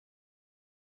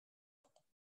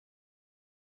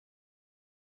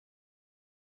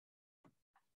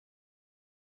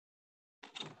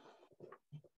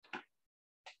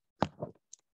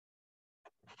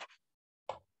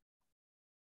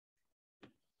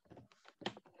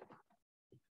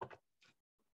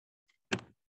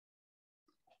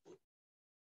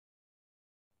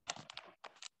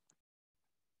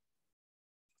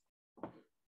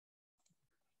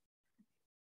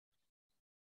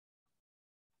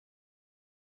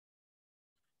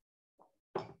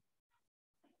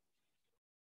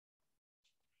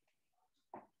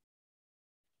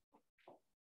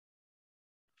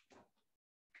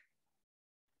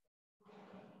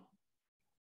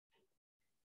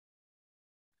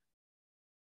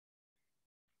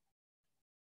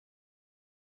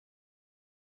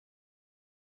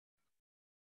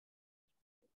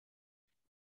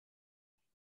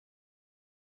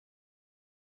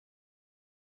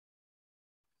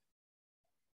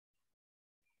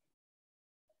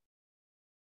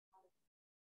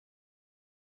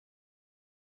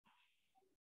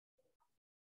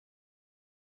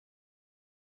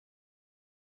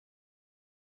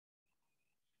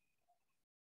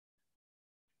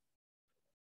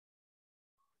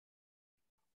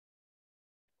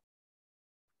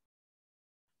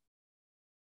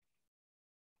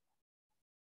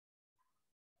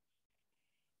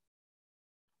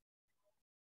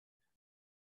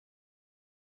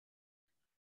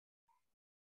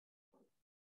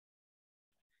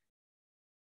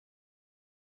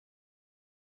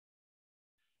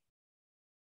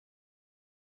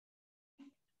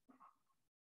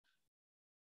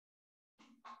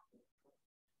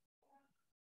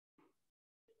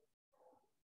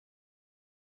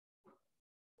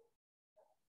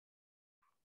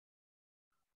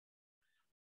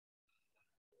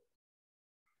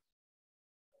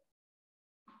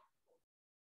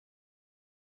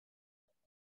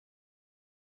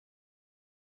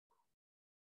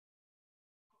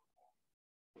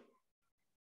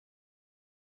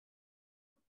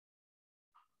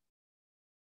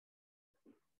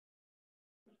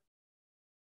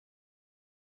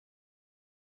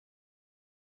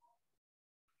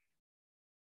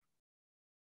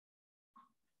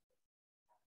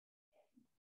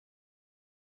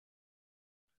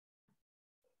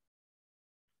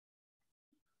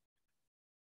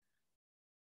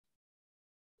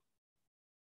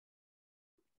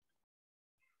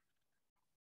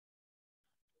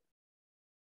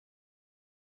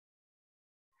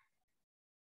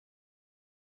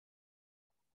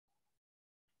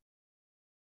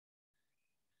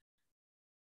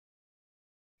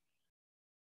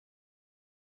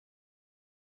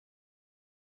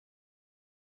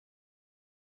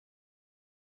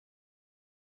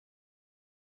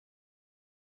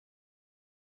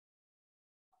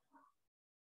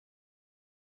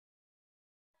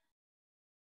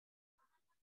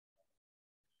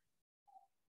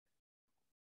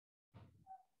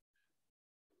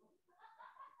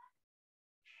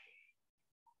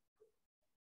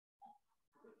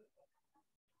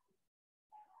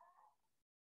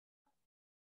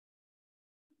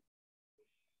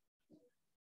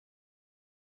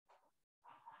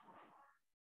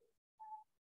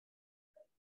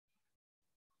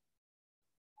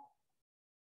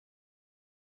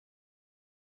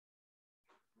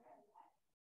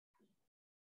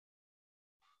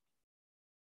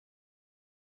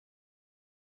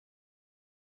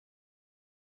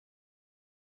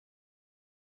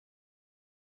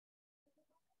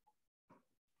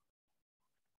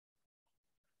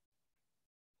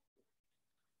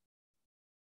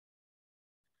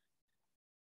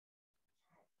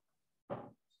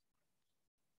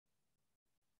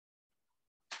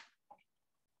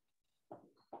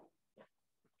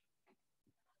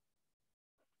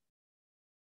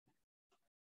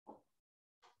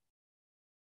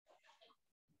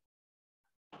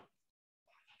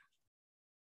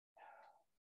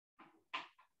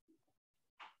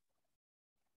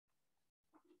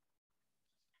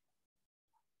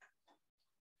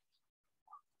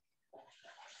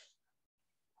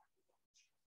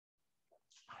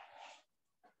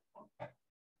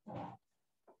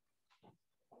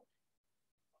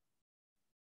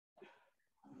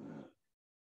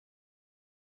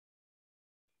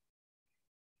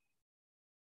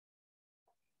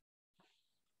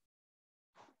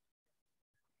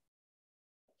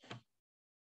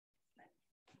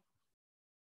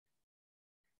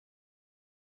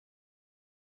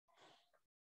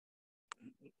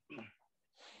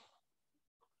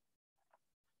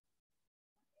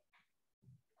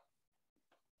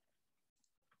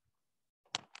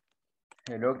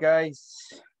Hello, guys.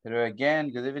 Hello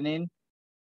again. Good evening.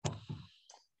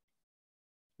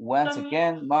 Once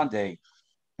again, Monday.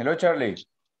 Hello, Charlie.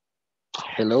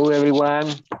 Hello,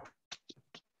 everyone.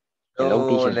 Hello, So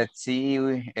teacher. let's see.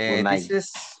 Good night.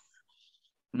 This is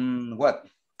what?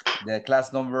 The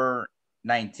class number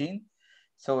 19.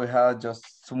 So we have just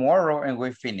tomorrow and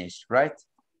we finish, right?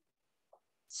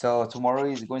 So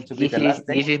tomorrow is going to be the last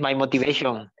day. This is my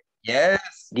motivation. Yes.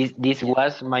 This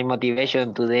was my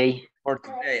motivation today. For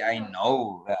today, I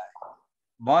know.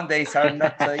 Mondays are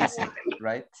not so easy,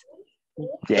 right?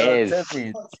 Yes. So tell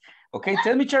me, okay,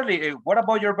 tell me, Charlie, what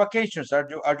about your vacations? Are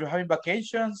you having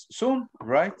vacations soon,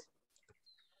 right?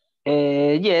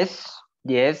 Yes.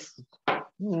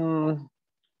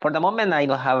 For the moment, I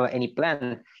don't have any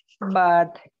plan,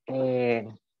 but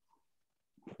this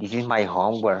is my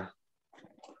homework.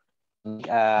 Make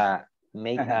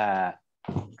a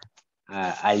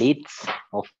list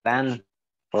of plan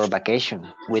for vacation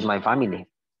with my family.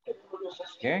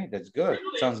 Okay, that's good.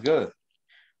 Sounds good.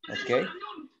 Okay,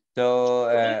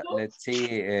 so let's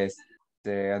see,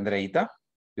 Andreita.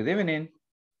 Good evening.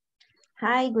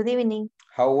 Hi, good evening.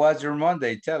 How was your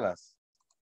Monday? Tell us.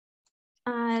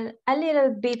 A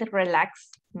little bit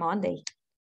relaxed Monday.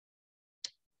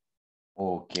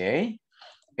 Okay,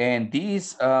 and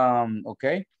these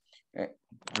okay,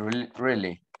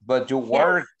 really, but you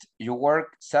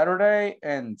worked Saturday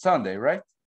and Sunday, right?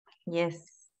 Yes.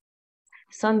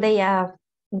 Sunday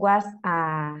was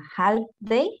a half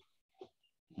day.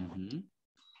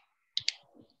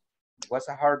 Was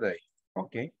a hard day.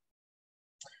 Okay.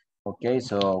 Okay,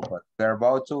 so but they're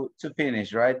about to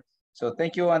finish, right? So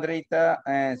thank you, Andreita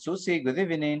and Susie. Good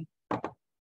evening.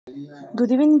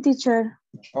 Good evening, teacher.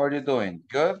 How are you doing?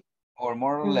 Good or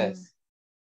more or less?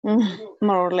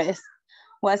 More or less.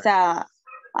 Was a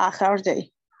hard day.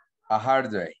 A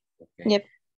hard day. Okay. Yep.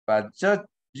 But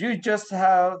you just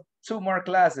have 2 more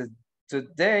classes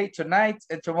today, tonight,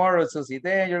 and tomorrow, Susie.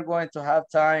 Then you're going to have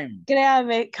time.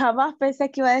 Créame, jamás pensé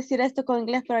que iba a decir esto con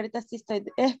inglés, pero ahorita sí estoy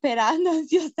esperando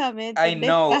ansiosamente. I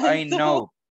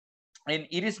know. And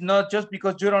it is not just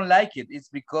because you don't like it. It's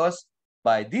because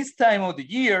by this time of the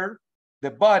year,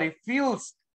 the body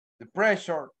feels the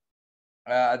pressure.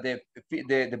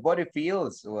 The body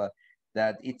feels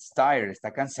that it's tired.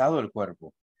 Está cansado el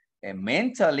cuerpo.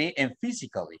 Mentally and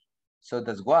physically. So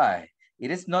that's why. It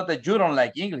is not that you don't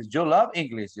like English. You love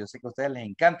English. Yo sé que a ustedes les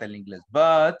encanta el inglés.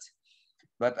 But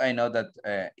I know that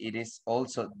it is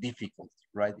also difficult,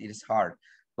 right? It is hard.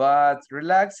 But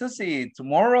relax, Susie.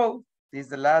 Tomorrow is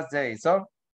the last day. So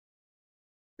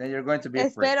then you're going to be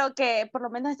free. Espero que por lo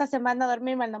menos esta semana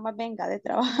dormirme no más venga de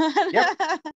trabajar. Yep.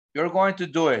 You're going to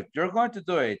do it. You're going to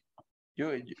do it.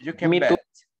 You can Me bet. too.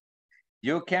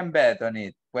 You can bet on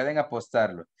it. Pueden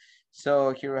apostarlo.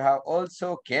 So here we have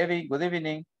also Kevin. Good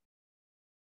evening.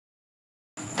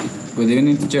 Good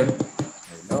evening, teacher.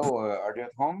 Hello, are you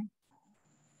at home?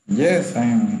 Yes, I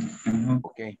am.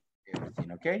 Okay,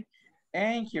 everything okay.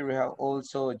 And here we have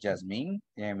also Jasmine.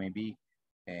 Yeah, maybe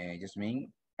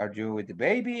Jasmine, are you with the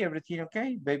baby? Everything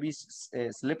okay? Baby's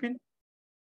sleeping?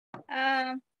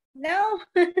 No.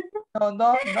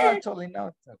 No, actually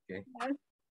not. Okay.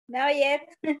 Not yet.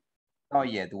 Not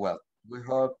yet. Well, we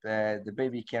hope the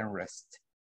baby can rest.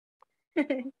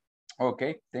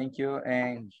 Okay, thank you.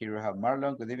 And here we have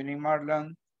Marlon. Good evening,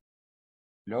 Marlon.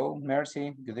 Hello,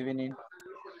 Mercy. Good evening.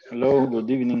 Hello, good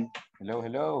evening.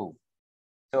 Hello.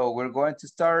 So we're going to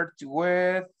start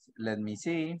with, let me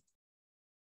see.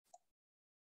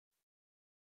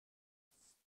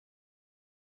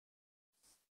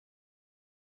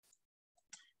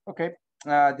 Okay,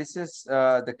 this is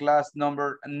the class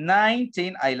number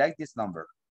 19. I like this number,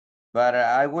 but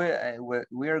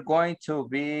we are going to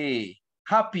be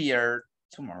happier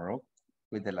tomorrow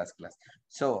with the last class.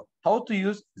 So how to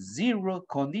use zero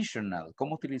conditional.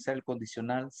 ¿Cómo utilizar el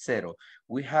condicional cero?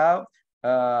 We have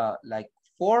like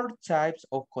 4 types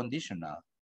of conditional.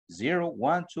 0,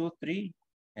 1, 2, 3.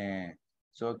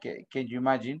 So can you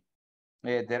imagine?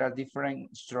 There are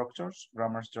different structures,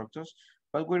 grammar structures,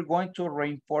 but we're going to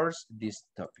reinforce this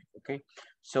topic, okay?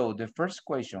 So the first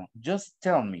question, just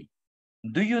tell me,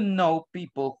 do you know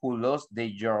people who lost their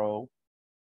job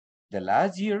the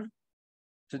last year,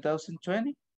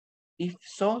 2020? If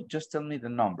so, just tell me the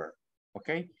number,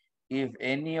 okay? If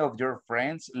any of your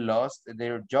friends lost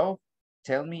their job,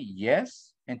 tell me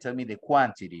yes, and tell me the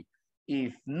quantity.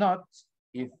 If not,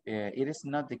 if it is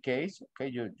not the case, okay,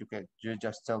 you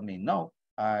just tell me no,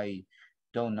 I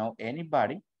don't know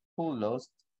anybody who lost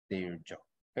their job,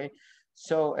 okay?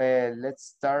 So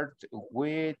let's start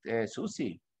with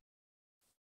Susie.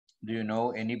 Do you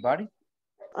know anybody?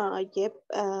 Yep.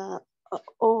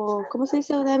 o ¿cómo se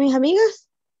dice? Una de mis amigas.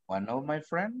 One of my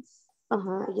friends.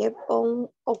 Yep, one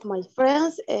of my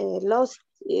friends lost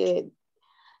her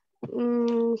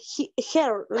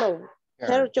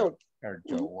job. Her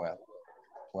job.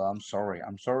 Well, I'm sorry.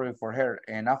 I'm sorry for her.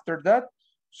 And after that,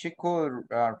 she could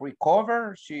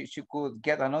recover. She could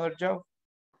get another job.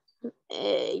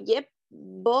 Yep,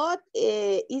 but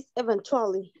it's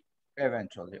eventually.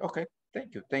 Eventually. Okay.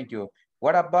 Thank you. Thank you.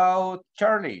 What about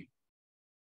Charlie?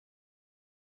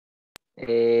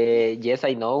 Yes,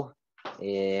 I know.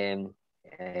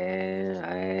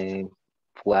 I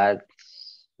what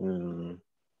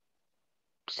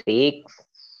 6,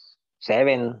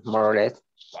 7, more or less.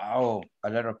 Wow, a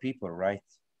lot of people, right?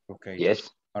 Okay. Yes.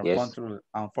 Yes.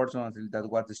 Unfortunately, that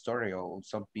was the story of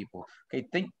some people. Okay,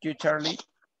 thank you, Charlie.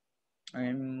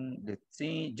 Let's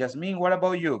see, Jasmine, what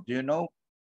about you? Do you know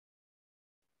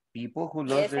people who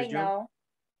lost Yes, their I job? know.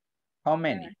 How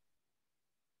many?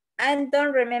 I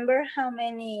don't remember how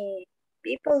many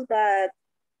people, but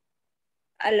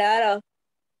a lot of.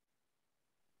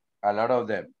 A lot of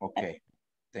them. Okay.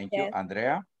 Thank you. Yes.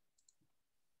 Andrea?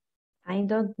 I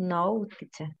don't know,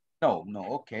 teacher. No.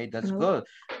 Okay, that's No. good.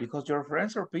 Because your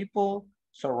friends or people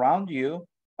surround you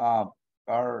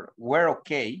were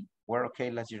okay. Were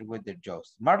okay last year with their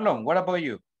jobs. Marlon, what about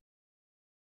you?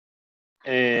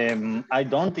 I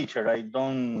don't, teacher. I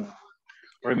don't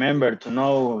remember to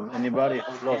know anybody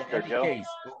who lost their job.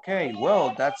 Okay,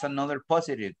 well, that's another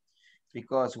positive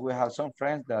because we have some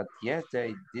friends that, yes,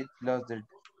 they did lose their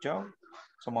job.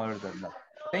 Some others that not.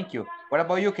 Thank you. What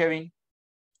about you, Kevin?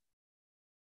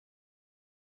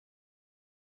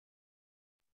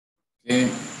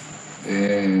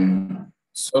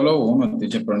 Solo uno,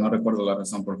 teacher, pero no recuerdo la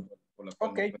razón por la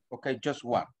cual. Okay, just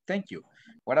one. Thank you.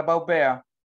 What about Bea?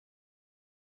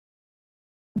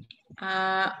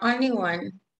 Only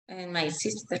one, and my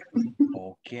sister.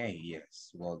 Okay,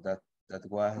 yes. Well, that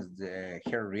was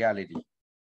her reality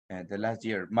the last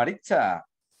year. Maritza,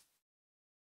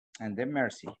 and then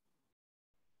Mercy.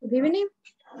 Good evening.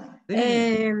 Good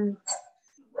evening.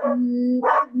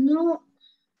 No,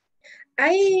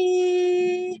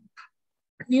 I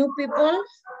knew people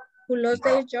who lost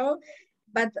their job,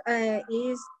 but I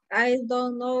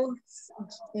don't know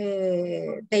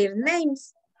their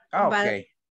names. Okay.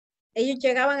 Ellos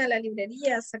llegaban a la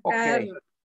librería a sacar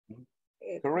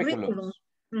currículum.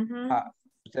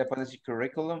 Ustedes pueden decir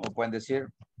curriculum o pueden decir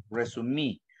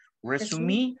resumí.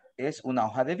 Resumí es una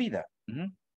hoja de vida.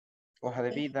 Hoja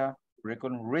de vida,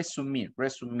 curriculum,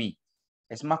 resumí.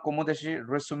 Es más común decir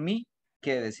resumí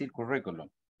que decir curriculum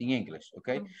in English,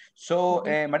 okay? So,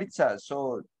 Maritza,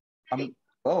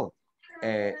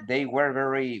 they were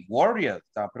very worried,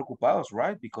 preocupados,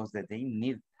 right? Because they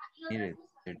needed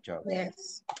their job.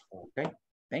 Yes. Okay,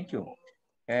 thank you.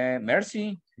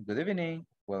 Mercy, good evening.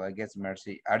 Well, I guess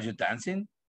Mercy, are you dancing?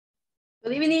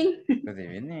 Good evening. Good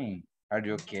evening. Are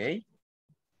you okay?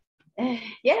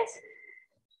 Yes.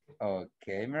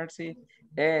 Okay, Mercy.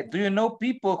 Do you know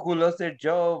people who lost their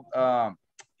job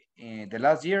in the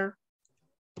last year?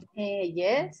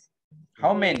 Yes.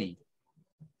 How many?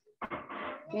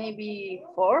 Maybe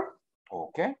 4.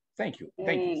 Okay, thank you.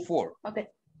 Thank you. 4. Okay,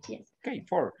 yes. Okay,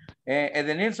 4.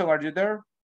 Edenilson, are you there?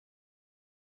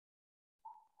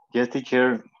 Yes,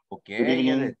 teacher. Okay, good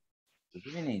evening. Good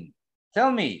evening.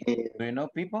 Tell me, do you know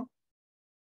people?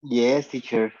 Yes,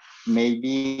 teacher.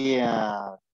 Maybe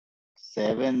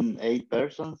 7, 8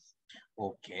 persons.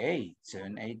 Okay,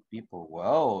 7, 8 people.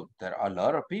 Wow, there are a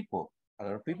lot of people. A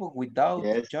lot of people without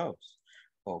jobs.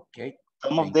 Okay.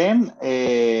 Some of them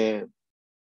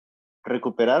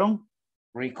recuperaron.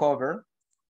 Recover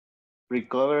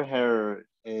her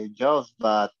jobs,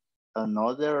 but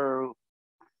another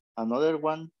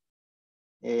one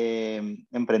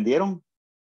emprendieron.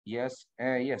 Yes,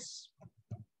 yes.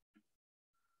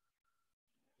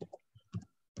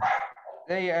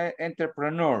 They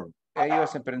entrepreneur.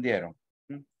 Ellos emprendieron.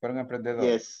 Fueron emprendedores.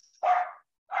 Yes.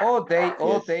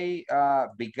 They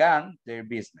began their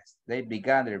business. They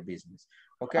began their business.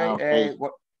 Okay.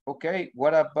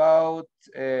 What about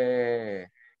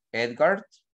Edgar?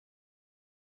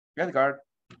 Edgar.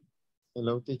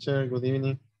 Hello, teacher. Good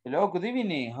evening. Hello, good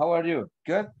evening. How are you?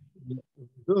 Good?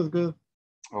 Good.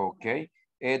 Okay.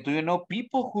 Do you know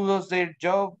people who lost their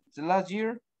job last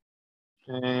year?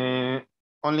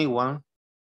 Only one.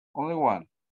 Only one.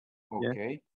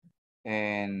 Okay. Yeah.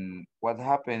 And what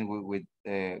happened with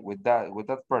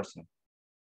that person?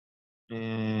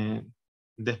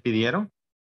 Despidieron.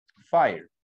 Fire.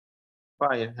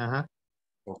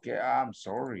 Okay, I'm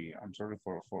sorry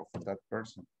for that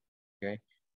person. Okay,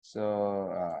 so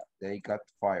they got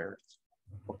fired.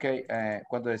 Okay,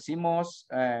 cuando decimos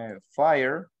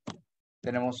fire,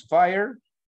 Tenemos fire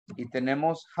y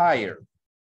tenemos hire.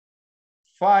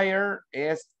 Fire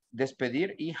es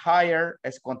despedir y hire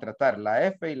es contratar. La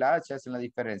F y la H hacen la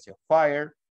diferencia.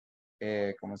 Fire,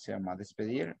 ¿cómo se llama?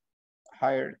 Despedir,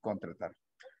 hire, contratar.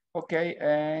 Okay,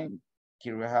 and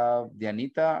here we have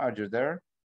Dianita, are you there?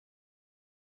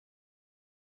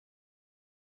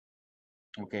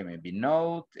 Okay, maybe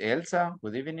note. Elsa,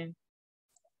 good evening.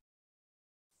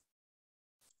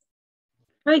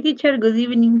 Hi, teacher. Good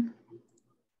evening.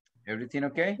 Everything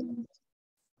okay?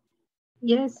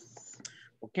 Yes.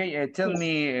 Okay, tell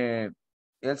me,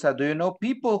 Elsa, do you know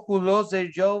people who lost their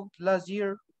job last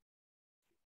year?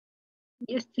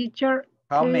 Yes, teacher.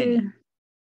 How many?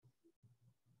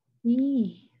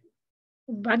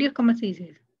 Varios, ¿cómo se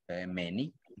dice?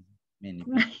 Many.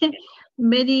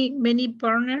 Many. many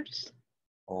partners.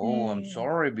 Oh, I'm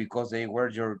sorry because they were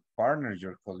your partners,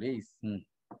 your colleagues.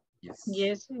 Yes.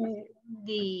 Yes,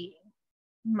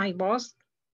 my boss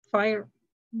fired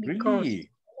because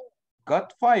Really?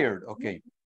 Got fired. Okay.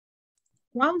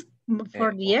 one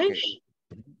for the Okay. age.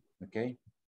 Okay.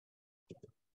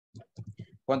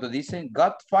 Cuando dicen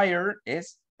got fired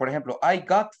es, por ejemplo, I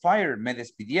got fired, me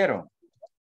despidieron.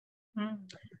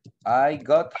 I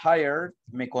got hired,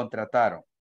 me contrataron.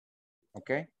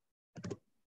 Okay.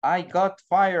 I got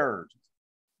fired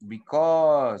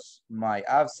because my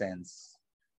absence,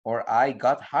 or I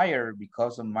got hired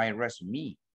because of my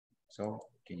resume. So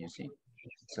can you see?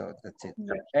 So that's it.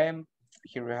 And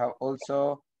here we have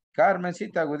also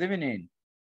Carmencita, good evening.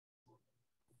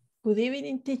 Good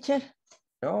evening, teacher.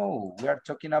 No, we are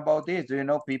talking about this. Do you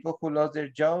know people who lost their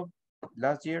job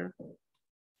last year?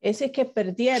 Ese que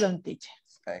perdieron, teacher.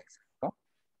 Exacto.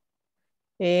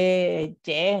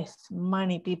 Yes,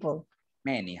 many people.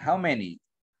 Many. How many?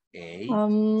 8,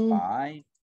 5,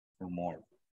 or more?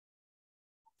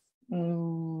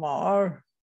 More.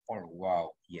 Or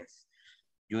wow, yes.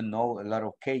 You know a lot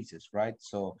of cases, right?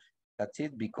 So that's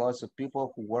it, because of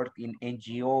people who work in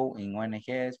NGO, in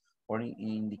ONGs, or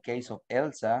in the case of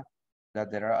Elsa,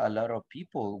 that there are a lot of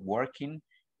people working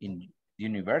in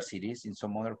universities, in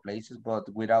some other places, but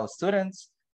without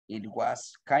students, it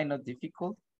was kind of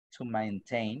difficult to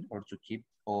maintain or to keep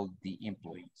all the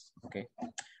employees, okay?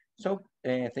 So,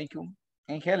 thank you.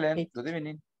 And Helen, good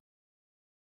evening.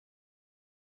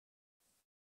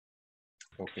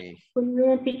 Okay. Good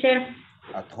evening, teacher.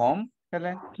 At home,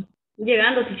 Helen?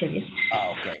 Llegando, teacher. Yes.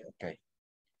 Okay, okay.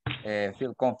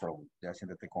 Feel comfortable, ya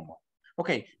siéntate cómodo.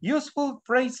 Okay, useful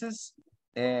phrases.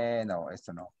 No,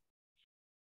 esto no.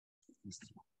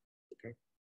 Okay.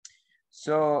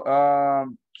 So,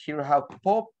 here we have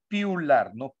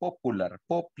popular, no popular,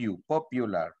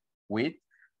 popular, with,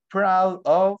 proud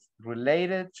of,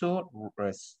 related to,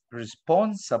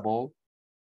 responsible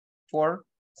for,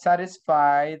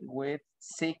 satisfied with,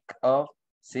 sick of,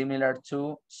 similar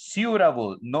to,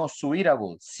 suitable, no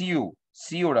suitable,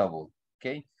 suitable,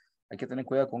 ¿ok? Hay que tener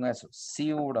cuidado con eso,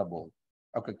 suitable.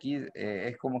 Aunque aquí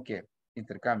es como que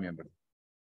intercambio, en verdad.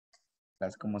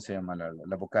 ¿Cómo se llama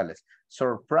las vocales?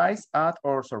 Surprised at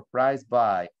or surprised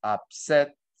by,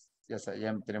 upset, ya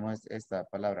tenemos esta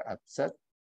palabra, upset,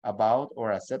 about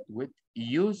or upset with,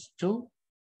 used to,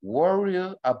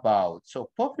 worried about. So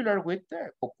popular with,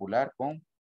 popular con,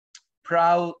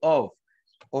 proud of,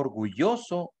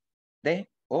 orgulloso de,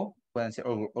 o pueden ser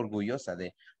orgullosa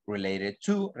de, related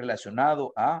to,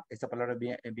 relacionado a, esta palabra es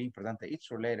bien importante,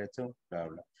 it's related to, bla,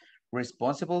 bla.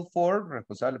 Responsible for,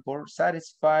 responsable por,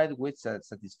 satisfied with,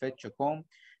 satisfecho con,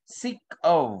 sick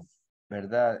of,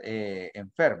 ¿verdad?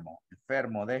 Enfermo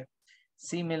de,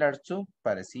 similar to,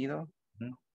 parecido,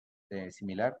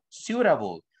 similar,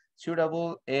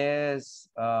 suitable es,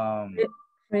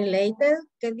 Related,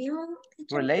 ¿qué dijo?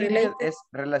 related es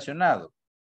relacionado.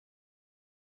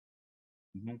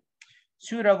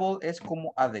 Suitable es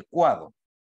como adecuado.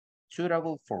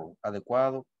 Suitable for,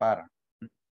 adecuado para.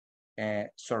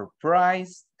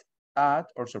 Surprised at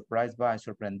or surprised by,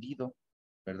 sorprendido,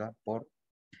 ¿verdad? Por.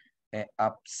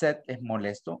 Upset es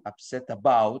molesto. Upset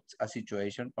about a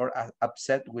situation or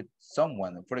upset with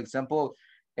someone. For example,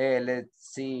 let's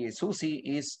see, Susie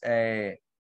is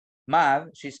mad,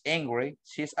 she's angry,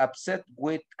 she's upset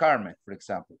with Carmen, for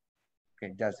example.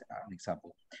 Okay, that's an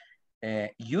example.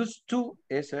 Used to,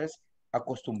 eso es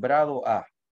acostumbrado a.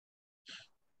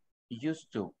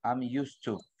 Used to, I'm used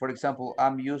to. For example,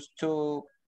 I'm used to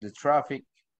the traffic.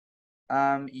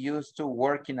 I'm used to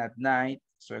working at night.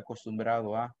 Soy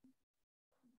acostumbrado a.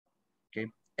 Okay.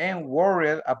 And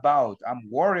worried about. I'm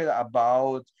worried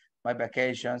about my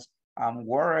vacations. I'm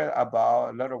worried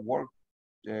about a lot of work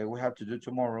we have to do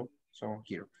tomorrow. So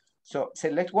here. So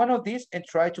select one of these and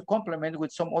try to complement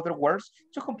with some other words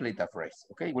to complete the phrase.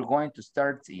 Okay, we're going to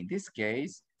start in this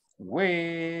case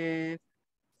with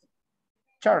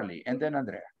Charlie and then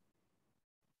Andrea.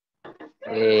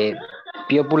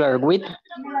 Popular with.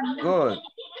 Good.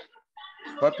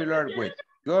 Popular with.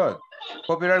 Good.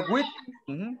 Popular with.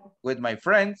 With my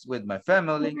friends, with my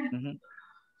family.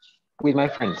 With my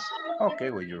friends. Okay,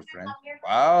 with your friends.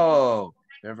 Wow,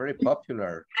 they're very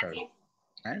popular, Charlie.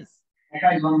 Nice.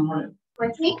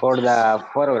 For the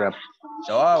photograph.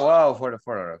 Oh, wow, for the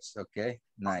photographs. Okay,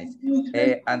 nice.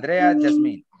 Andrea,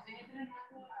 Jasmine.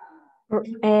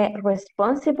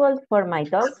 Responsible for my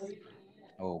dogs.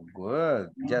 Oh, good.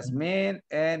 Jasmine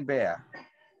and Bea.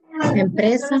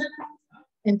 Empresa.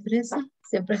 Empresa.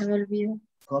 Siempre se me olvida.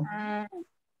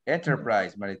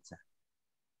 Enterprise, Maritza.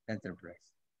 Enterprise.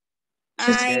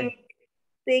 I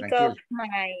think of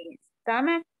my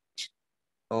stomach.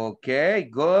 Okay,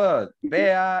 good.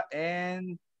 Bea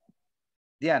and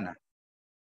Diana.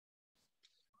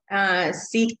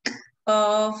 Sick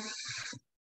of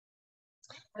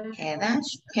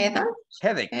headache.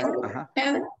 Headache.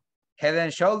 Head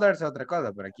and shoulders, otra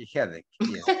cosa, pero aquí headache.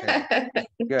 Yes, headache.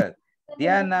 Good.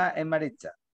 Diana and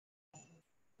Maritza.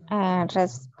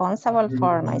 Responsible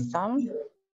for my son.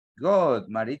 Good.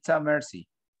 Maritza, Mercy.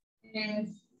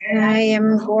 I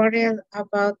am worried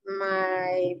about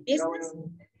my business.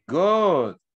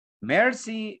 Good.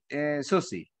 Mercy,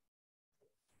 Susie.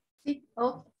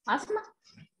 Of asthma.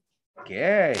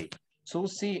 Okay.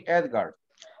 Susie, Edgar.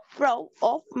 Proud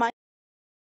of my.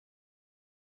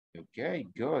 Okay,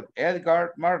 good.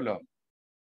 Edgar, Marlon.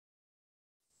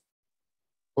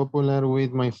 Popular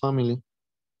with my family.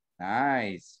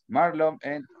 Nice. Marlon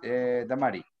and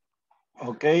Damari.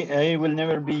 Okay, I will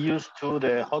never be used to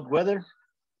the hot weather.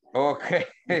 Okay.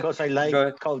 Because I like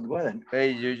good. cold weather.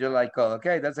 Hey, you like cold.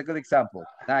 Okay, that's a good example.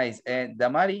 Nice. And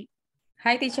Damari.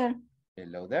 Hi, teacher.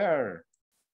 Hello there.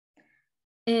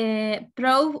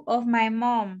 Proud of my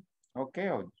mom. Okay,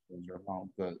 your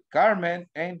mom. Good. Carmen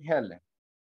and Helen.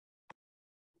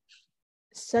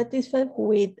 Satisfied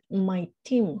with my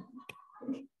team.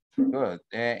 Good.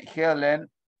 Helen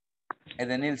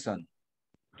and then Nilsson.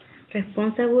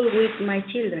 Responsible with my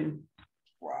children.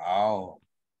 Wow.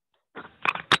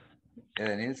 And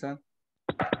then Nilsson.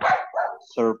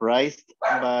 Surprised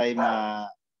by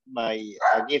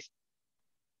a gift.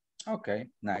 Okay,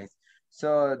 nice.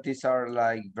 So these are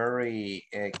like very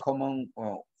common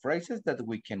phrases that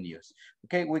we can use.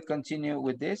 Okay, we continue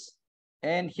with this.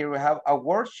 And here we have a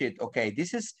worksheet. Okay,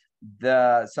 this is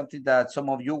something that some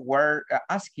of you were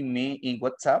asking me in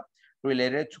WhatsApp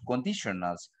related to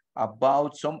conditionals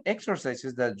about some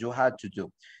exercises that you had to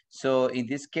do. So in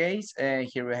this case,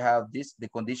 here we have the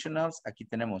conditionals. Aquí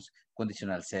tenemos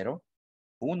condicional 0,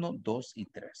 1, 2, y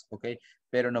 3, okay?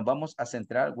 Pero nos vamos a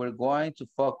centrar, we're going to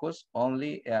focus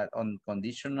only on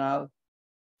conditional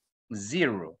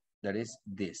 0, that is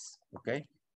this, okay?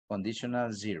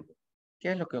 Conditional 0.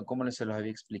 ¿Qué es lo que, cómo se los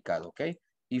había explicado, okay?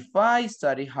 If I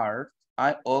study hard,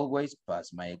 I always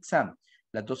pass my exam.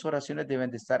 Las dos oraciones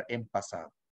deben de estar en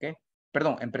pasado, okay?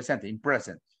 Perdón, en presente, in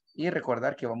present. Y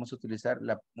recordar que vamos a utilizar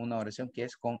una oración que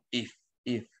es con if,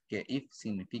 que if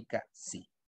significa sí,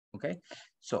 okay?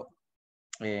 So,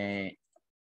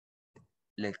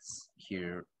 let's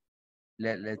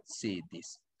see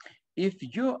this. If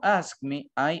you ask me,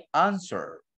 I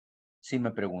answer. Si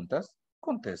me preguntas,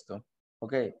 contesto.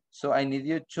 Okay, so I need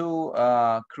you to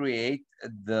create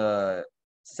the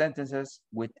sentences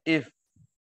with if.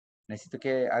 Necesito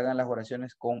que hagan las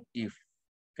oraciones con if.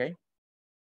 Okay,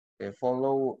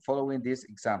 following this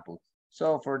example.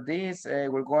 So for this,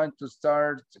 we're going to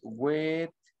start with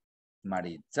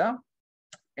Maritza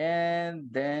and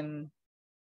then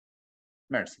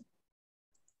Mercy.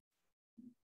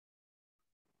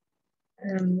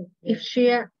 If she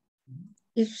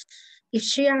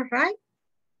arrives,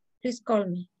 please call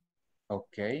me.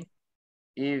 Okay.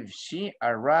 If she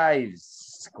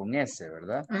arrives, con S,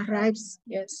 ¿verdad? Arrives,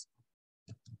 yes.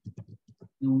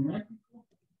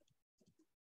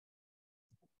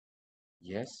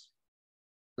 Yes.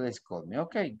 Please call me.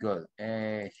 Okay, good.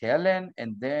 Helen,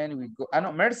 and then we go.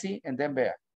 No, Mercy, and then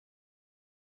Bea.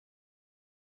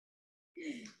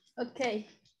 Okay.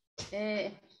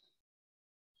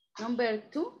 Number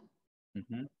 2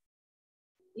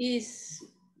 is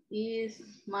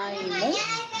my mom.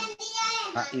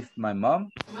 If my mom.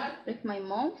 If my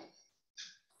mom.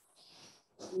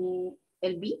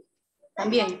 El B.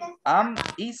 También.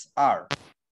 Is, are.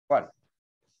 ¿Cuál?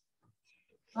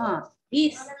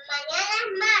 Is.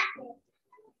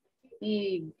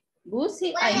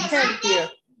 Lucy, I help here.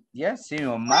 Yes, si mi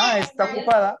mamá está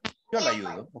ocupada. Yo la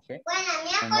ayudo, okay.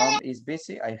 My mom is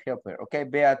busy, I help her. Okay,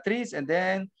 Beatriz, and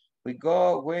then we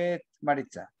go with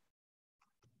Maritza.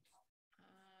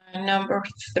 Number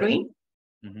 3,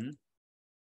 Mhm.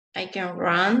 I can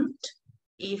run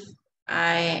if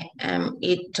I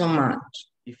eat too much.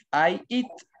 If I eat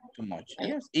too much.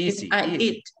 Yes, easy. If I easy.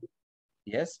 eat.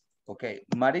 Yes, okay.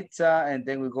 Maritza, and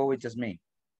then we go with Jasmine.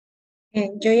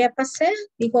 Yo ya pasé,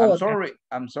 digo I'm otra. sorry,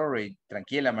 I'm sorry.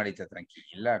 Tranquila, Maritza,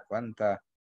 tranquila. Cuánta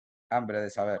hambre de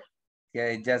saber.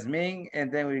 Okay, Jasmine,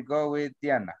 and then we go with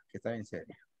Diana, que está bien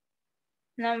seria.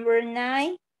 Number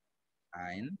 9.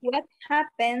 What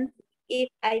happens if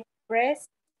I press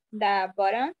the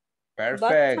button?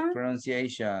 Perfect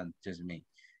pronunciation, Jasmine.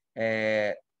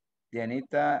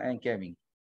 Dianita and Kevin.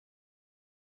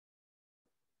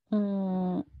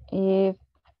 If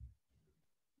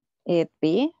it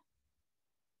be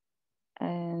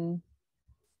and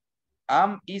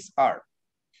Is are.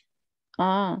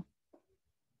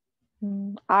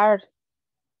 are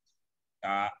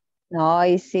no,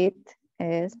 is it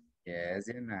is Yes,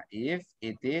 Diana. If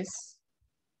it is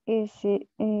it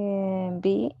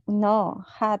be no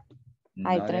had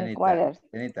I no, drink Dianita. water.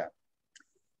 Dianita.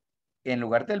 En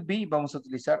lugar del be vamos a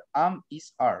utilizar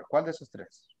is are. ¿Cuál de esos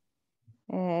tres?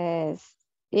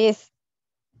 Is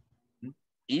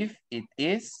If it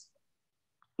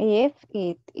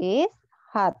is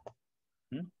hot.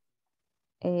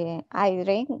 I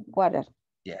drink water.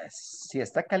 Yes. Si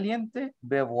está caliente,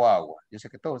 bebo agua. Yo sé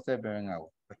que todos ustedes beben agua.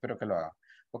 Espero que lo hagan.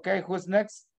 Ok, who's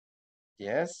next?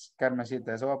 Yes,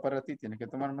 Carmencita, eso va para ti. Tienes que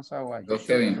tomar más agua. Go,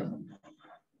 Kevin.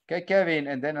 Ok, Kevin,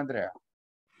 and then Andrea.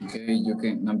 Okay, you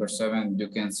can, number 7, you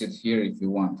can sit here if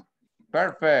you want.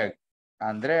 Perfect.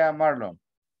 Andrea, Marlon.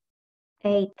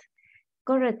 8.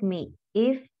 Correct me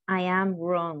if I am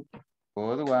wrong.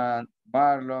 Good one.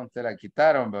 Marlon, te la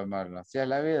quitaron, pues, Marlon. Así es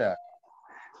la vida.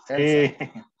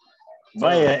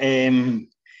 Vaya,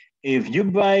 if you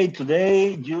buy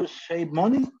today, you save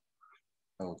money.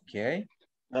 Okay.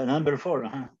 Number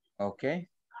 4. Okay.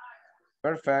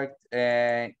 Perfect.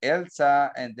 And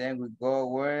Elsa, and then we go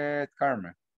with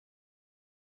Carmen.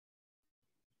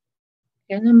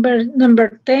 Okay,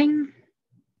 number 10.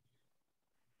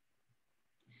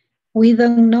 We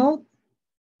don't know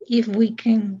if we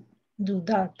can do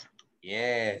that.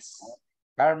 Yes.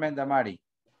 Carmen Damari.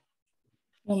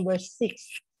 Number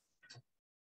 6.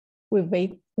 We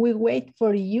wait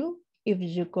for you if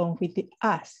you come with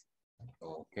us.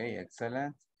 Okay,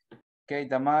 excellent. Okay,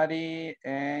 Damari,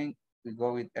 and we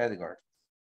go with Edgar.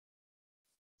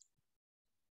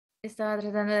 Estaba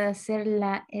tratando de hacer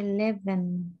la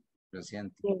 11. Lo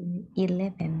siento.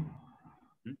 11.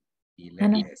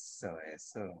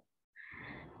 Eso.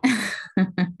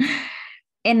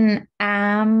 And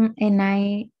I'm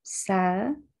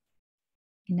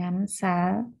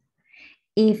sad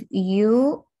if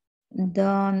you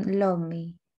don't love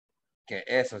me. Que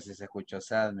eso sí se escuchó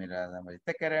sad, mira, Damari.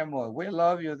 Te queremos. We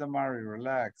love you, Damari.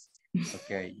 Relax.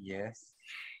 Okay, yes.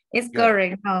 It's Good.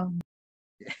 correct. No.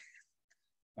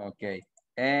 Okay.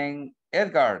 And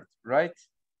Edgar, right?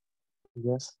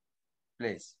 Yes.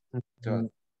 Please.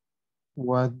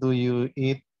 What do you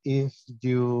eat if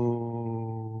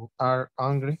you are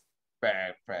hungry?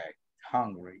 Perfect.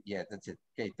 Hungry. Yeah, that's it.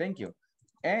 Okay, thank you.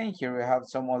 And here we have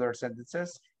some other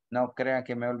sentences. No crean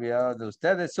que me he olvidado de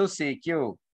ustedes. Susie,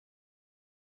 Q.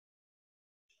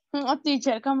 Oh,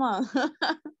 teacher, come on.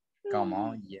 Come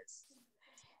on, yes.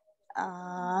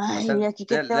 Ay, O sea, aquí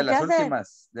qué tengo que hacer.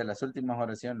 De las últimas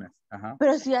oraciones. Ajá.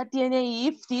 Pero si ya tiene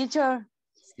if, teacher.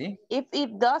 Sí. If it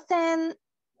doesn't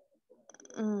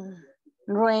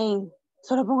rain.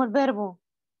 Solo pongo el verbo.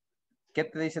 ¿Qué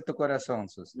te dice tu corazón,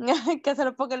 Susi? Que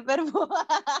solo ponga el verbo.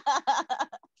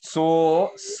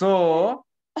 So.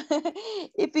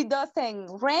 If it doesn't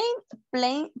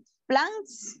rain,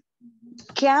 plants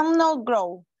cannot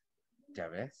grow. Ya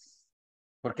ves.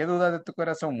 ¿Por qué dudas de tu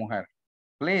corazón, mujer?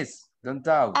 Please, don't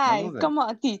doubt. Ay, no duden. come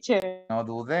on, teacher. No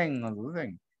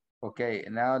duden. Okay,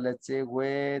 now let's see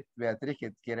with Beatriz,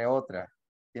 que quiere otra.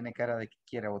 Tiene cara de que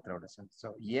quiere otra oración.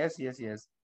 So, yes.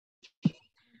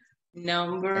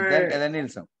 Number, And then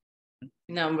Nilsson.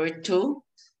 Number 2.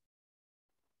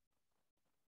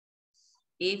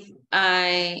 If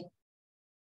I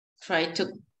try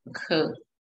to cook,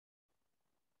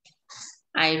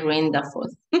 I ruin the food.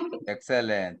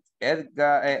 Excellent.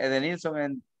 Edgar,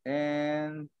 Edenilson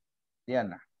and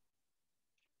Diana.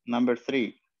 Number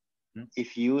 3.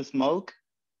 If you smoke,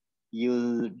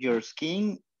 your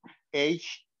skin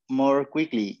age more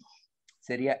quickly.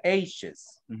 Sería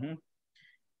ages.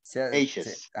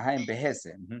 Ages. Ajá,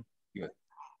 envejece. Good.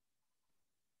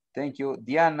 Thank you.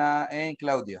 Diana and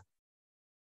Claudia.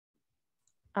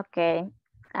 Okay.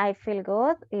 I feel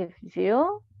good if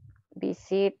you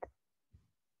visit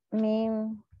me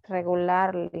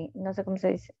regularly. No sé cómo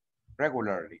se dice.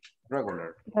 Regularly.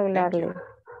 Regular. Thank Regularly. you.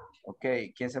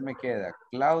 Ok, ¿quién se me queda?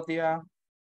 Claudia.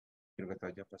 Creo que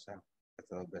todo ya pasaron.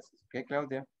 Hasta 2 veces. Ok,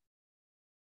 Claudia.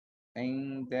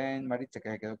 And then Maritza, que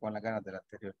se quedó con las ganas del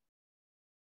anterior.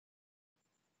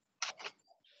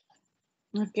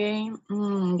 Ok.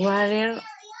 Water.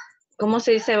 ¿Cómo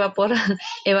se dice evapora?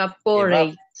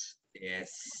 Evaporate.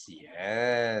 Yes,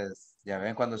 yes. Ya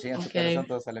ven, cuando siguen su corazón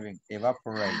todo sale bien.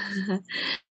 Evaporate.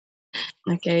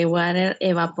 Okay, water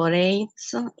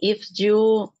evaporates if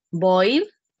you boil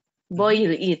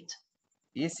it.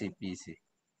 Easy peasy.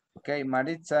 Okay,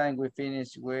 Maritza, and we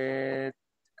finish with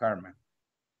Carmen.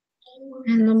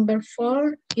 And number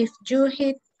 4, if you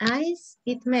heat ice,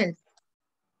 it melts.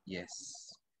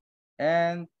 Yes.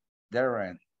 And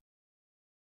Darren.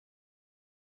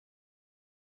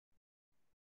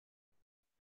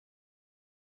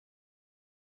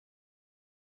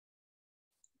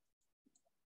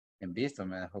 En visto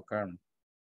me dejó Carmen.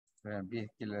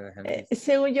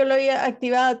 Según yo lo había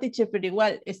activado, teacher, pero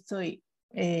igual estoy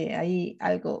ahí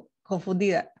algo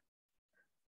confundida.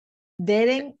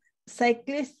 Didn't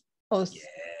cyclists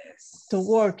to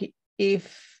work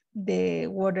if the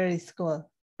water is cold?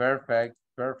 Perfect,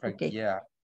 perfect. Okay. Yeah,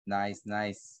 nice,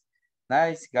 nice.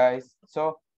 Nice, guys.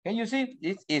 So, can you see?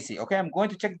 It's easy. Okay, I'm going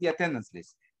to check the attendance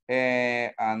list.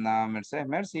 Ana Mercedes,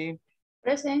 Mercy.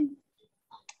 Present.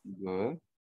 Good.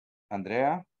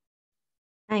 Andrea.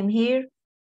 I'm here.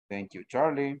 Thank you,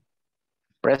 Charlie.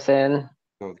 Present.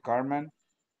 Good, Carmen.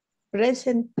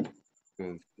 Present.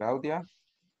 Good, Claudia.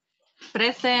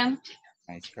 Present.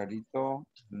 Nice, Carito.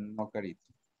 No, Carito.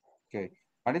 Okay,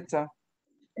 Maritza.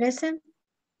 Present.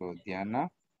 Good, Diana.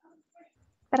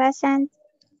 Present.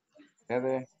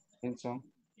 Ede, Wilson.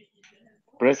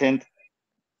 Present.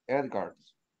 Edgar.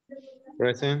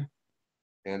 Present.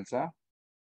 Elsa.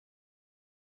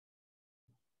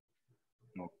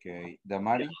 Okay,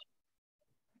 Damari.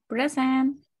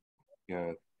 Present.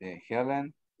 Good.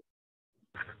 Helen.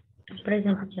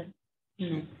 Present, teacher.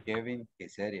 Kevin, qué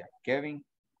seria. Kevin.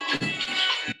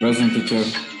 Present, teacher.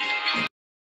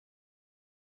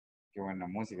 Qué buena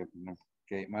música.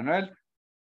 Okay, Manuel.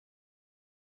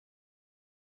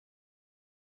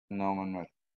 No, Manuel.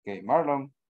 Okay,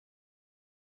 Marlon.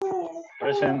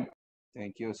 Present.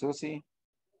 Thank you, Susie.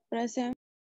 Present.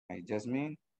 Hey,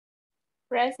 Jasmine.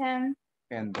 Present.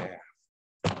 And there.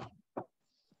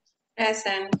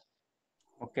 Present.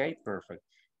 Okay, perfect.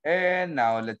 And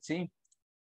now let's see.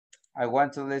 I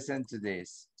want to listen to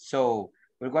this. So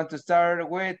we're going to start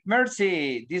with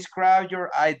Mercy. Describe your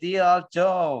ideal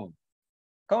job.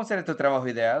 ¿Cómo será tu trabajo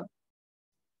ideal?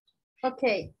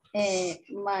 Okay,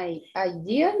 my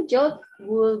ideal job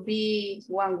will be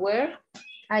one where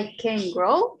I can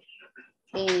grow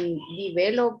and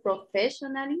develop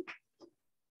professionally,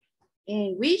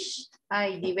 in which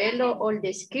I develop all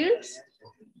the skills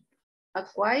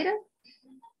acquired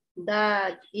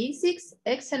that is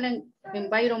excellent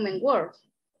environment work.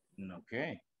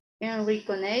 Okay. In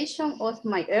recognition of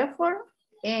my effort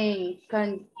and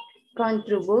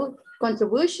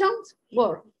contributions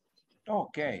work.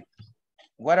 Okay.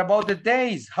 What about the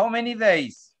days? How many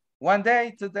days? 1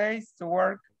 day, 2 days to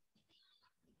work?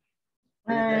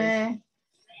 3 days?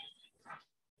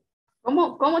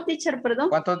 ¿Cómo, teacher, perdón?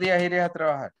 ¿Cuántos días irías a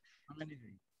trabajar? How many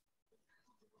days?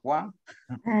 1?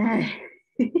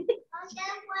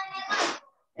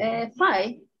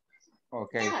 5.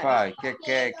 Okay, 5.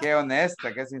 Qué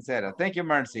honesta, qué sincera. Thank you,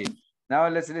 Mercy. Now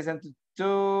let's listen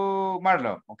to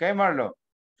Marlo. Okay, Marlo.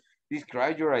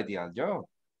 Describe your ideal job.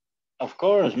 Of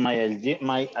course, my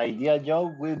ideal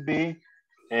job will be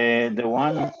the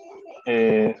one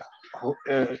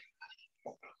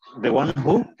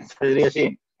who, podría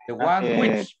decir. The one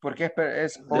which, porque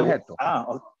es objeto.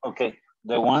 Okay.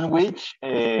 The one which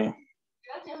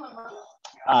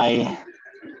I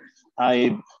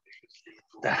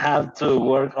have to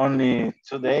work only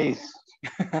 2 days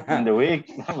in the week.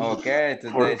 Okay,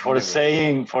 for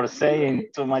saying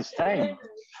too much time.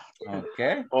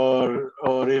 Okay.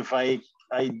 Or if I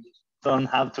don't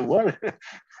have to work.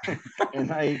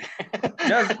 And I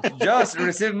just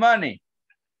receive money.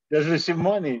 Just receive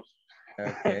money.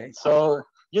 Okay. So,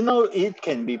 you know, it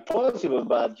can be possible,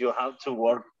 but you have to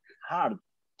work hard.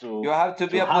 You have to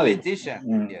be a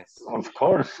politician. Yes. Of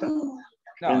course.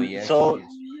 No, yes. So,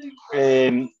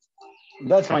 yes.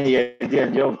 That's my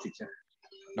ideal job, teacher.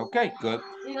 Okay, good.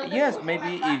 Yes,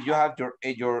 maybe if you have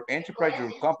your enterprise,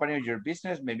 your company, or your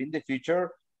business, maybe in the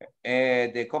future,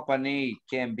 the company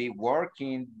can be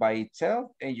working by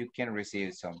itself and you can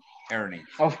receive some earn it.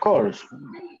 Of course.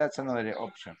 That's another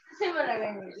option.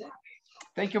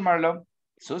 Thank you, Marlon.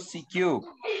 Susie Q.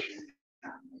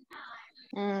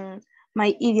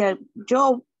 My ideal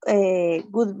job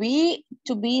would be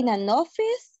to be in an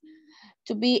office,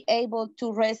 to be able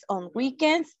to rest on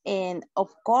weekends, and of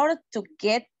course, to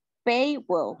get paid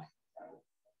well.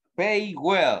 Pay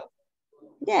well.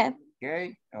 Yeah.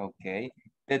 Okay, okay.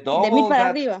 The De mí double para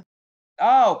that... arriba.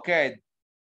 Ah, okay.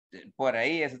 Por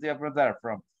ahí, eso te iba a preguntar.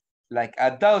 From like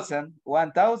 1,000,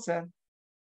 1,000,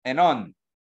 and on.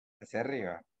 Hacia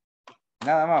arriba.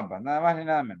 Nada más, nada más ni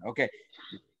nada menos. Ok.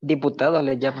 Diputados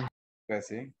le llaman. Pues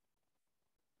sí.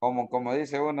 Como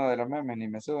dice uno de los memes, ni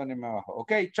me subo ni me bajo.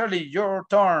 Ok, Charlie, your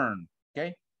turn.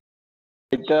 Ok.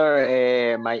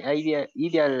 My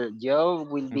ideal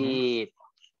job will be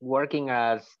working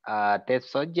as a test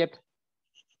subject,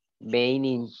 being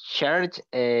in charge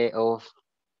of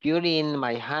putting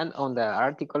my hand on the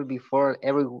article before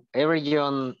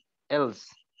everyone else.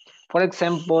 For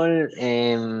example,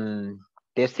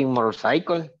 testing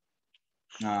motorcycle,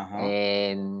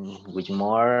 and which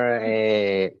more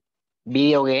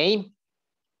video game.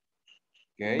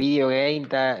 Okay. Video game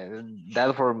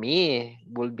that for me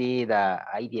will be the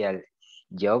ideal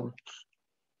job.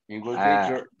 It will be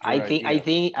your I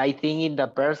think in the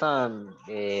person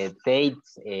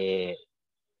takes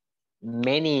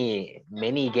many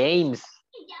games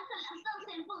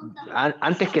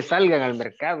antes que salgan al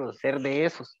mercado, ser de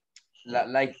esos.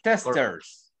 Like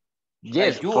testers.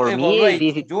 Yes, like you for evaluate,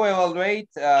 me, you evaluate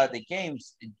the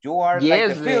games. You are like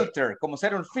the filter, como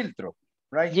ser un filtro,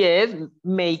 right? Yes,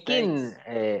 making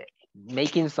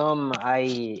some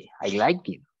I like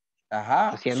it.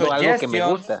 Ajá. Haciendo algo que me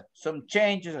gusta. Some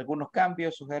changes, algunos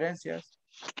cambios, sugerencias.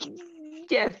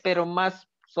 Yes, pero más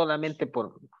solamente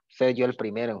por ser yo el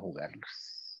primero en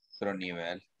jugarlos. Otro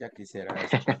nivel, ya quisiera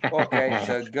eso. Okay,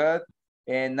 so good.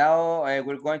 And now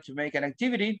we're going to make an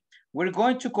activity. We're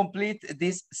going to complete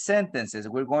these sentences.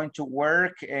 We're going to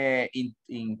work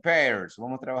in pairs.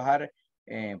 Vamos a trabajar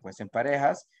pues en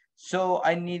parejas. So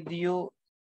I need you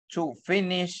to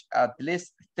finish at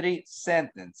least 3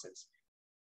 sentences.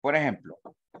 Por ejemplo,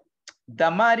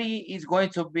 Damari is going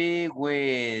to be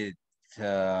with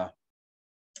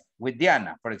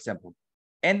Diana, for example.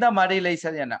 And Damari le dice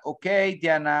a Diana, okay,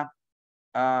 Diana,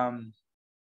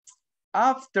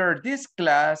 after this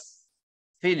class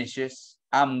finishes,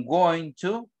 I'm going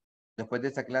to, después de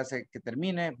esta clase que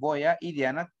termine, voy a, y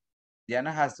Diana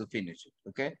has to finish it,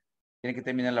 okay? Tiene que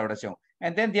terminar la oración.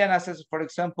 And then Diana says, for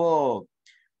example,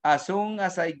 as soon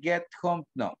as I get home,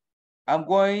 no, I'm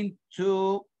going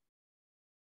to,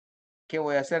 ¿qué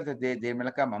voy a hacer desde de irme a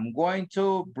la cama? I'm going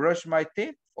to brush my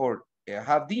teeth or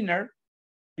have dinner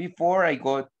before I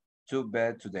go to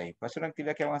bed today. Va a ser una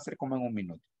actividad que van a hacer como en un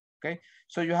minuto. Okay,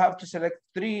 so you have to select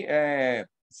 3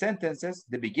 sentences,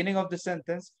 the beginning of the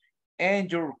sentence,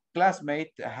 and your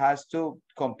classmate has to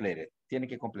complete it. Tiene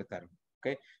que completar.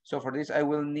 Okay, so for this I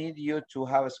will need you to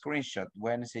have a screenshot.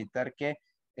 Voy a necesitar que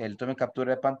él tome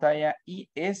captura de pantalla y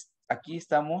aquí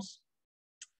estamos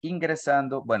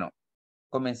ingresando, bueno,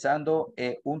 comenzando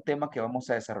un tema que vamos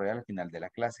a desarrollar al final de la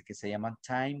clase que se llaman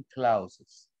time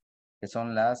clauses, que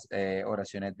son las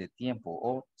oraciones de tiempo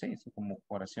o sí, son como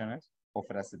oraciones o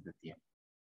frases de tiempo.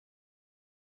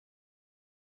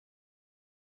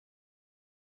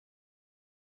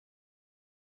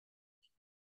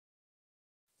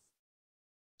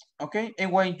 Okay,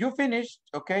 and when you finish,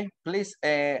 okay, please,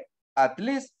 at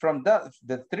least from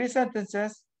the 3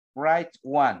 sentences, write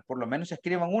one. Por lo menos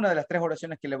escriban una de las 3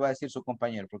 oraciones que le va a decir su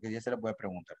compañero, porque ya se las voy a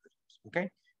preguntar después, okay?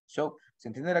 So, ¿se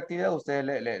entiende la actividad? Ustedes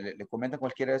le comentan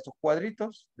cualquiera de estos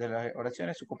cuadritos de las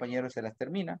oraciones, su compañero se las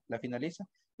termina, la finaliza,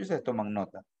 y ustedes toman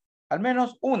nota. Al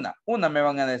menos una me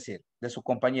van a decir de su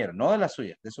compañero, no de la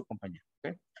suya, de su compañero.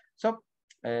 Okay? So,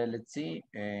 let's see.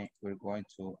 We're going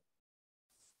to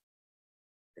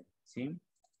see.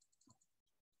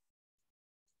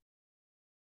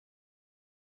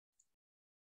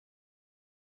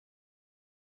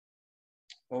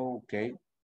 Okay.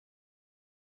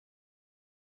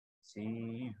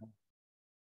 Sí.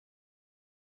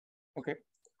 Okay.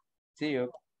 See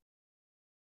you.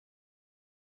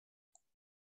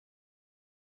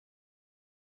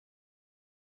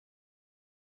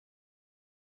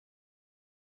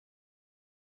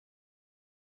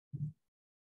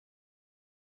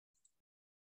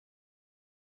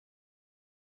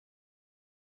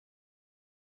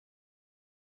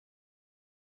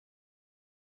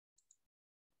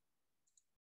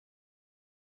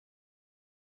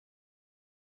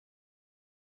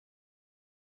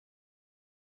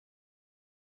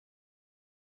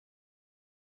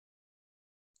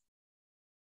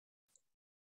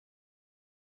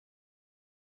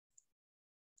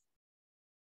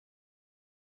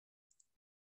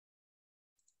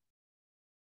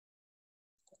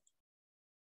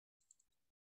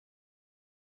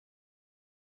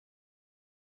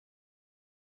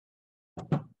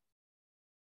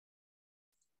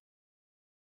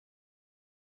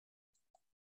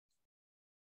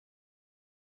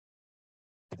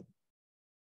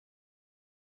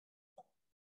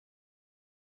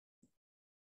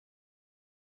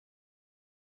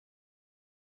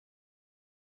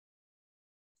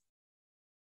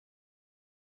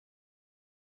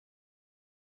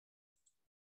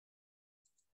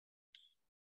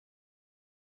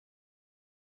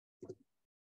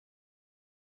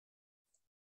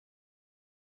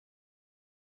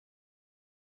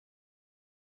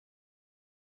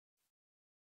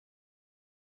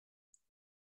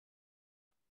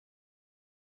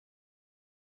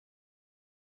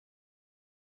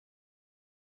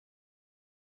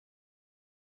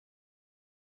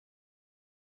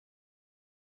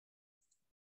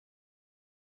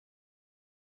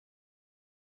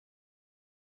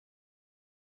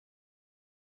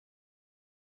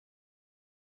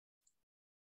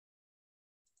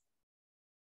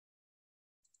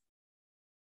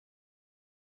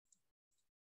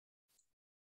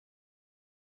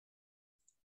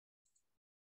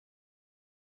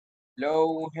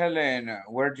 Hello, Helen.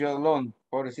 Were you alone?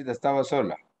 Pobrecita, estaba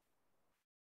sola.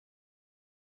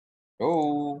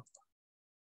 Oh.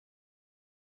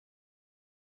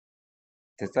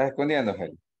 ¿Te estás escondiendo,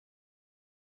 Helen?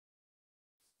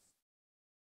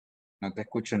 No te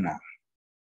escucho nada.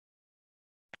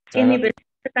 En mi vecino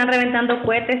están reventando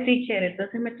cohetes, teacher,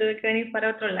 entonces me tuve que venir para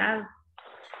otro lado.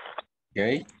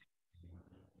 Ok.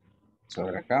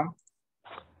 Sobre acá.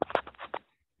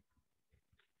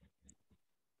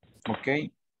 Ok.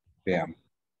 Veamos.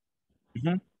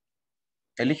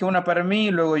 Elige una para mí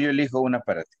y luego yo elijo una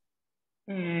para ti.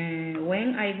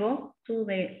 When I go to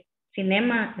the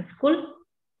cinema school.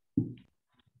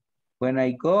 When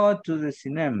I go to the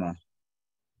cinema.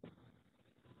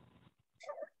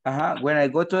 When I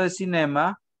go to the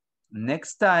cinema,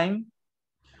 next time,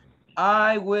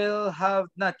 I will have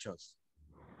nachos.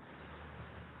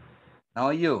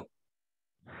 Now you.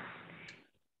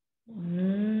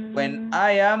 When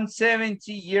I am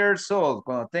 70 years old,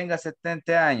 cuando tenga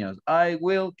 70 años, I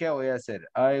will, ¿qué voy a hacer?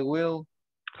 I will.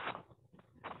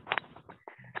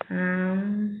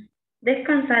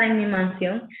 Descansar en mi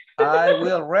mansión. I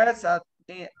will rest I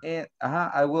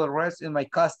will rest in my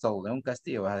castle. En un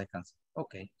castillo vas a descansar.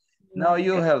 Okay. Now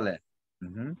you, Helen.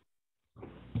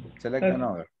 Select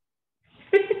another.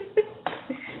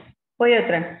 Voy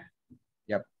otra.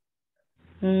 Yep.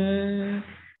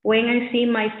 When I see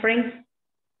my friends.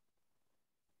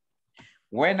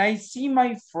 When I see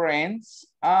my friends,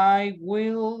 I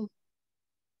will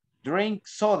drink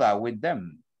soda with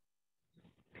them.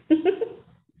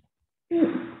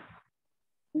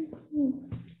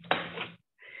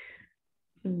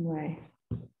 Bueno,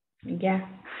 ya.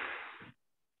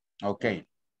 Okay.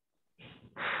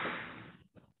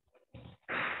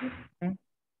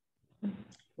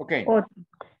 Okay.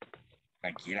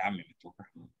 Tranquila, me toca.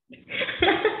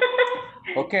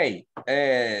 Okay.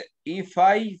 If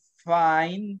I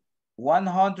find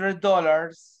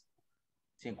 $100,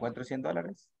 si encuentro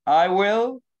 $100, I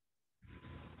will.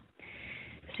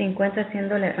 50,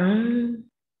 $100.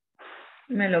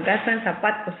 Me lo gasto en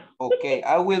zapatos. Okay,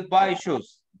 I will buy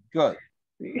shoes. Good.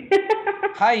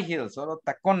 High heels, solo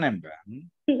tacones.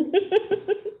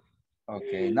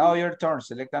 Okay, now your turn.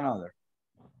 Select another.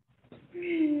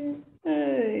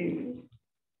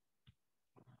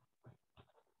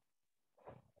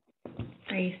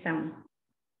 Ahí estamos.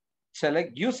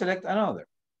 Select another.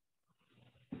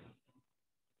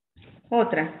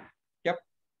 Otra. Yep.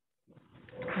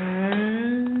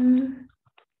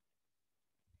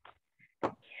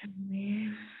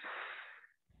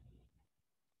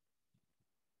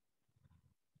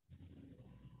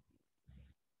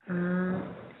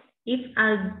 If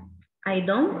I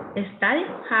don't study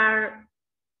hard.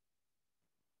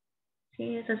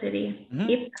 Sí, eso sería.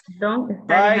 If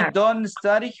I don't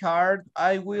study hard,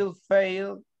 I will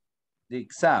fail the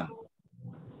exam.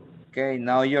 Okay,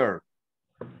 now you're.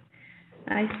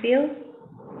 I feel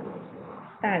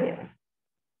study.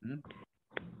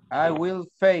 I will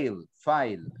fail.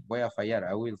 Voy a fallar.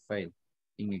 I will fail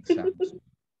in exams.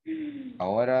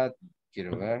 Ahora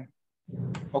quiero ver.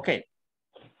 Okay.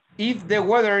 If the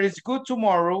weather is good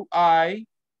tomorrow,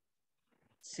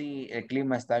 si el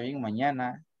clima está bien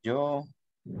mañana, yo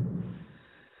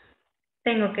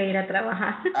tengo que ir a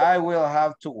trabajar. I will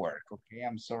have to work. Okay,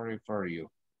 I'm sorry for you.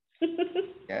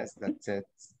 Yes, that's it.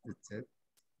 That's it.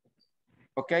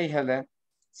 Okay, Helen.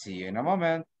 See you in a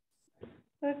moment.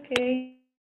 Okay.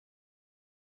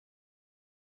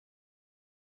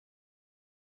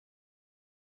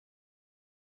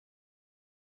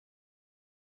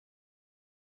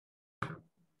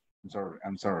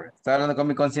 I'm sorry. Está hablando con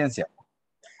mi conciencia.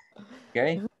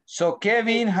 Okay. So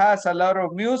Kevin has a lot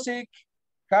of music.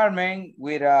 Carmen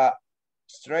with a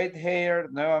straight hair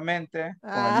nuevamente.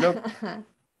 Con el look.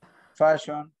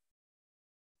 Fashion.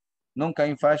 Nunca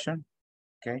in fashion.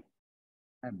 Okay.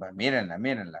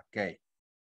 Mírenla. Okay.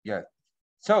 Yeah.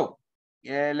 So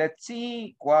let's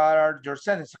see what are your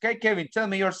sentences. Okay, Kevin, tell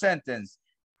me your sentence.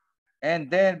 And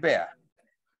then Bea.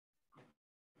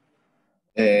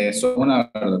 So una,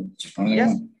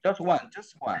 yes, just one.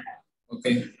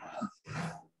 Okay.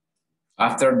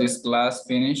 After this class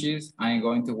finishes, I'm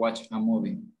going to watch a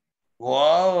movie.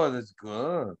 Wow, that's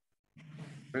good.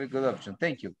 Very good option.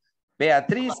 Thank you.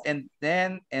 Beatriz and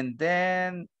then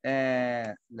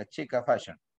la chica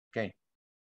fashion. Okay.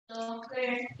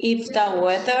 If the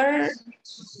weather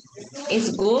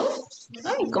is good,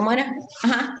 ¿cómo era?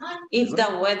 If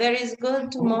the weather is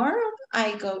good tomorrow,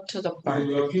 I go to the park.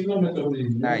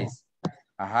 Nice.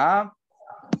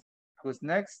 Who's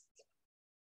next?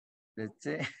 Let's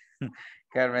see.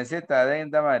 Carmencita,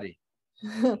 then Damari.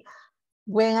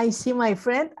 When I see my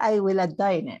friend, I will at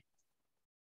dinner.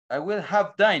 I will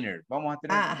have dinner. Vamos a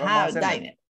tener, vamos a have hacer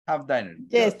dinner. have dinner.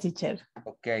 Yes, teacher.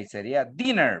 Ok, sería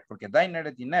dinner, porque dinner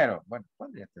es dinero. Bueno,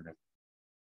 podría tener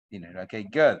dinner. Ok,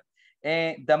 good.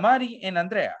 Damari and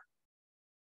Andrea.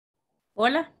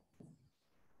 Hola.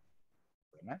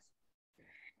 Buenas.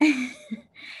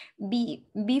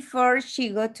 Before she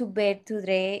go to bed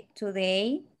today,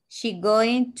 she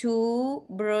going to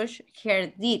brush her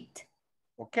teeth.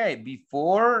 Okay,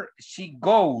 before she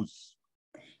goes.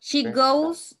 She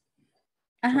goes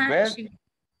to bed.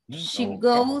 She Okay.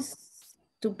 goes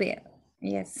to bed.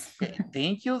 Yes. Okay.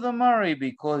 Thank you, Damari,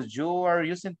 because you are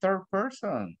using third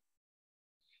person.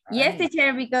 Yes,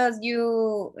 teacher, because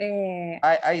you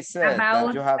I said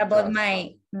that you have about trust.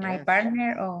 my Yes.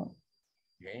 partner. Oh.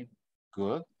 Okay,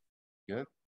 good, good.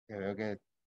 Creo que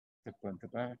te pones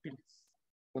pilas.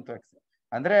 Punto extra.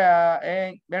 Andrea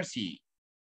and Mercy.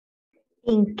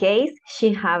 In case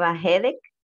she have a headache,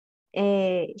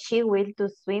 she will to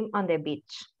swim on the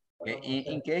beach. Okay,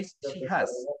 in case she has.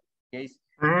 In case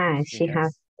she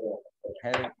has.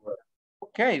 Headache.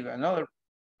 Okay, another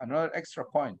extra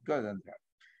point. Good, Andrea.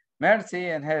 Mercy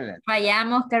and Helen.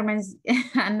 Fallamos, Carmen.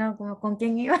 No, ¿con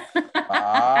quién iba?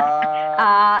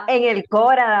 En el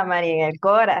Cora, Damari, en el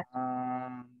Cora.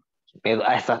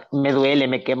 Me duele,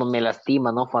 me quemo, me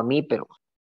lastima, no fue a mí, pero...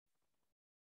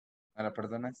 No la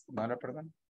perdonas, no la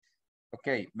perdonas.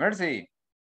 Okay, Mercy.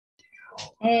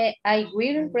 I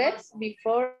will rest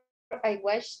before I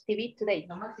watch TV today.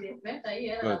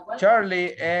 Good.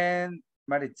 Charlie and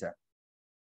Maritza.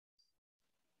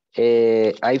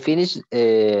 I finish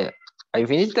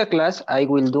the class. I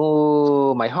will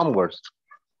do my homework.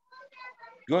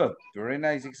 Good. Very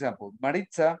nice example.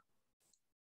 Maritza.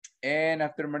 And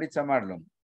after Maritza, Marlon.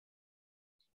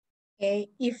 Okay.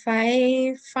 If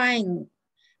I find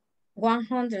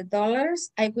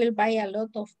 $100, I will buy a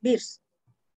lot of beers.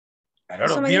 A lot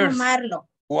Eso of me dijo beers. Marlon.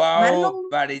 Wow, Marlon.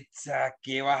 Maritza,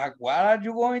 ¿qué vas a... What are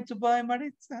you going to buy,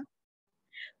 Maritza?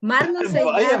 Marlon se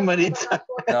Vaya, llama. Maritza.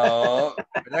 No,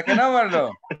 ¿verdad que no,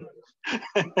 Marlon?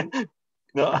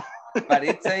 No.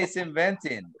 Maritza is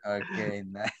inventing. Okay,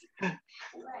 nice.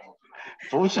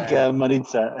 Pucha,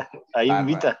 Maritza. Ahí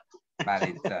invita.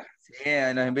 Maritza.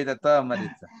 Sí, nos invita a todos,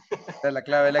 Maritza. Esta es la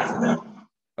clave del éxito.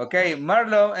 Okay,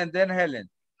 Marlon and then Helen.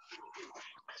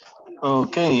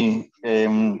 Okay.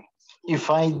 If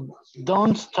I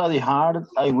don't study hard,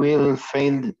 I will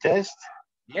fail the test.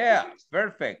 Yeah,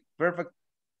 perfect. Perfect.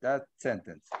 That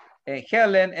sentence.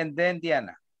 Helen and then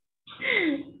Diana.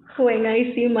 When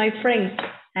I see my friends,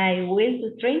 I will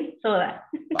to drink soda.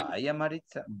 Vaya,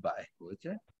 Maritza. Vaya,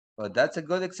 escucha. Oh, that's a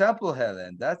good example,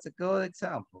 Helen. That's a good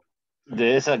example.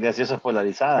 De esas gaseosas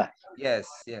polarizadas. Yes,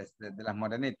 yes, de las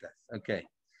morenitas. Okay.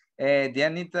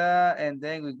 Dianita, and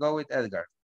then we go with Edgar.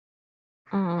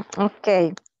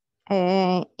 Okay.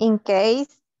 In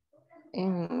case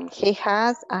he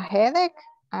has a headache,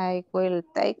 I will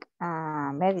take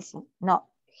medicine. No,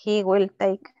 he will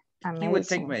take a medicine. He will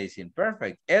take medicine.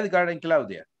 Perfect. Edgar and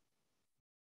Claudia.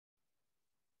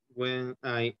 When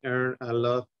I earn a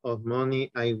lot of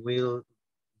money, I will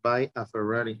buy a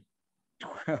Ferrari.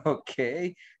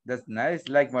 Okay, that's nice.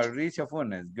 Like Mauricio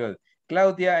Funes. Good.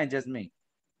 Claudia and Jasmine.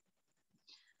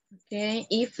 Okay,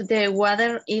 if the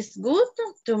weather is good,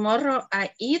 tomorrow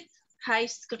I eat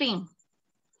ice cream.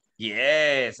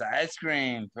 Yes, ice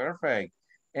cream. Perfect.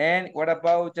 And what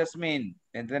about Jasmine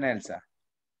and then Elsa?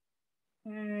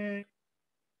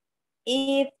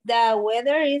 If the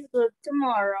weather is good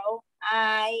tomorrow,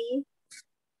 I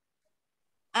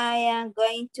am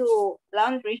going to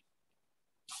laundry.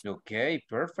 Okay,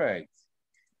 perfect.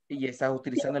 Y estás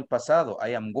utilizando el pasado.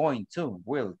 I am going to,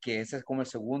 will, que ese es como el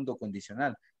segundo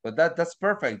condicional. But that's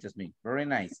perfect, Jasmine. Very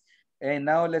nice. And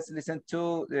now let's listen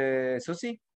to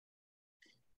Susie.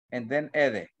 And then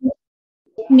Ede.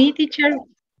 Me, teacher.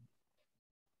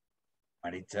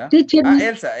 Maritza. Teacher.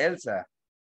 Elsa.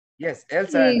 Yes,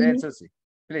 Elsa and then Susie.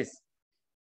 Please.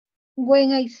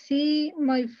 When I see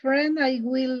my friend, I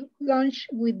will lunch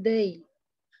with they.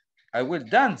 I will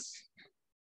dance.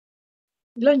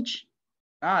 Lunch.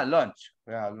 Lunch.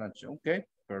 Yeah, lunch. Okay,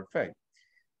 perfect.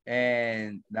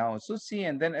 And now Susie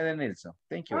and then Eden Nilsson.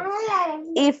 Thank you.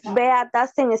 If Bea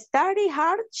doesn't study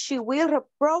hard, she will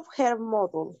reprove her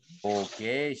model.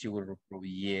 Okay, she will reprove.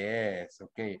 Yes.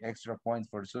 Okay, extra points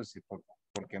for Susie por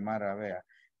quemar a Bea.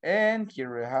 And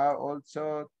here we have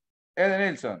also Eden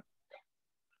Nilsson.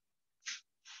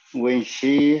 When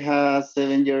she has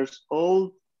 7 years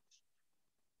old,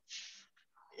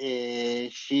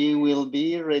 she will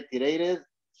be retired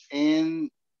and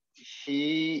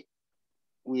she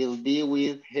will be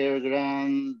with her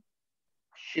grandchildren.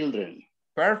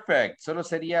 Perfect. Solo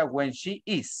sería when she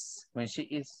is. When she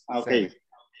is. Okay.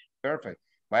 Perfect.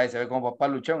 Vaya, se ve como papá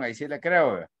luchón, ahí sí le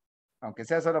creo. ¿Ve? Aunque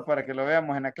sea solo para que lo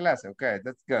veamos en la clase. Okay,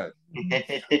 that's good.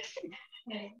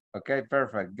 Okay,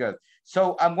 perfect, good.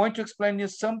 So I'm going to explain you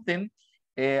something.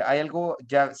 Hay algo,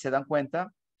 ya se dan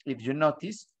cuenta, if you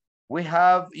notice, we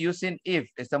have using if.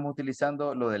 Estamos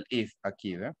utilizando lo del if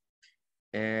aquí, ¿ve?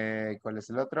 ¿Cuál es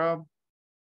el otro?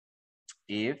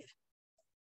 If,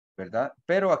 ¿verdad?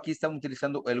 Pero aquí estamos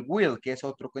utilizando el will, que es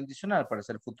otro condicional para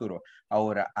hacer futuro.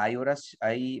 Ahora, hay horas,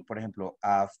 hay, por ejemplo,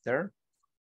 after.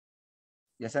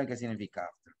 Ya saben qué significa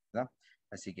after, ¿verdad?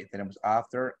 Así que tenemos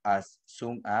after, as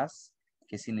soon as,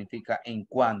 que significa en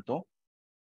cuanto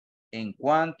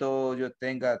yo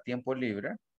tenga tiempo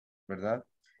libre, ¿verdad?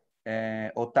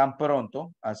 O tan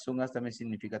pronto, as soon as también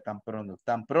significa tan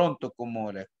pronto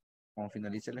como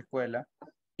finalice la escuela.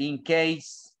 In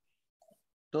case,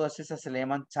 todas esas se le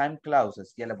llaman time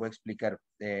clauses, ya les voy a explicar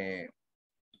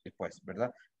después,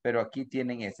 ¿verdad? Pero aquí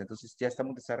tienen este, entonces ya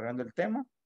estamos desarrollando el tema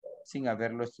sin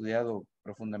haberlo estudiado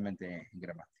profundamente en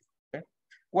gramática. Okay?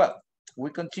 Well,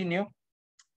 we continue.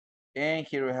 And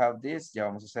here we have this. Ya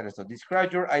vamos a hacer esto.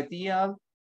 Describe your ideal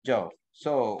job.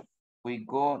 So we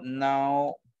go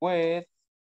now with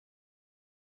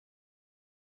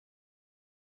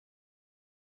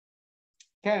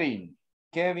Kevin.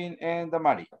 Kevin and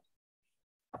Damari.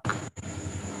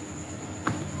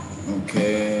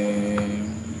 Okay.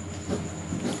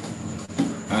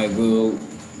 I will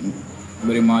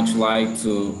very much like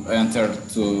to enter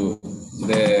to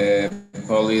the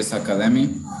police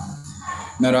academy.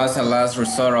 Not as a last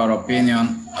resort or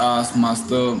opinion, as must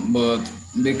do, but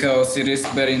because it is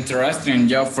very interesting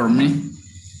job for me.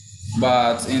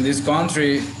 But in this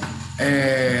country,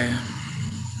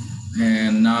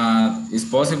 not is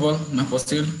possible, no es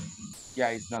posible. Yeah,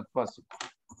 it's not possible.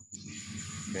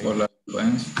 Okay. Por la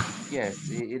influencia. Yes,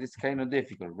 it is kind of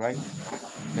difficult, right?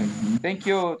 Okay. Thank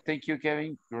you,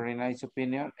 Kevin. Very nice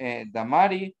opinion.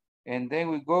 Damari, and then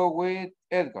we go with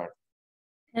Edgar.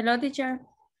 Hello, teacher.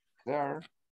 There.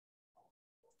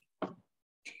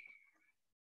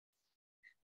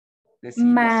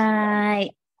 My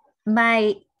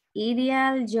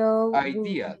ideal job.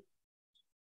 Ideal.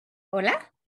 Hola?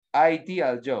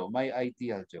 Ideal job. My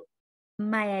ideal job.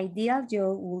 My ideal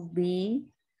job would be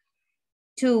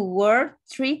to work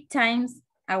 3 times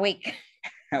a week.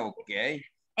 Okay.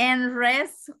 And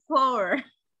rest 4.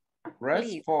 Rest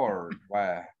Please. 4.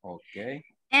 Wow. Okay.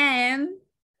 And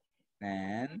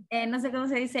no sé cómo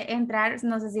se dice entrar,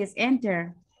 no sé si es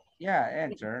enter. Yeah,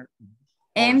 enter.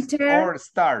 Enter. Or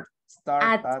start.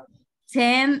 Start at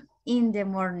 10 in the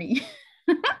morning.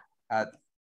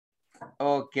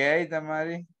 Okay,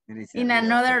 Damari. In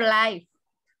another life.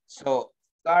 So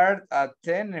start at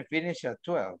 10 and finish at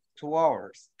 12. 2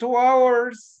 hours. 2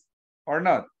 hours or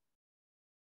not?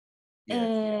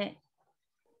 Yes.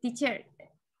 Teacher,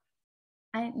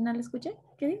 ¿no lo escuché?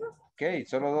 ¿Qué dijo? Okay,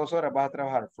 solo 2 horas vas a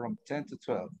trabajar from 10 to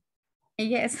 12.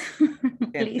 Yes.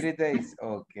 In 3 days.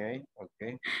 Okay,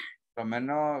 okay. Por lo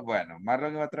menos, bueno,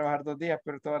 Marlon iba a trabajar 2 días,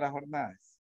 pero todas las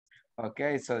jornadas.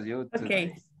 Okay, so you 2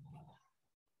 days.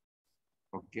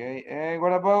 Okay, and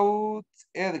what about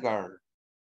Edgar?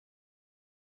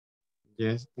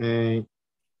 Yes,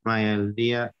 my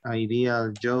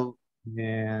ideal job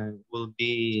will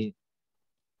be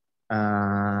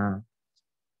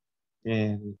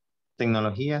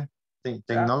tecnología,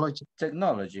 technology.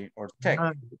 Technology or tech.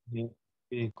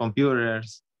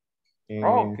 Computers.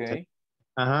 Okay.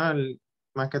 Ajá,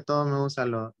 más que todo me gusta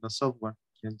los software.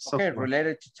 Okay,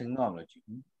 related to technology.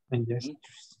 Yes.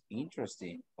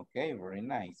 Interesting. Okay, very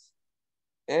nice.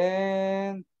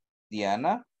 And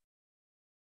Diana?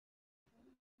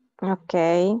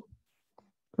 Okay.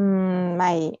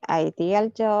 My ideal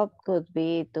job could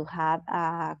be to have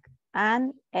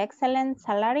an excellent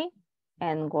salary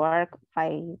and work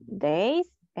 5 days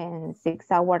and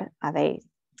 6 hours a day.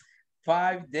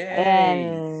 5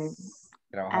 days.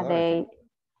 A day.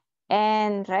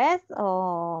 And rest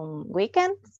on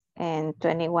weekends and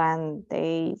 21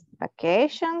 days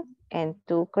vacation and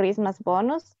 2 Christmas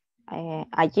bonus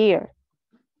a year.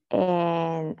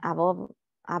 And above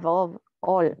all.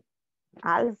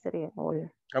 All sería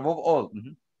all. Above all.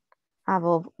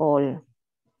 Above all.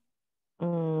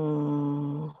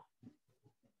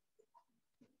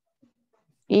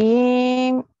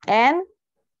 And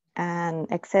an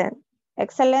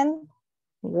excellent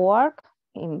work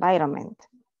environment.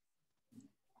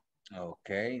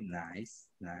 Okay, nice.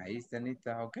 Nice,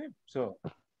 Danita. Okay, so,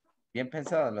 bien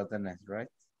pensado lo tenés, right?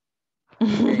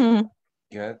 Okay,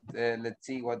 good. Let's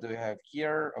see, what do we have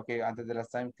here? Okay, antes de las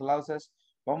time clauses,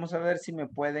 vamos a ver si me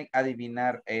pueden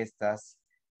adivinar estas,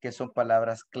 que son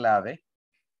palabras clave.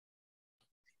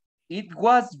 It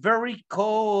was very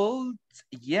cold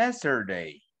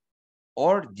yesterday.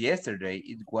 Or yesterday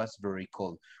it was very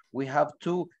cold. We have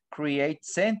to create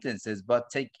sentences, but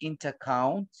take into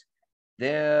account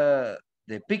the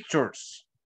pictures,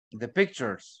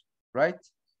 right?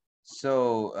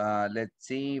 So let's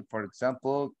see, for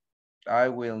example, I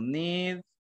will need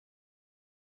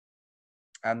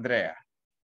Andrea.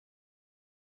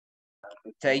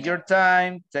 Take your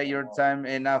time,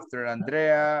 and after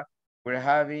Andrea, we're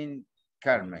having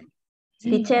Carmen.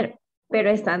 Teacher,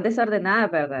 pero están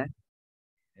desordenadas, ¿verdad?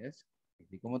 Yes.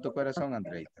 Así como tu corazón,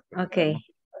 Andreita. Okay.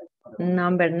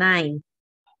 Number 9.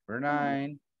 Number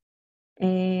 9.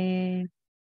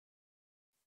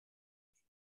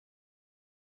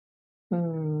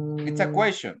 It's a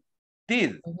question.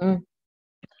 Did.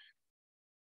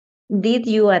 Did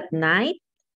you at night?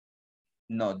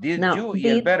 No, did you y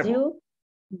el verbo.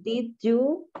 Did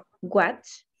you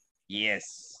watch?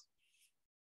 Yes.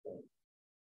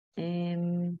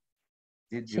 Did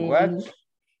you watch?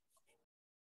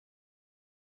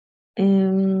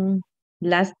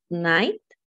 Last night?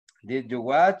 Did you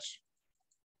watch?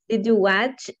 Did you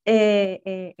watch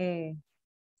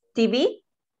TV?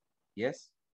 Yes.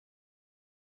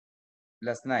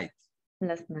 Last night.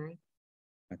 Last night.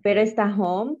 Okay. Pero está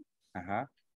home. Ajá.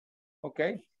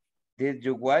 Okay. Did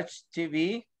you watch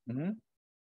TV?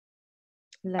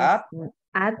 At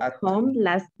home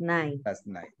last night. Last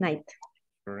night.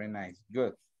 Very nice.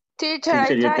 Good.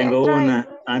 Teacher, yo tengo una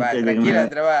antes de que tranquila,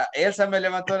 Andrea. Elsa me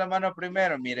levantó la mano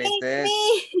primero. Mire, ustedes,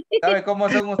 ¿sabe cómo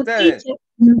son ustedes?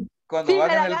 Cuando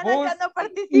van en el bus, no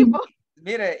participo.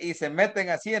 Mire, y se meten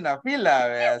así en la fila,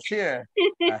 ¿ve? Así.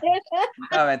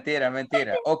 No, mentira.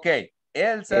 Ok,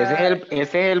 Elsa. Ese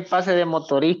es el pase de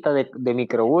motorista de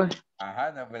microbús.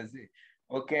 Ajá, no, pues sí.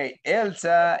 Ok,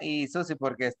 Elsa y Susi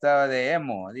porque estaba de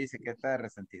emo. Dice que está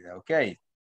resentida. Ok,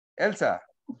 Elsa.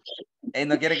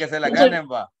 No quiere que se la ganen,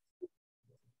 va.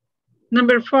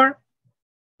 Number 4.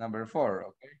 Number 4,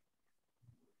 ok.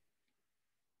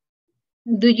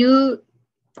 Do you...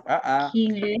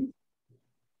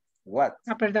 What?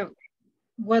 Perdón.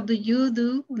 What do you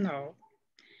do? No.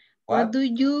 What do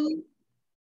you...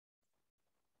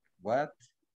 What?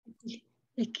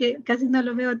 Es que casi no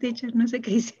lo veo, teacher. No sé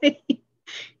qué dice.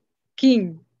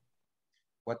 King.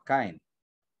 What kind?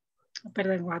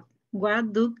 Perdón, what?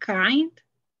 What do kind?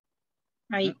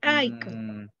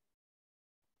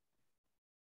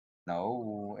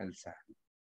 No, Elsa.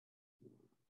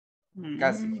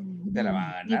 Casi. Te la van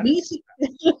a ganar.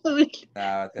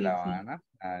 No, te la van a ganar.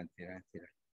 Mentira.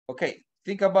 Ok,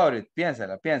 think about it.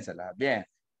 Piénsala. Bien.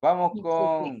 Vamos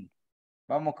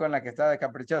con la que está de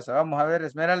caprichosa. Vamos a ver,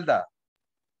 Esmeralda.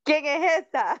 ¿Quién es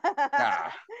esta?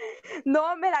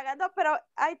 No, me la ganó, pero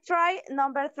I try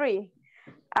number 3.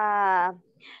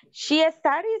 She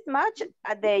studies much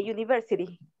at the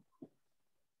university.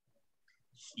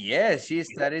 Yes, she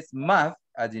studies math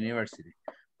at university.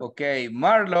 Okay,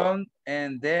 Marlon,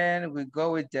 and then we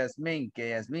go with Jasmine, que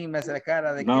Jasmine me hace la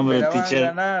cara de que me la van a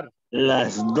ganar.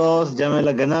 Las dos ya me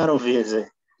la ganaron, fíjese.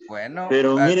 Bueno.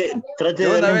 Pero mire, trate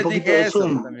de darle un poquito de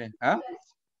zoom. También. ¿Ah?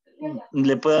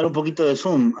 Le puedo dar un poquito de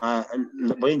zoom.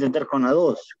 Voy a intentar con la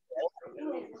 2.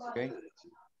 Okay.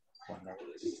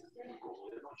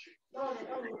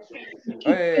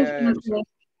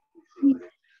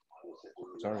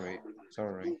 Sorry.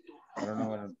 I don't know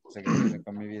what se quedó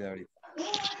con mi vida ahorita.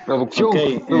 Producción.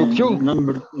 Okay, producción.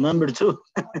 Number 2.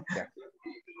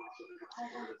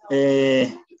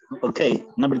 Okay,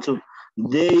 number 2.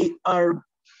 They are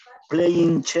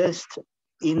playing chess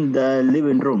in the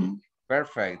living room.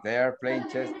 Perfect. They are playing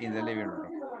chess in the living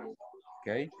room.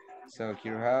 Okay. So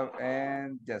here you have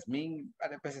and Jasmine.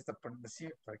 Pues está por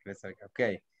decir para que le salga.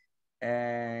 Okay.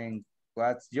 And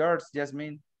what's yours,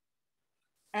 Jasmine?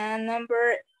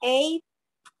 Number 8.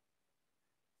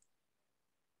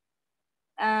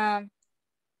 I'm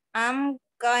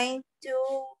going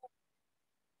to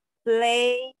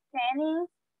play tennis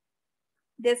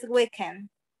this weekend.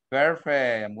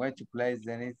 Perfect. I'm going to play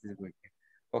tennis this weekend.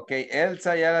 Okay,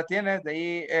 Elsa, ¿ya la tienes? De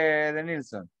ahí, de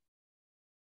Nilsson.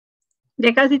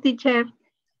 Ya casi, teacher.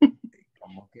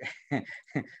 Como que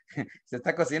se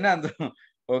está cocinando.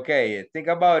 Okay, think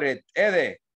about it.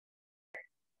 Ede.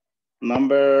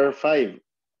 Number 5.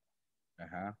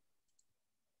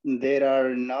 There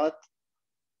are not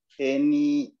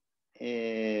any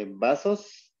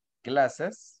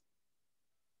glasses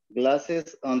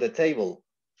on the table.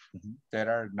 There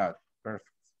are not. Perfect.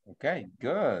 Okay,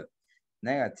 good.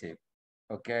 Negative.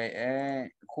 Okay,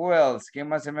 who else? ¿Quién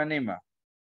más se me anima?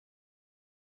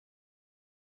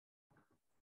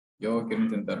 Yo quiero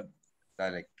intentar.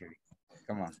 Dale, Kevin.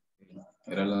 Come on.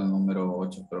 Era la número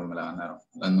 8, pero me la ganaron.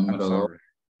 La número 2.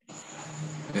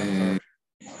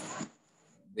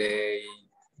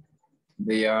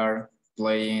 They are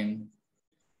playing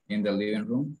in the living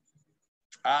room.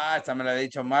 Ah, esta me la había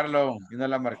dicho Marlon. Yo no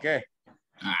la marqué.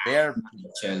 They are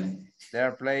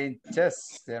playing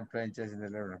chess. They are playing chess in the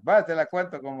living room. Va, te la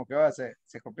cuento como que va, se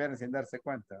copiaron sin darse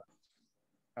cuenta.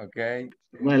 Ok.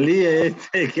 Malía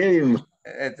Kevin.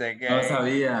 No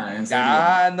sabía, en serio.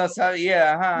 Ah, no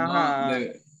sabía. Ajá, No, ajá.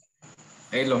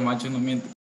 Los machos no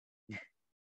mienten.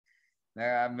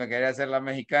 Me quería hacer la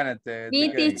mexicana. Me,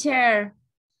 teacher.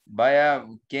 Vaya,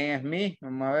 ¿quién es mi?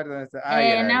 Vamos a ver dónde está.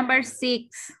 Ah, Number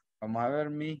 6. Vamos a ver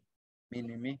mi.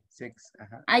 6.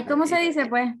 Ajá. Ay, ¿cómo se dice,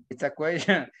 pues? It's a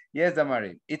question. Yes,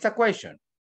 Damari. It's a question.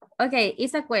 Okay,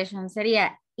 it's a question.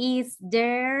 Sería, is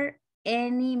there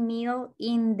any meal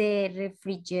in the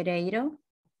refrigerator?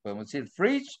 Podemos decir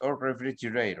fridge or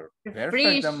refrigerator. Perfect,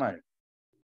 Fridge. Damari.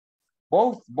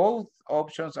 Both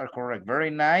options are correct.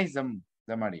 Very nice,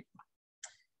 Damari.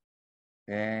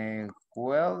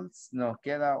 Well, nos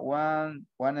queda 1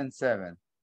 and 7.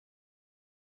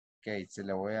 Ok, se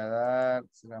la voy a dar,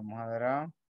 se la vamos a dar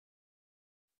a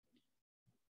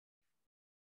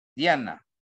Diana.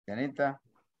 Dianita.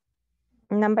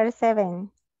 Number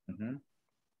 7.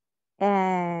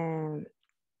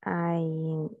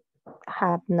 I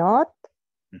have not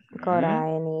got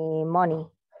any money.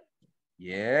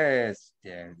 Yes,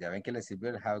 ya ven que le sirvió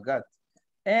el have got.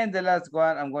 And the last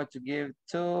one I'm going to give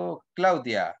to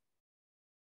Claudia.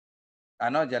 Ah,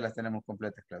 no, ya las tenemos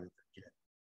completas, Claudia.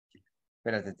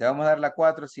 Espérate, te vamos a dar la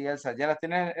 4, sí, Elsa. ¿Ya las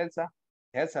tienes, Elsa?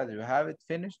 Elsa, do you have it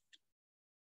finished?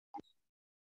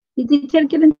 Y teacher,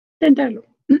 quiero intentarlo.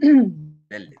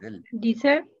 Dele.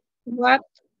 Dice, what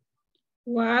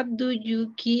do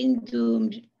you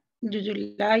do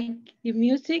you like the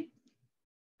music?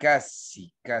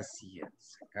 Casi,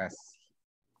 Elsa, casi.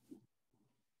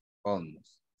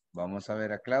 Vamos a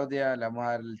ver a Claudia, le vamos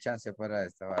a dar el chance para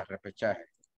esta, va a repechaje.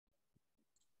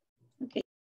 Okay.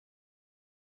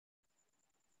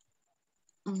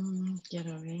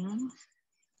 Quiero ver.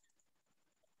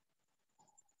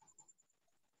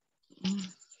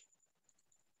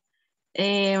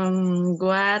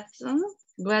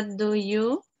 What do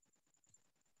you?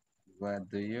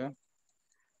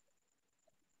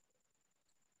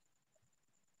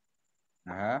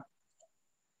 Ajá.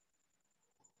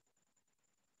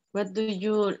 What do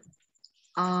you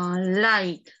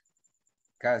like?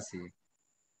 Casi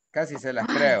se las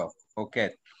creo. Ok.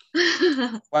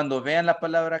 Cuando vean la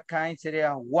palabra kind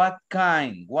sería what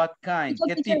kind,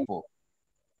 ¿qué tipo?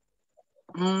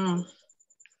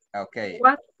 Okay.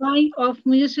 What kind of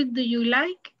music do you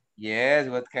like? Yes,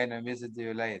 what kind of music do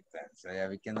you like? So, ya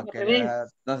vi que no se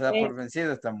da por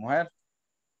vencido esta mujer.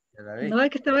 Ya la vi. No, es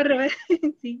que estaba al revés.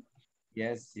 Sí.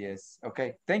 Yes.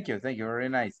 Okay, thank you, very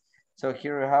nice. So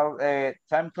here we have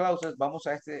time clauses. Vamos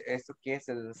a esto que es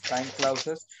el time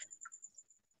clauses.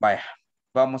 Vaya,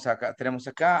 vamos acá, tenemos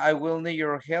acá, I will need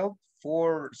your help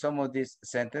for some of these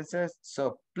sentences.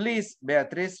 So please,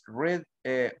 Beatriz, read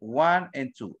 1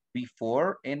 and 2,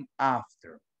 before and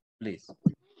after, please.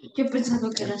 Yo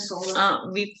pensaba que era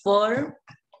soda. Before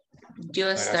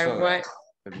you start work.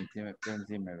 Permíteme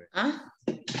ver. ¿Ah?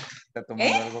 Está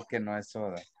tomando algo que no es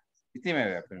soda. Permíteme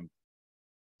ver,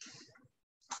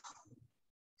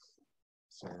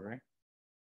 Sorry.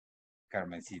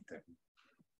 Carmencita.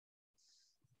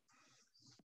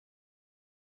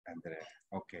 Andrea,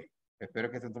 ok. Espero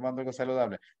que estén tomando algo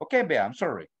saludable. Ok, Bea, I'm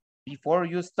sorry. Before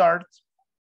you start.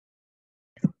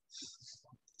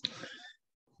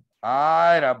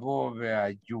 Era vos,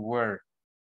 Bea, you were.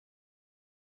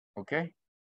 Ok.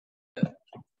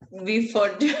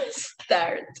 Before you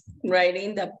start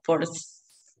writing the purchase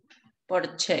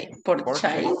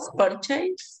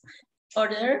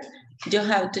order, you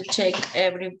have to check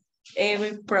every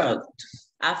product.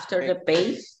 After the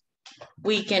pay,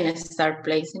 we can start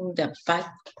placing the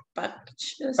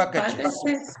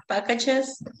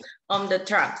packages on the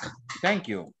truck. Thank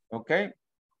you. Okay.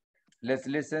 Let's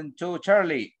listen to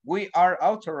Charlie. We are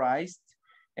authorized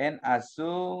and as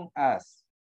soon as.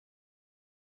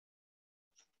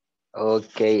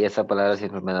 Ok, esa palabra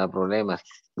siempre me da problemas.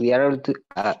 We are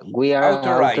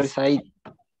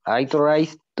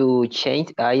authorized to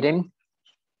change item.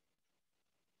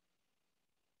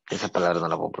 Esa palabra no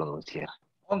la puedo pronunciar.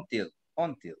 Until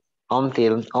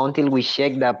we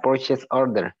check the purchase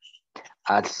order.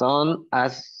 As soon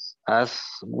as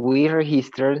we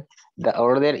register the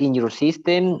order in your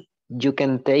system, you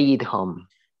can take it home.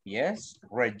 Yes,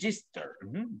 register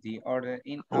the order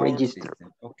in our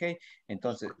system. Okay,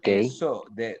 entonces,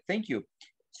 thank you.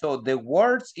 So the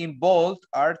words involved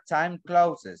are time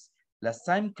clauses. Las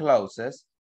time clauses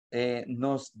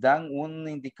nos dan un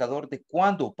indicador de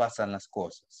cuándo pasan las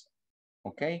cosas.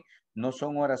 ¿Ok? No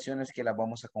son oraciones que las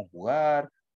vamos a conjugar,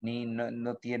 ni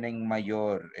no tienen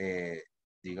mayor,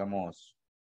 digamos,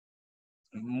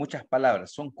 muchas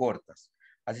palabras, son cortas.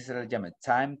 Así se les llama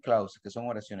time clauses, que son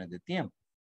oraciones de tiempo.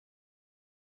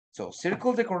 So,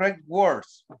 circle the correct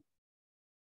words.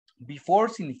 Before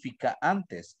significa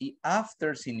antes y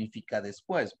after significa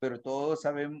después, pero todos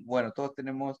saben, bueno, todos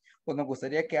tenemos, pues nos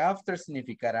gustaría que after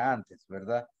significara antes,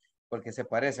 ¿verdad? Porque se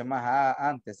parece más a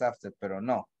antes, after, pero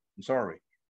no, I'm sorry.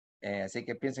 Así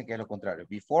que piensen que es lo contrario.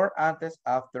 Before, antes,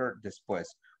 after,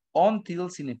 después. Until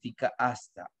significa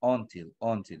hasta, until.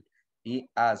 Y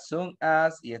as soon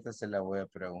as, y esta se la voy a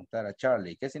preguntar a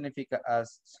Charlie, ¿qué significa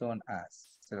as soon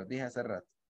as? Se lo dije hace rato.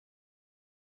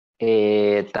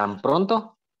 Tan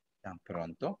pronto. Tan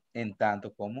pronto, en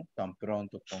tanto como, tan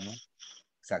pronto como.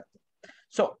 Exacto.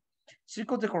 So,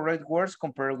 circle the correct words,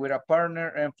 compare with a partner,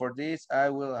 and for this I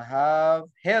will have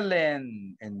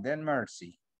Helen and then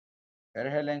Mercy. Better,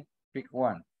 Helen, pick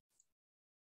one.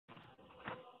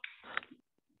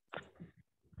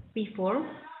 Before,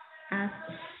 as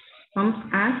soon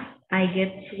as I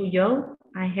get to job,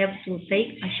 I have to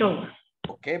take a shower.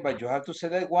 Okay, but you have to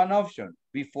select one option,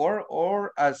 before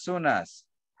or as soon as.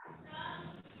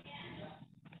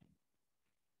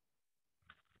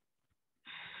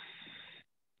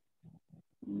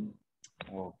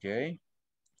 Ok.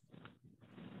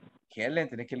 Helen,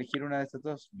 tenés que elegir una de estas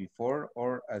dos, before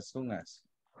or as soon as.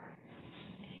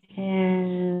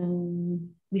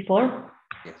 Before.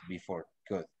 Yes, before,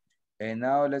 good. And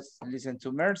now let's listen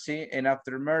to Mercy, and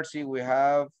after Mercy we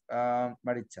have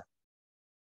Maritza.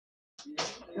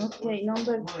 Okay,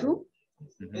 number 2.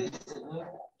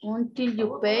 Until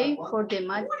you pay for the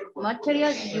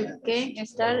material, you can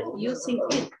start using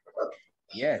it.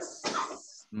 Yes,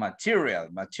 material.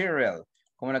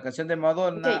 Como la canción de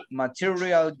Madonna, okay.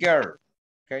 Material Girl.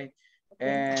 Okay,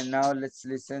 and now let's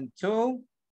listen to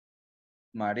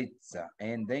Maritza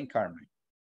and then Carmen.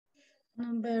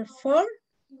 Number 4.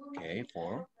 Okay,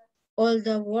 4. All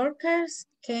the workers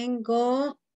can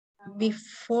go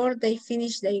before they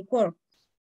finish their work.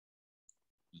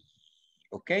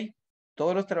 Ok,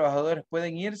 todos los trabajadores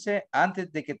pueden irse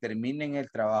antes de que terminen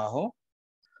el trabajo.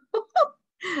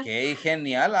 Qué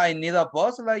genial, I need a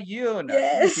boss like you.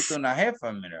 Necesito una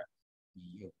jefa, mira.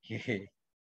 Okay.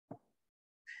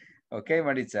 Okay,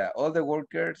 Maritza, all the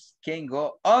workers can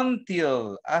go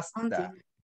until, hasta.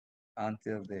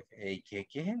 Until the, hey, qué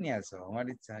genial, so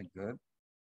Maritza, good.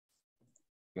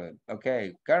 Good,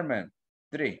 okay, Carmen,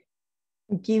 3.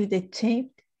 Give the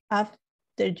change after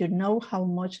you know how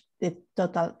much the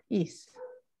total is.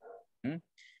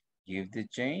 Give the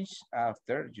change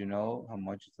after you know how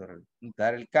much the total.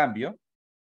 Dar el cambio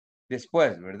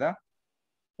después, ¿verdad?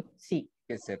 Sí.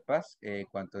 Que sepas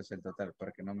cuánto es el total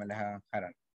para que no me las hagan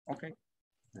jarar. Ok.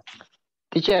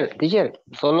 Teacher,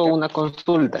 solo una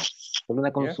consulta.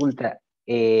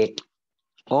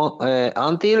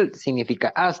 Until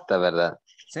significa hasta, ¿verdad?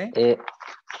 Sí.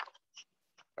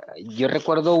 Yo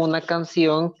recuerdo una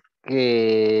canción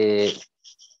que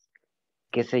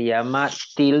se llama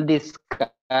Till the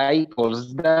Sky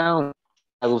Falls Down.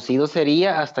 Traducido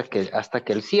sería hasta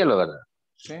que el cielo, ¿verdad?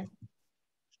 Sí.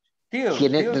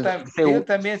 Till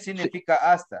también significa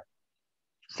hasta.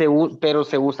 Pero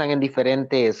se usan en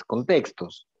diferentes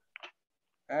contextos.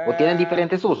 ¿O tienen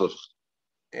diferentes usos?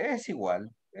 Es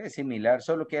igual, es similar,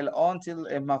 solo que el until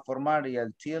es más formal y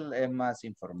el till es más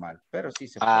informal, pero sí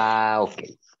se puede. Ah, ok.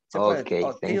 Se puede.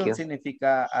 Till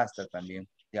significa hasta también.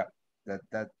 Yeah,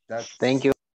 that's, thank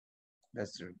you.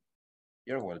 That's true.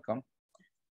 You're welcome.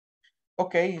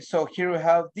 Okay, so here we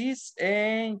have this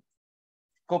and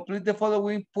complete the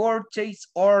following purchase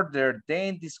order,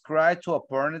 then describe to a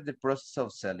partner the process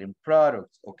of selling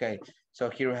products. Okay, so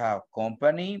here we have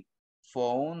company,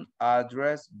 phone,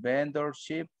 address,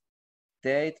 vendorship,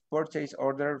 date, purchase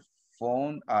order,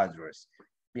 phone, address.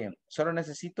 Bien, solo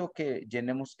necesito que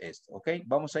llenemos esto, ¿ok?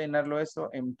 Vamos a llenarlo esto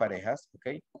en parejas,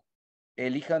 ¿ok?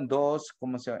 Elijan dos,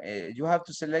 ¿cómo se llama? You have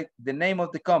to select the name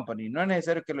of the company. No es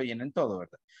necesario que lo llenen todo,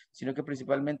 ¿verdad? Sino que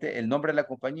principalmente el nombre de la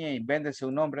compañía, invéntense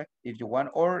un nombre, if you want,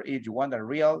 or if you want a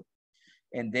real,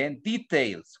 and then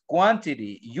details,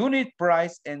 quantity, unit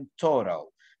price, and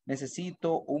total.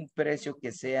 Necesito un precio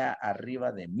que sea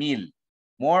arriba de 1,000.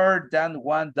 More than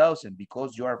 1,000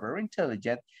 because you are very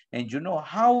intelligent and you know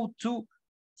how to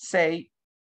say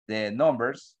the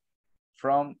numbers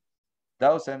from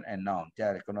 1,000 and on.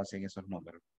 Ya conocen esos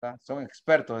números, ¿verdad? Son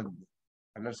expertos en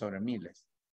hablar sobre miles,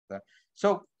 ¿verdad?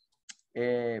 So,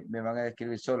 me van a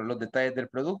describir solo los detalles del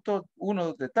producto,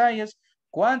 unos detalles,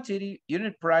 quantity,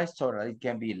 unit price, total. It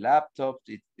can be laptops,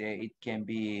 it can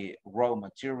be raw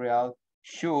material,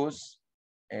 shoes,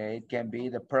 it can be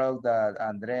the product that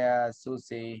Andrea,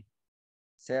 Susie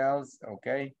sells,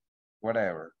 okay,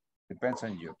 whatever, depends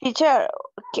on you. Teacher,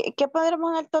 ¿qué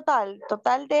pondremos en el total?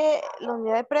 ¿Total de la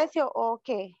unidad de precio o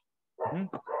qué?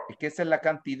 Es que esa es la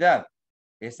cantidad,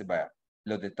 vaya,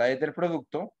 los detalles del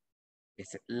producto,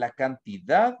 es la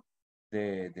cantidad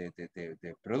de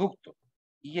producto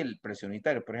y el precio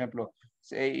unitario. Por ejemplo,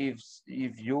 say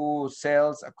if you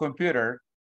sells a computer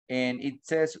and it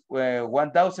says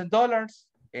 $1,000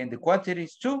 and the quantity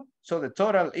is 2, so the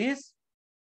total is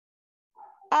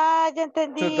Ah, ya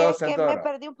entendí, es que me $2,000.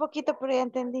 perdí un poquito, pero ya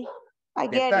entendí. I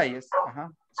get it. Detalles,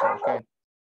 so, okay.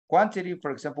 Quantity,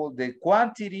 for example, the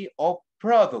quantity of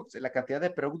products, la cantidad de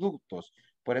productos.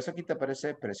 Por eso aquí te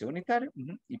aparece precio unitario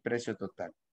y precio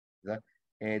total.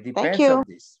 Depends on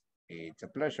this. It's a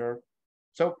pleasure.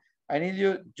 So, I need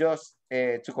you just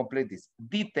to complete this.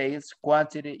 Details,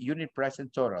 quantity, unit price,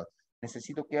 and total.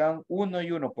 Necesito que hagan uno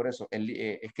y uno, por eso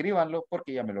escríbanlo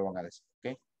porque ya me lo van a decir,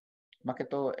 ¿ok? Más que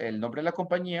todo, el nombre de la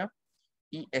compañía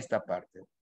y esta parte.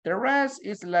 The rest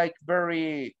is like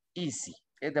very easy.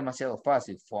 Es demasiado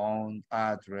fácil. Phone,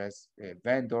 address,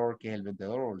 vendor, que es el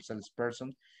vendedor o el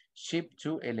salesperson. Ship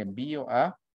to, el envío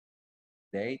a.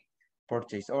 Date,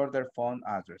 purchase order, phone,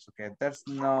 address. Okay, there's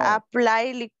no.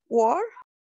 Apply liquor.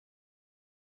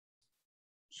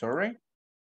 Sorry?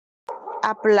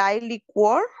 Apply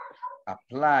liquor.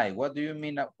 Apply. What do you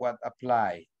mean what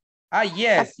apply? Ah,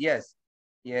 yes, yes.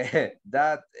 Yeah,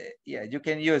 that, yeah, you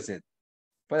can use it.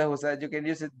 Puedes usar, you can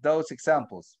use it, those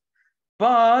examples.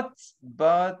 But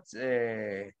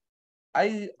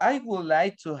I would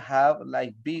like to have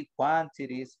like big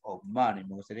quantities of money.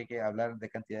 Me gustaría que hablar de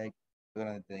cantidad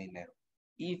de dinero.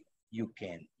 If you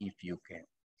can.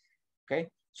 Okay,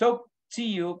 so see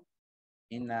you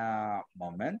in a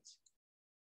moment.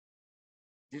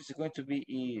 This is going to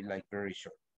be like very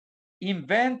short.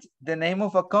 Invent the name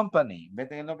of a company.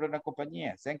 Inventen el nombre de una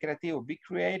compañía. Sean creativos. Be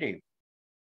creative.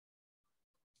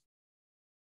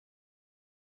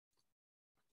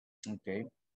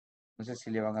 Ok. No sé si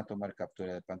le van a tomar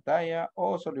captura de pantalla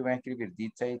o solo van a escribir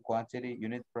detail, quantity,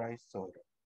 unit price, total.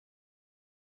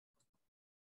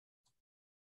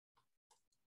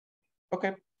 Ok.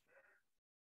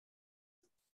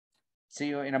 See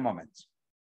you in a moment.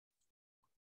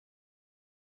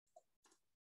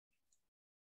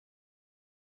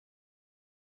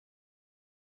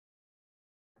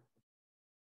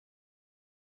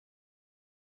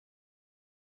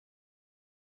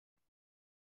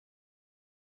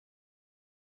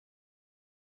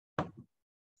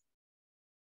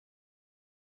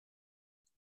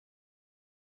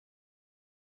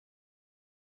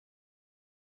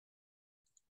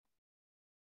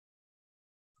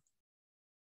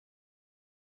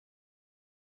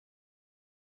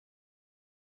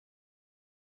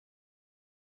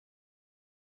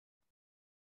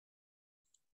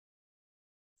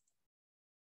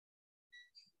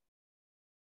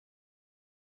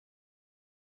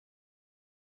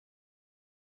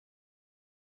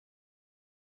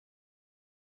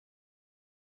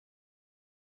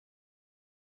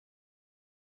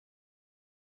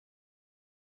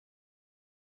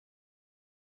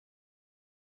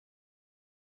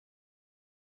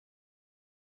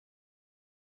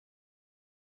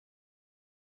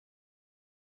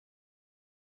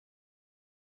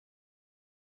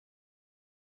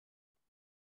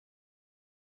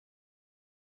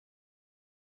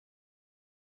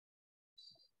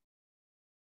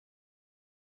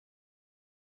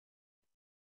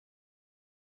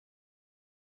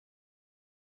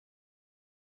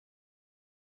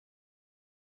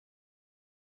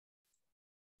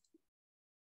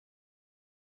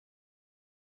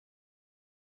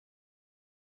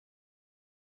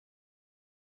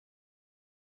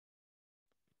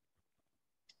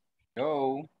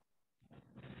 Hello.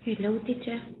 Hello,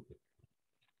 teacher.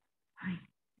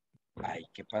 Ay,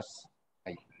 ¿qué pasa?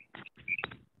 Ay.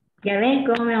 ¿Ya ven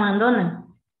cómo me abandonan?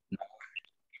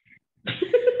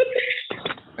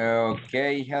 Ok,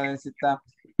 hija, voy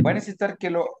a necesitar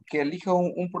que elija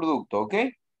un producto, ¿ok?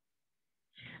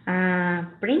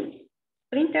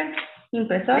 Printer,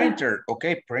 impresora. Printer, ok,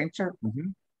 printer.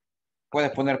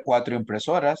 Puedes poner 4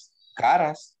 impresoras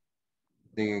caras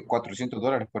de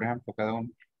 $400, por ejemplo, cada uno.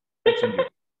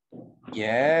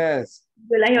 Yes.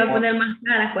 Yo las iba a poner más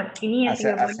caras, pues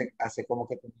 500. Hace como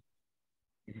que...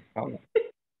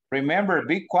 Remember,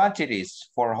 big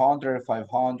quantities, 400,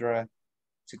 500,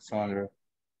 600.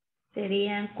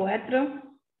 Serían 4,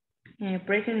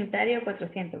 precio unitario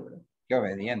 400, bro. Qué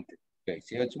obediente. Okay,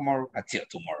 see you tomorrow. See you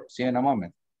tomorrow. See you in a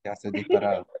moment. Ya estoy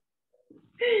disparado.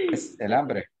 Es el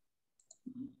hambre.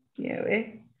 Ya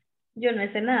ves. Yo no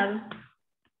he cenado.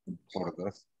 Por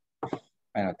dos.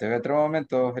 Bueno, te veo otro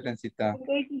momento, Helencita. Ok,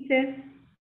 teacher.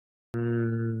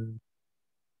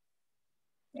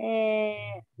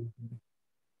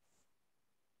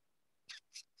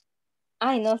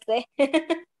 Ay, no sé.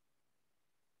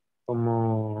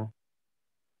 Como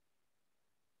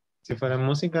si fuera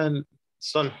música,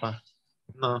 solfa.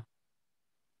 No.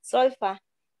 Solfa.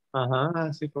 Ajá,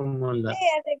 así como Sí, la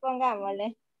así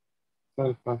pongámosle.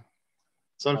 solfa.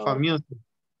 Solfa Sol- music.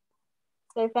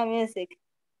 Solfa Music.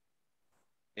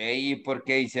 ¿Y por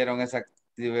qué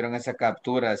tuvieron esa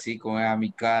captura así con a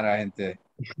mi cara, gente?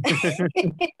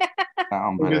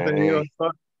 No, Porque usted dijo,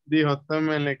 hombre. dijo,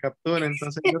 tómenle captura,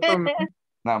 entonces yo tomé.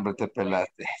 No, hombre, te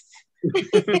pelaste.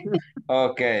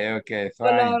 Ok,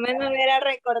 Por lo fine. menos hubiera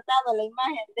recortado la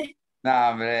imagen. No,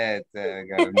 hombre,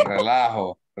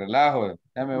 relajo.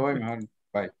 Ya me voy mejor.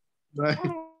 Bye.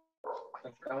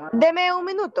 Deme un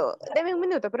minuto,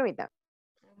 permita.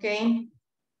 Ok.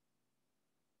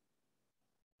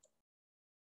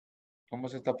 ¿Cómo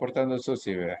se está portando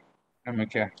Susi, vea? Déjame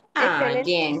que. Ah, Excelente.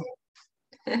 bien.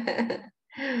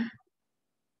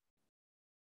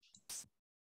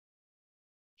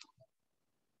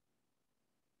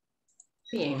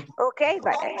 Bien. Ok,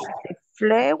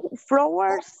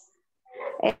 flowers.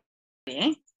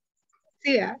 Bien.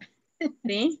 Sí,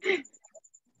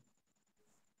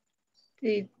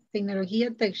 Sí.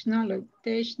 tecnología,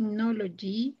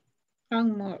 technology,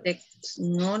 and more.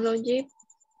 Technology.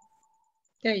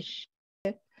 Tech.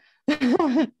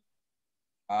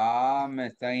 Ah, me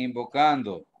están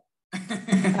invocando.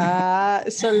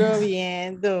 Solo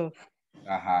viendo.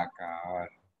 Ajá, cabrón.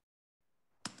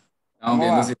 Estamos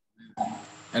viendo si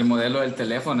el modelo del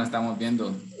teléfono estamos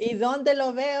viendo. ¿Y dónde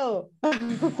lo veo?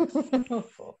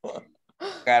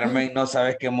 Carmen, ¿no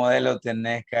sabes qué modelo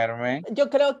tenés, Carmen? Yo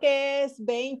creo que es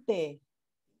 20.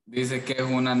 Dice que es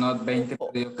una Note 20,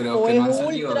 pero yo creo O que es no han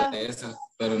salido ultra. de esas,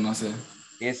 pero no sé.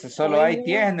 Ese O solo es hay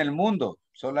 10 en el mundo.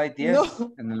 Solo hay 10 No.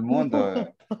 en el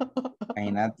mundo.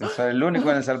 Imagínate, soy el único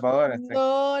en El Salvador. No.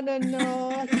 Todo en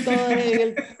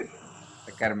el...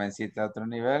 Carmencita, otro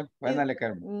nivel. Buénale,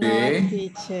 Carmen. No,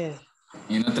 Sí. teacher.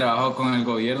 ¿Y no trabajó con el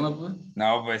gobierno, pues?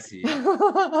 No, pues sí.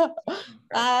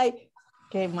 Ay,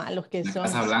 qué malos que La son.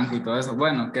 Casa Blanca y todo eso.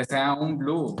 Bueno, que sea un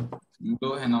blue. Un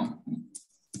blue no.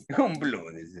 Un blue,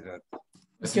 dice.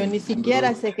 Pues Yo sí, ni un siquiera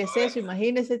blue. sé qué es eso,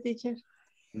 imagínese, teacher.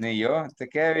 Ni yo.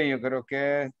 Kevin, yo creo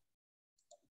que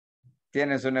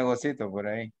tiene su negocito por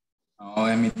ahí. No,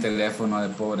 es mi teléfono de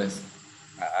pobres.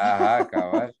 Ajá,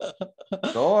 cabal.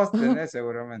 Todos tenés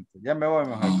seguramente. Ya me voy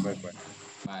mejor. Bye, bye.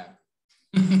 Vale.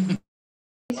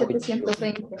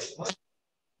 720.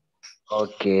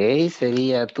 Ok,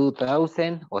 sería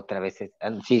 2000. Otra vez. Sí,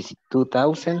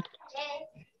 2000.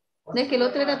 Es que el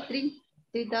otro era 3000.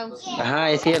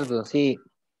 Ajá, es cierto, sí.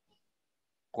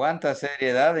 ¿Cuánta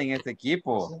seriedad en este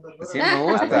equipo? Sí me La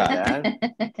gusta.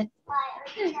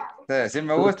 verdad. Sí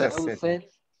me gusta. 2000.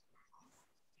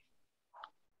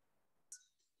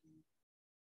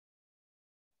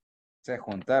 Se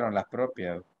juntaron las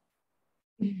propias.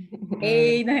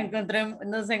 Y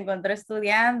nos encontró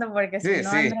estudiando porque si no,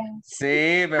 André.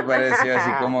 Sí, me pareció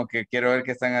así como que quiero ver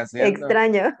qué están haciendo.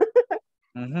 Extraño.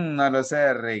 No lo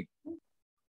sé, Rick.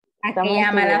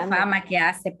 Aquella mala fama que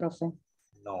hace, profe.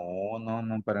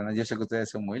 No, para nada. Yo sé que ustedes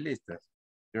son muy listas.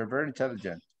 You're very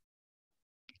intelligent.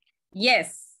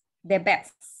 Yes, the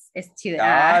best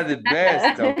student. The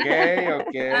best. Okay.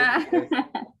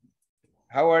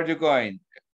 How are you going?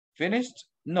 Finished?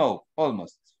 No,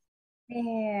 almost.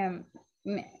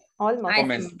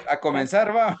 Almost. A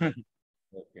comenzar, va.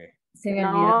 Okay. Se me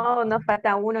olvidó. No, nos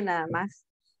falta uno nada más.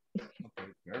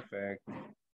 Okay, perfect.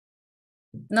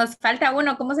 Nos falta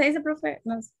uno, ¿cómo se dice, profe?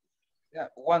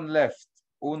 One left.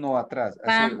 Uno atrás.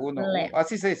 Así, Left.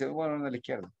 así se dice, uno a la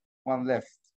izquierda. One left.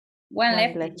 One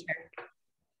left,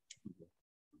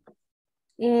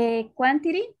 teacher.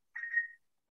 Quantity?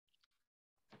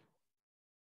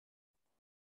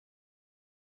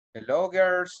 Hello,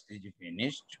 girls. Did you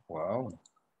finish? Wow.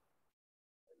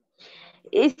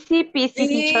 Easy peasy,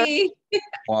 teacher.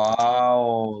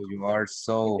 Wow, you are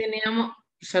so...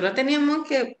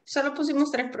 Solo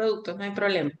pusimos 3 productos, no hay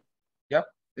problema. Yep,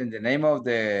 in the name of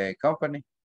the company.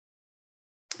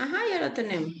 Ajá, ya lo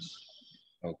tenemos.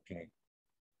 Okay.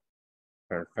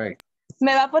 Perfect.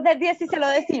 Me va a poner 10 si se lo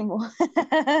decimos.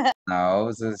 No,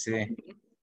 eso sí.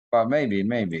 Well,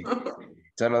 maybe.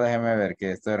 Solo déjeme ver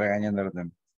que estoy regañando a los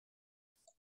demás.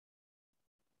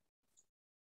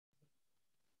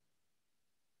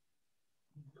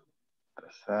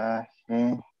 Pasaje.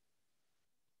 Okay.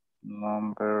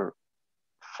 Number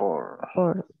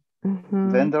 4.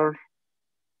 Ujú. Vendor.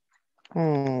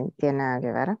 Tiene nada que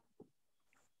ver.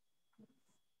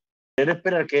 ¿Quiere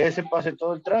esperar que ese pase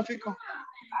todo el tráfico?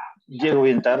 Llego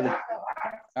bien tarde.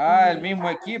 Ah, el mismo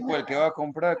equipo, el que va a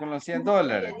comprar con los $100.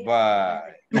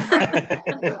 Bye.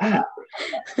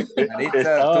 Maritza,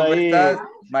 Estaba ¿cómo ahí. estás?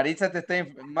 Maritza te está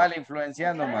mal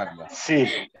influenciando, Marla. Sí,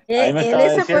 ahí me Él estaba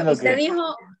esa fue, diciendo que...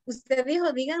 usted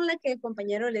dijo, díganle que el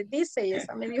compañero les dice, y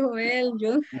eso me dijo él,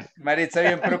 yo. Maritza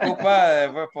bien preocupada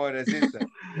después, pobrecita.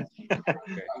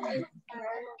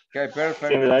 Ok, perfecto.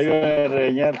 Que me la iba a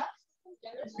regañar.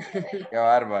 Qué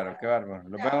bárbaro, qué bárbaro.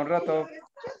 Los veo un rato.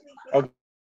 Ok.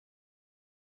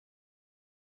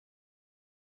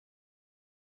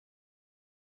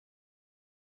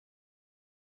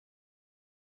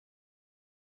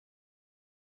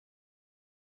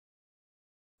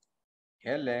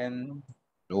 Helen.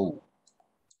 Oh,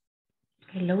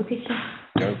 Hello, teacher.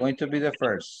 you're going to be the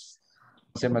first.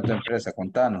 ¿Cómo se llama tu empresa?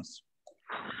 Contanos.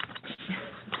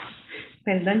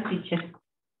 Perdón, teacher.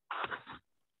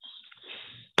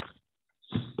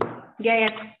 Ya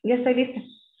estoy lista.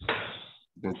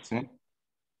 Good, sí.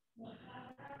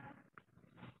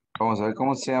 Vamos a ver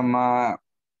cómo se llama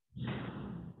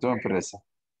tu empresa.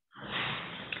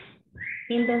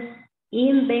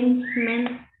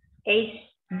 Investment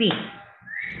HD.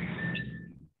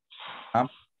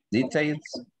 Details.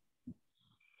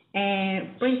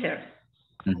 Printer.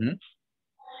 Mhm.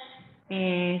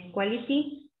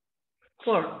 Quality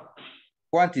 4.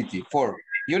 Quantity 4.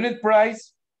 Unit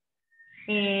price.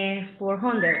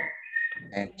 400.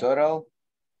 And total.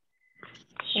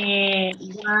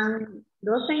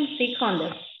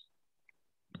 1,600.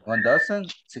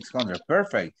 1,600.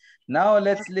 Perfect. Now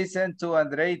let's listen to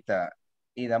Andreita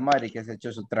y Damari que se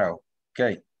echó su trago.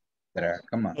 Okay.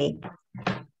 Come on. Okay.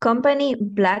 Company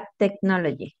Black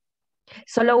Technology.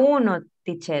 Solo uno,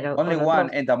 teacher. Only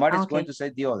one, and Damari is Okay. going to say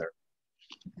the other.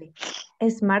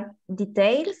 Smart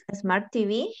Details, Smart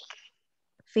TV,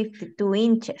 52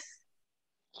 inches.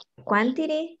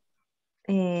 Quantity,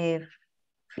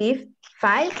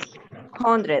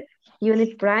 500.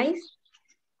 Unit price,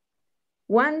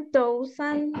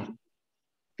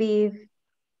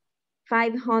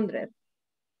 1,500.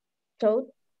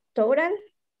 Total,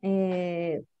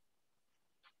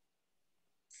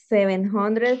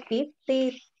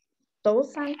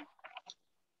 750,000.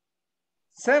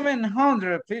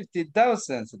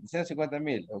 750,000,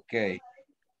 750,000. Ok.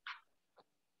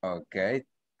 Ok.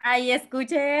 Ay,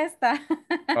 escuche esta.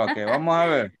 Ok, vamos a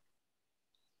ver.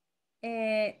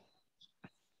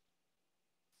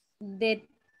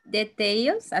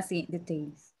 Details, así,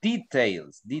 details.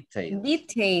 Details.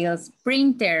 Details,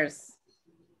 printers.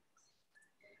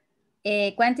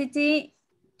 Quantity,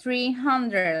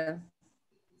 300.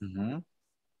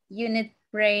 Unit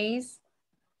price,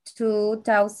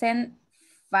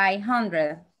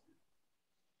 2,500.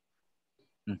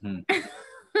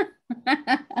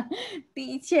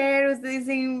 Teacher, usted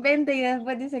se inventa y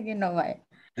después dice que no va.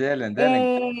 Delen,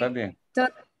 está bien.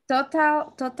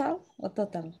 Total.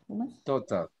 ¿Cómo es?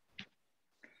 Total.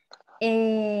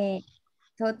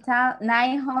 Total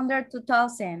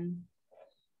 902,000.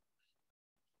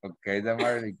 Ok, that's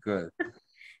very good.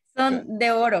 Son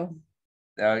de oro.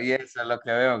 Y eso es lo que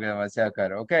veo que es demasiado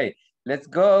caro. Ok, let's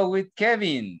go with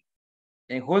Kevin.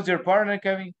 And who's your partner,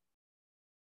 Kevin?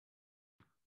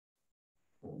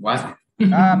 What?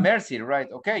 Mercy, right.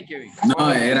 Okay, Kevin.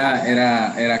 No,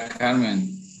 era Carmen.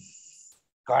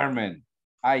 Carmen.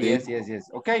 Sí. Yes.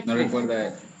 Okay, No please.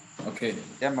 recuerda. Ok.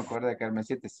 Ya me acuerdo de Carmen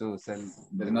 7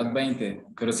 Pero no 20,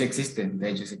 pero sí existe. De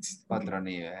hecho, sí existe. Otro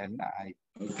nivel.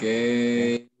 Ok.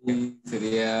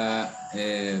 Sería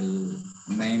el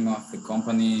name of the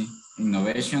company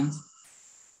Innovations.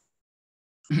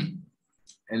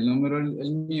 El número,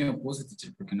 el mío puse,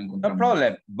 teacher, porque no encontramos. No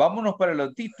problem. Vámonos para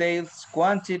los details,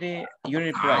 quantity,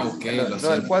 unit price. Ok, lo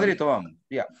del cuadrito, vamos.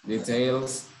 Yeah.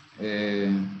 Details.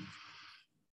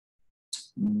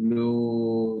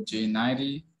 Blue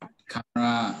G90.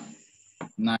 Camera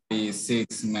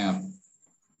 96 mega.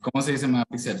 ¿Cómo se dice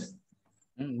megapíxeles?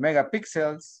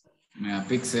 Megapixels.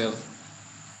 Megapíxel.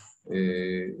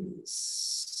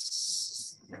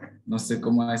 No sé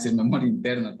cómo decir memoria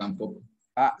interna tampoco.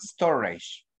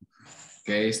 Storage. Ok,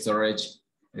 storage.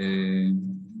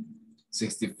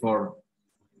 64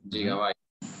 gigabytes.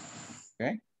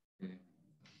 Okay.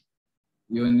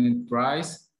 Unit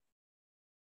price.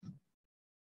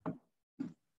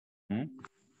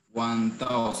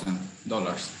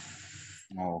 $1,000.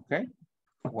 Okay.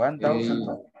 1,000.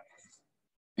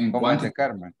 ¿En ¿Cómo es de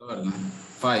cuánto? Carmen?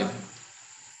 5.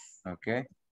 Okay.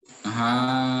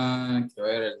 Ajá, que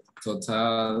ver,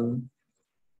 total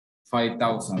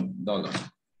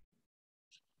 $5,000.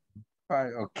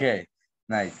 Okay,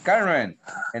 nice. Karen,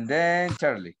 and then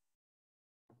Charlie.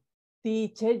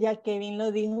 Teacher, ya Kevin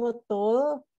lo dijo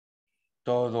todo.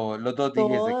 Todo, los dos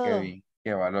dijiste, Kevin.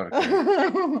 Qué valor,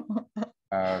 Kevin.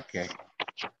 Okay.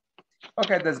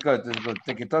 Okay, that's good, that's good.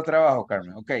 Te quitó trabajo,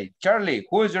 Carmen. Okay, Charlie,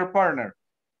 who is your partner?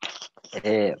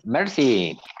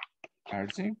 Mercy.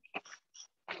 Mercy.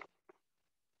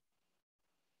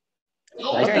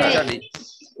 Okay, Charlie.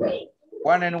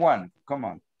 1 and 1, come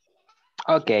on.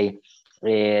 Okay.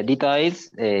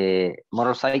 Details,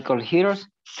 motorcycle hero,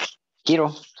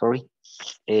 sorry.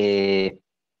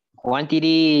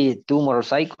 Quantity, 2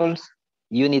 motorcycles.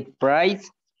 Unit price,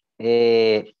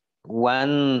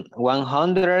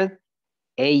 1,800.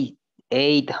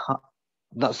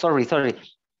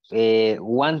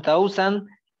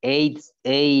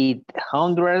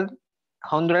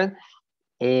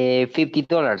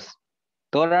 $50.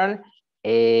 Total,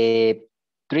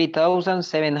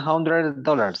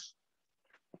 $3,700.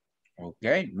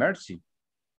 Okay, Mercy.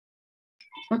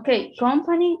 Okay,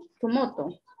 company,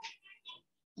 Tomoto.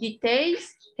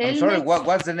 Details, I'm sorry, helmets.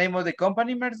 what's the name of the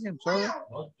company, Mercy? I'm sorry.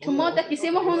 Tomoto, que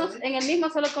hicimos unos en el mismo,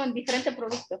 solo con diferentes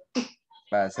productos.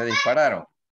 Se dispararon.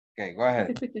 Okay, go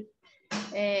ahead.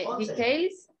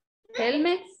 Details,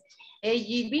 helmets,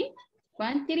 AGB,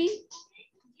 quantity,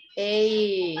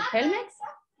 helmets,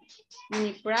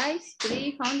 unit price,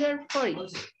 340.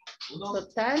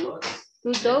 Total,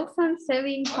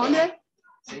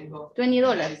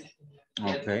 $2,720.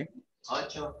 Okay.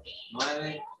 8,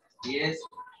 9, 10,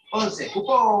 11.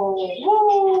 ¡Cupón!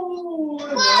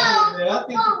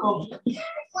 Levante un cupón.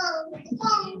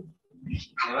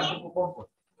 Levante un cupón.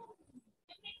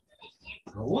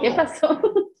 ¿Qué pasó?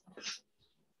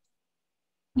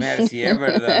 Mercy, es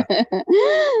verdad.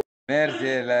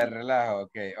 Mercy, la relajo.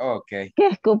 Ok, ok. ¿Qué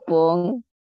es cupón?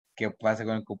 ¿Qué pasa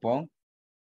con el cupón?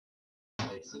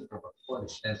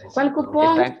 ¿Cuál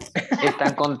cupón?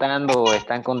 Están contando.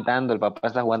 El papá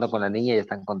está jugando con la niña y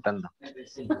están contando.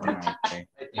 Okay.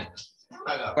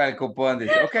 ¿Cuál cupón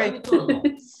dice? Okay.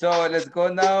 So let's go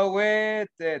now with,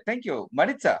 thank you,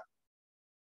 Maritza.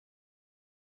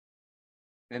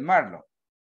 And Marlo.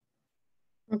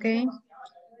 Okay.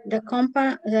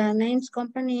 The name's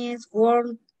company is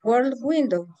World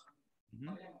Windows.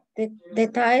 The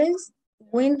tiles,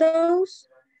 windows,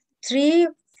 3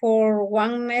 for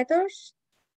 1 meters,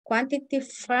 quantity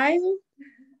 5,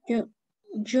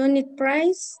 unit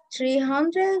price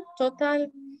 300,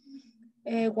 total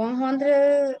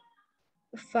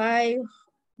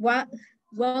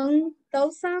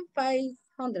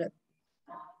 1,500.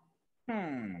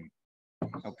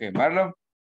 Okay, Marlon.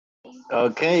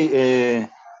 Okay,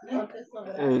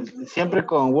 siempre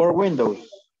con Word Windows.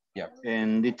 Yeah.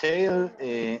 In detail,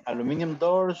 aluminum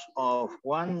doors of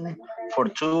 1 for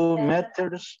 2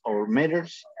 meters or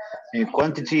meters,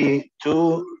 quantity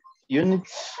 2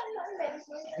 units,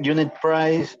 unit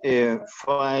price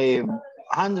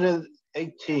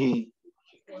 $580.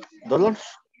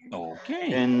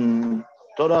 Okay. And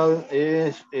total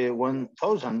is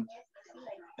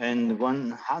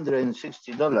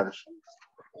 $1,160.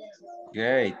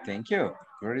 Great, thank you.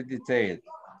 Very detailed.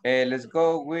 Let's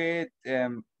go with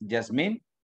Jasmine.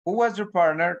 Who was your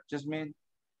partner, Jasmine?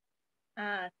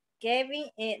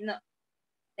 Kevin, no,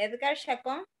 Edgar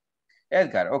Chacon.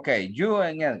 Edgar, okay, you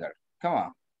and Edgar, come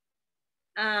on.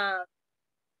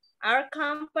 Our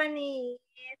company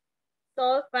is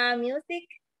Solfa Music,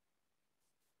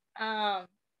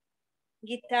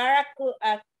 guitar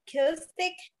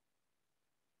acoustic,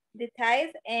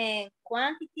 details and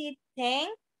quantity 10,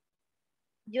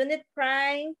 unit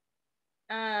price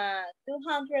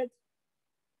 215,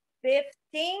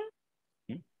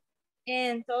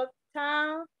 and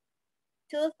total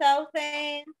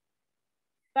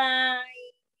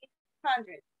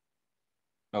 2,500.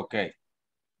 Okay,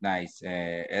 nice.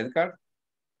 Edgar?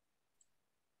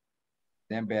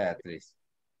 Then Beatriz.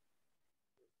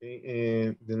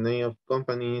 The name of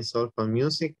company is Alpha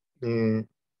Music. The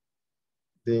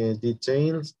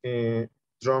details,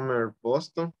 drummer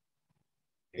Boston.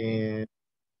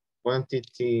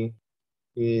 Quantity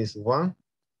is 1.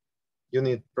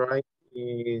 Unit price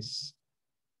is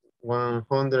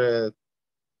 100.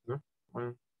 No,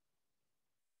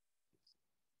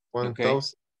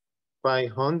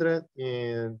 1,500,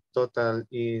 and total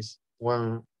is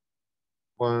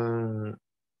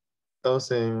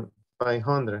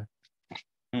 1,500.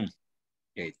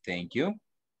 Okay, thank you.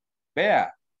 Bea.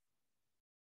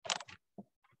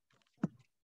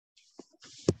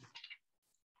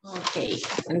 Okay,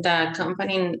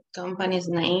 the company's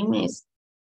name is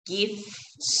Gift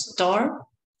Store.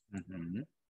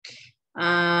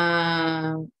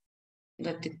 The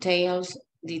details,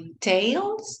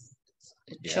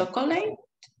 Yeah. chocolate,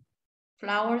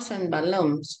 flowers and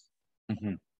balloons.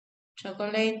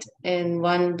 Chocolate and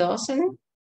 1 dozen.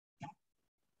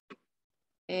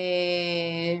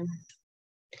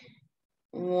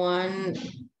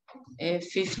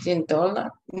 $150,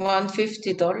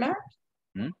 $150,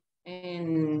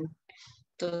 and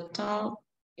total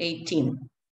 $18.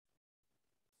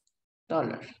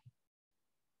 $18.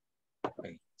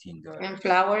 And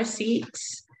flower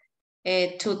seeds,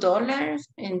 $2,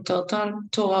 in total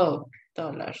 $12.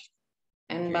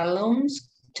 And balloons,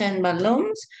 10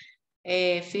 balloons,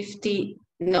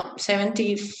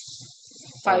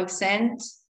 75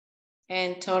 cents,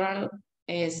 and total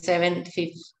is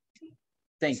 $7.50.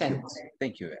 Thank you.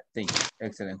 Thank you. Thank you.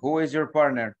 Excellent. Who is your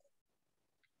partner?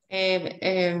 Okay.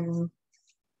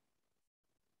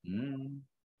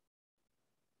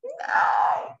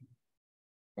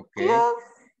 Dios,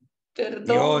 perdón.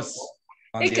 Dios.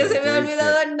 Es que se me ha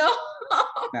olvidado el nombre.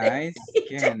 Nice.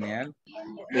 Qué genial.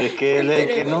 Es que él es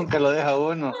el que nunca lo deja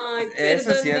uno. Ay,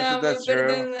 Eso es cierto. That's true.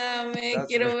 Perdóname, That's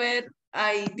quiero true. ver.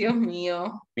 Ay, Dios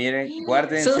mío. Miren,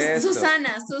 guárdense esto.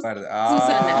 Susana.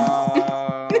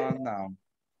 Oh, no.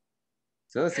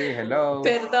 Susi, hello.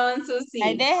 Perdón, Susi.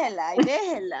 Ay, déjela.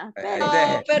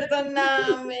 No,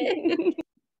 perdóname.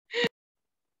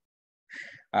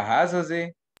 Ajá, Susi.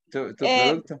 Tu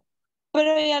producto.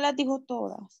 Pero ya las dijo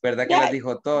todas. ¿Verdad que las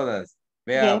dijo todas?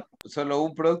 Vea, solo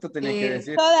un producto tenía que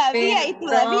decir. Todavía,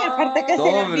 aparte que se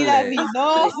le olvida mi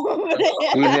nombre.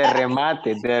 Y de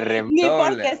remate. Ni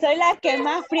porque soy la que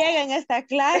más friega en esta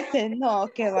clase. No,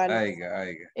 qué vale. Oiga.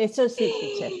 Eso sí,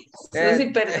 teacher. Susi,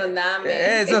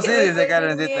 perdóname. Eso Es sí, que me dice estoy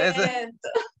Karencita. Eso. durmiendo.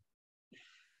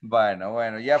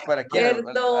 Bueno, ya para aquí a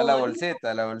la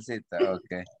bolsita,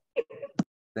 ok.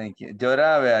 Thank you.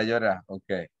 Llora,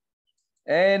 ok.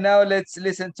 And now let's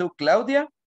listen to Claudia.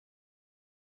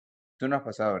 Tú no has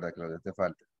pasado, ¿verdad, Claudia? Te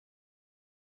falta.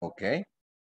 Ok.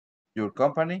 Your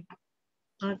company.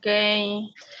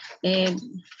 Okay.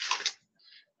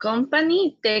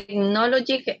 Company,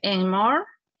 technology and more.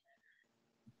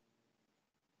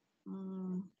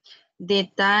 The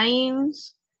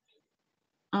times,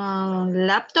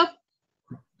 laptop.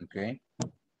 Okay.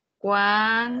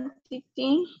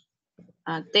 Quantity,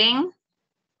 10.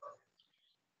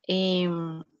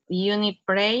 Unit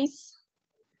price,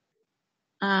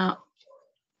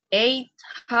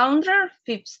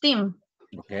 815.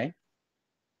 Okay.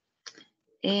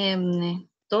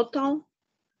 Total,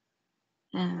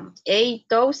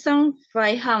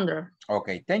 8,500.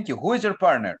 Okay, thank you. Who is your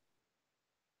partner?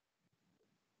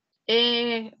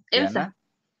 Elsa. Diana?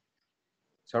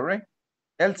 Sorry?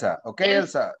 Elsa. Okay,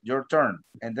 Elsa, your turn.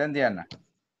 And then Diana.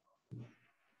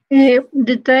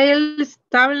 Details,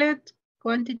 tablet,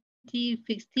 quantity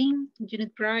 15,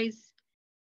 unit price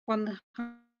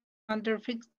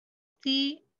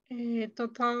 150,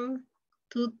 total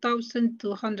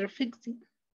 2,250.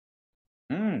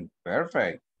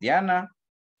 Perfect. Diana,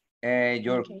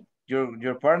 your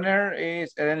partner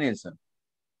is Ellen Nielsen.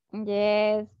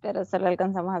 Yes, pero solo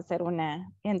alcanzamos a hacer una.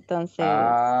 Entonces.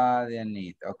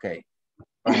 Dianita, okay.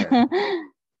 Go ahead.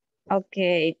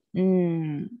 Okay.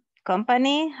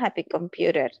 Company, Happy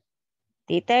Computer.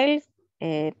 Details,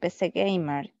 PC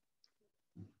Gamer.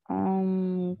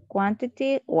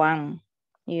 Quantity, 1.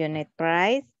 Unit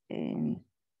price,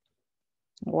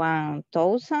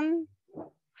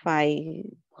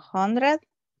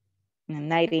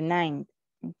 1,599.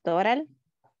 Total,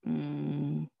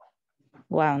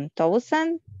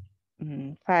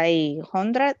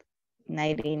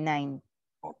 1,599.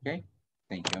 Okay.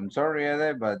 Thank you. I'm sorry,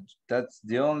 Ede, but that's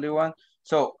the only one.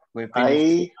 So we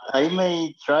finished. I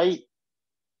may try.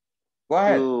 Go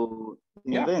ahead. To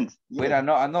invent. Yes. Wait,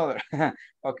 another.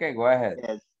 Okay, go ahead.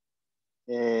 Yes.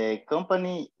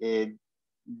 Company,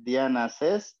 Diana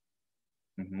says.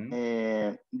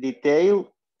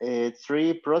 Detail,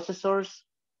 3 processors,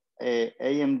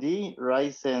 AMD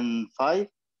Ryzen 5.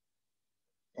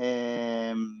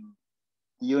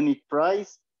 Unit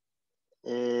price,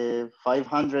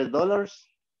 $500.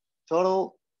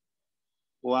 Total,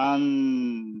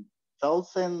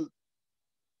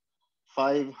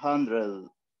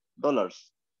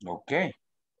 $1,500. Okay.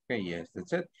 Okay, yes,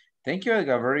 that's it. Thank you,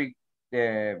 Edgar.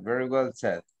 Very well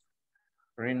said.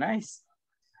 Very nice.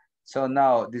 So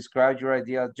now describe your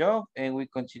ideal job and we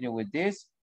continue with this.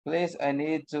 Please, I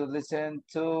need to listen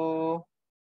to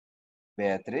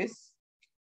Beatriz.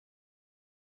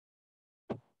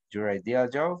 Your ideal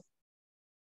job?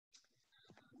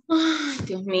 Ay,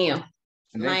 Dios mío.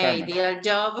 My ideal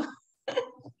job.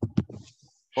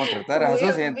 Contratar a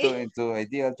Jesús will be en tu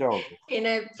ideal job. in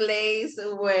a place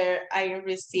where I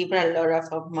receive a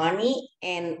lot of money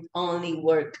and only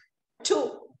work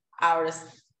 2 hours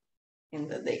in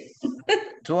the day.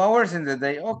 2 hours in the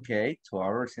day. Okay, 2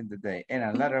 hours in the day. And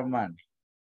a lot of money.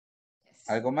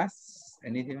 ¿Algo más?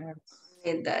 Anything else?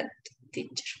 With that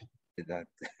teacher. With that.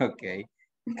 Okay.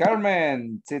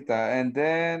 Carmen, Zita, and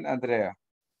then Andrea.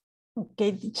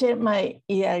 Okay, teacher, my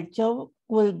ideal job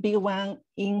will be one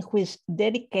in which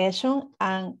dedication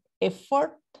and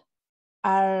effort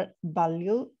are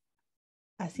valued.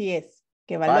 Así es,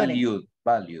 que valoren.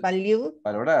 Valued.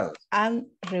 Valorados. And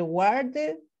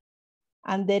rewarded.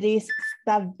 And there is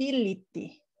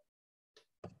stability.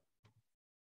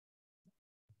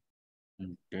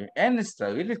 Okay. And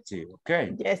stability.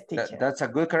 Okay. Yes, teacher. That's a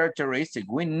good characteristic.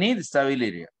 We need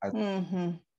stability at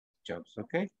Mm-hmm. jobs.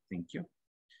 Okay. Thank you.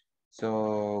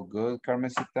 So good,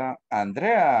 Carmencita.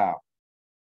 Andrea.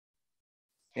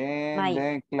 And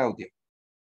then Claudia.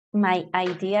 My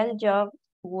ideal job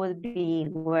would be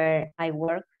where I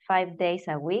work 5 days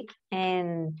a week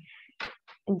and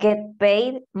get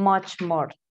paid much more.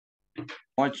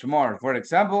 Much more. For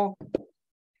example?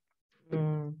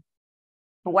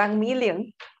 1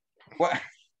 million. What?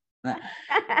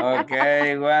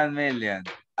 Okay, 1 million.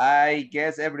 I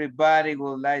guess everybody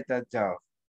would like that job.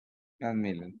 1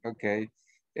 million. Okay.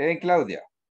 And Claudia.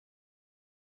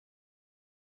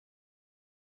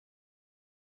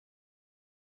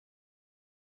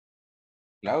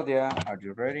 Claudia, are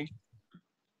you ready?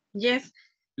 Yes.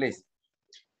 Please.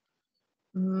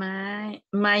 My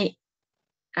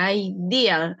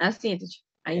ideal, así,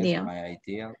 ideal. Yes, my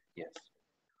ideal, yes.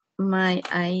 My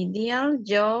ideal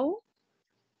job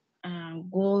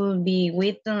will be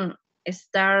with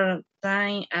start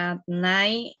time at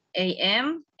 9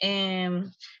 a.m.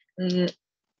 and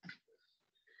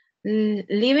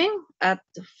leaving at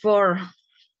 4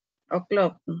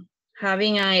 o'clock,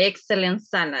 having an excellent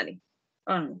salary.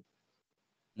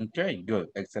 Okay, good.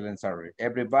 Excellent salary.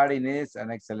 Everybody needs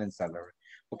an excellent salary.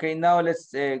 Okay, now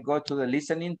let's go to the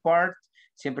listening part.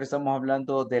 Siempre estamos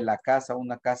hablando de la casa,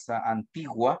 una casa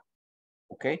antigua,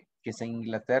 ok, que es en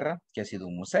Inglaterra, que ha sido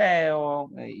un museo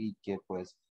y que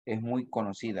pues es muy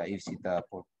conocida y visitada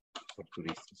por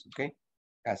turistas, ok.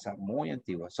 Casa muy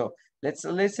antigua. So, let's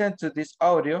listen to this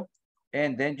audio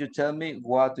and then you tell me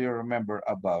what do you remember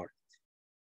about it.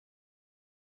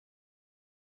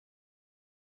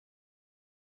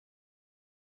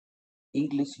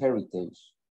 English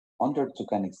Heritage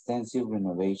undertook an extensive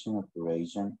renovation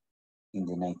operation in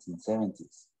the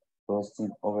 1970s,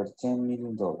 costing over $10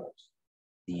 million.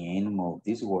 The aim of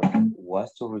this work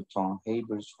was to return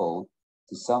Haber's Hall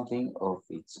to something of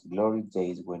its glory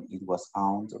days when it was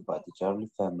owned by the Jarley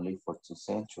family for 2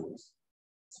 centuries.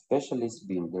 Specialist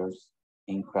builders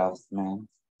and craftsmen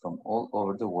from all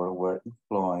over the world were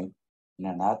employed in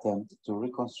an attempt to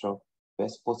reconstruct the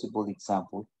best possible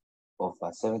example of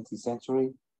a 17th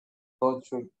century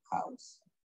country house.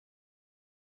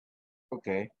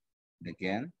 Okay,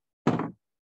 again.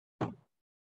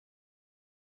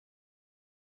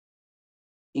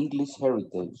 English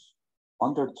Heritage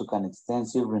undertook an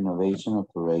extensive renovation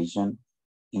operation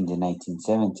in the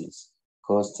 1970s,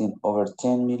 costing over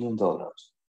 $10 million.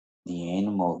 The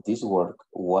aim of this work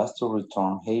was to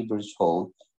return Haber's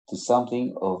Hall to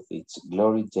something of its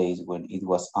glory days when it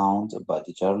was owned by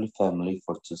the Jarley family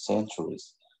for 2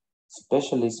 centuries.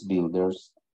 Specialist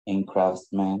builders and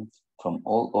craftsmen from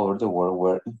all over the world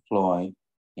were employed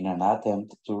in an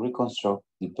attempt to reconstruct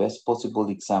the best possible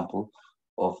example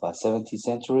of a 17th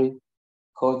century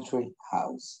country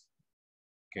house.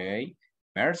 Okay,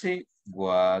 Mercy,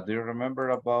 what do you remember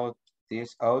about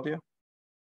this audio?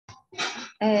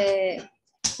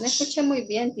 No escuché muy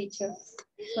bien, teacher.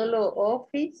 Solo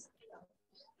office,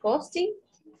 costing,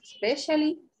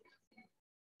 especially,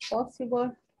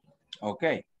 possible.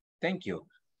 Okay, thank you.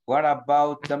 What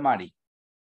about the Mari?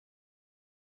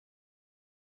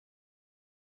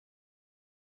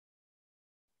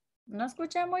 No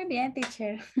escuché muy bien,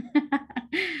 teacher.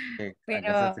 Okay,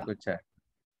 Pero, escuchar.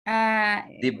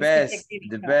 The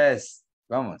best.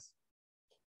 Vamos.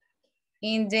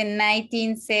 In the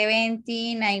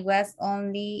 1917, I was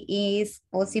only is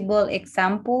possible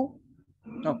example.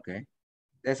 Okay.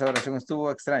 Esa oración estuvo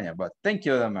extraña, but thank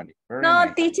you, Damari. No,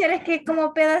 Nice. teacher, es que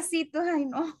como pedacitos, ay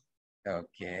no.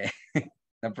 Okay,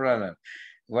 no problem.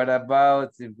 What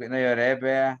about, no lloré,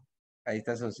 vea. Ahí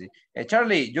está Susi.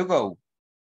 Charlie, you go.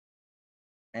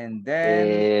 And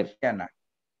then, Diana.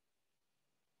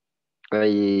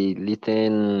 I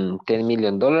listen $10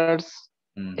 million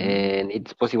and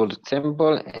it's possible to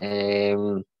example.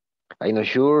 I'm not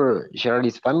sure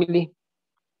Charlie's family.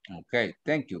 Okay,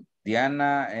 thank you.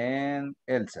 Diana and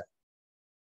Elsa.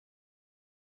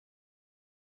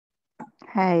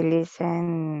 I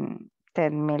listen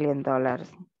 $10 million.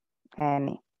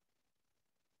 Any.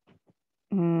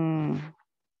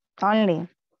 Only.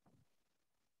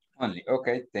 Only.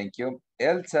 Okay, thank you.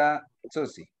 Elsa,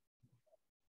 Susie.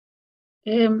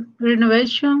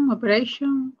 Renovation,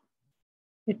 operation,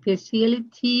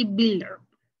 specialty builder.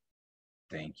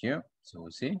 Thank you.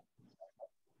 Susie.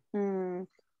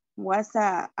 Was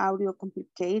audio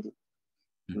complicated,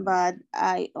 but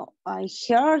I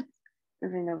heard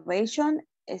renovation,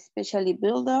 especially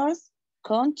builders,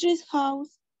 country's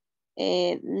house,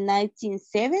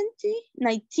 1970,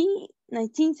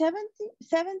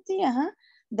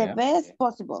 the best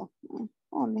possible.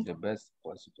 Only. The best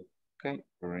possible. Okay,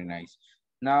 very nice.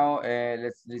 Now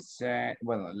let's listen.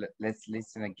 Well, let's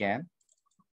listen again,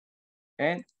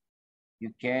 and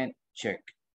you can check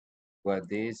what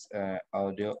this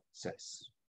audio says.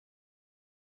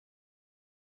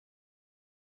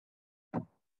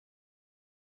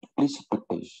 Please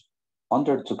page.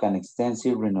 Undertook an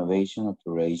extensive renovation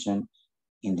operation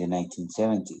in the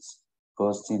 1970s,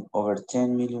 costing over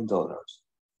 $10 million.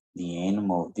 The aim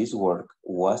of this work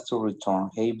was to return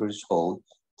Haber's Hall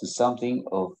to something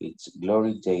of its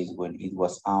glory days when it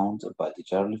was owned by the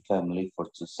Jarley family for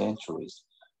 2 centuries.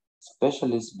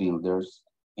 Specialist builders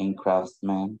and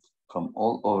craftsmen from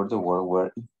all over the world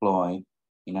were employed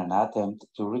in an attempt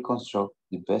to reconstruct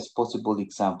the best possible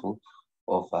example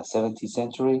of a 17th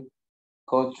century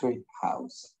country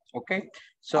house. Okay,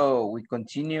 so we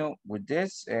continue with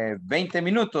this. 20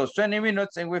 minutos, 20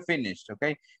 minutes, and we finished,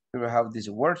 okay? We will have this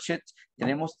worksheet.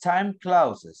 Tenemos time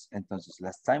clauses. Entonces,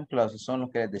 las time clauses son lo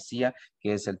que les decía,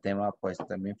 que es el tema, pues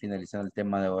también finalizando el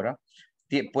tema de ahora.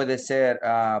 Puede ser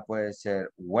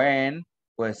when,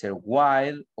 puede ser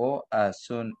while, o as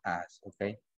soon as,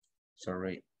 okay?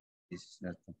 Sorry, this is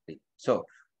not complete. So,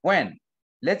 when.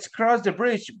 Let's cross the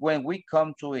bridge when we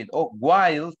come to it. O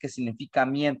while, que significa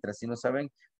mientras. Si no saben,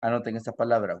 anoten esta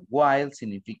palabra. While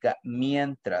significa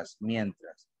mientras,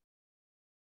 mientras.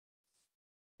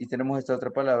 Y tenemos esta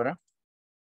otra palabra.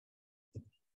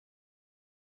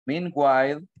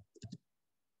 Meanwhile,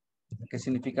 que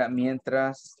significa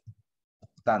mientras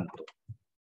tanto.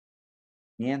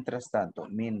 Mientras tanto,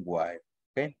 meanwhile.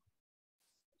 Okay.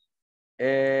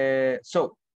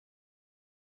 So,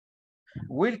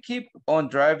 we'll keep on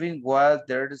driving while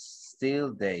there's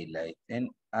still daylight, and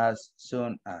as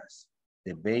soon as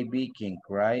the baby can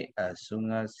cry as soon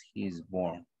as he's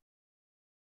born.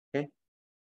 Okay,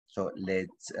 so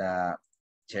let's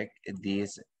check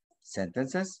these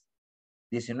sentences.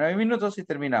 19 minutos y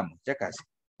terminamos, ya casi.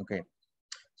 Okay,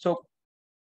 so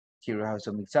here we have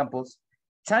some examples.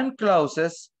 Time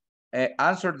clauses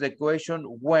answer the question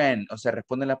when, o sea,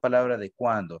 responden la palabra de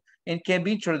cuándo, and can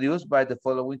be introduced by the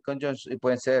following conjunctions, y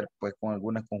pueden ser pues con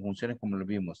algunas conjunciones como lo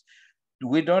vimos.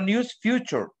 We don't use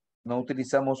future, no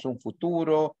utilizamos un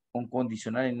futuro, un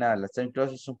condicional ni nada, las time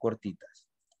clauses son cortitas.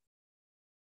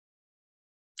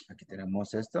 Aquí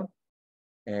tenemos esto.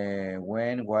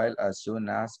 When, while, as soon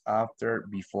as, after,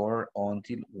 before,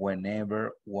 until,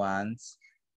 whenever, once,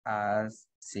 as,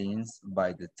 since,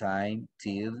 by the time,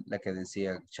 till, la que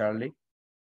decía Charlie,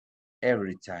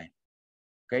 every time.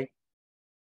 ¿Ok?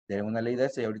 Tienen una ley de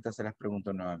esa y ahorita se las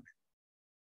pregunto nuevamente.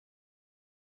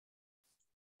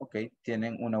 Ok,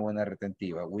 tienen una buena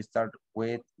retentiva. We start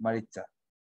with Maritza.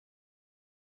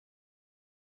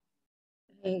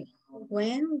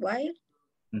 When, while.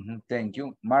 Thank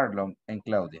you. Marlon and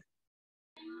Claudia.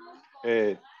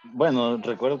 Bueno,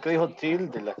 recuerdo que dijo till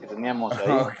de las que teníamos ahí.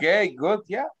 Ok, good,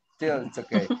 yeah. Till, it's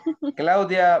okay.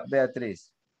 Claudia,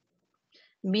 Beatriz.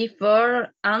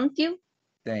 Before, until.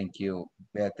 Thank you.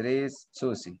 Beatriz,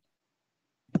 Susie.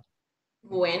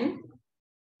 When.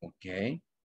 Okay.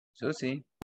 Susie.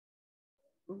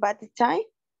 By the time.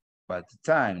 By the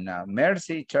time. Now,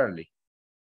 Mercy, Charlie.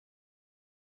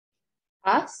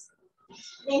 As.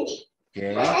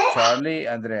 Okay. Charlie,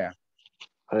 Andrea.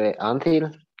 Until.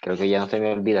 Creo que ya no se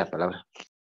me olvida la palabra.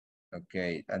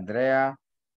 Okay. Andrea.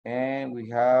 And we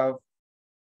have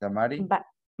Damari.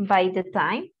 By the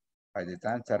time. By the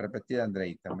time. Está repetida,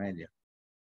 Andreita, media.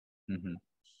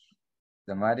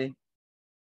 Damari.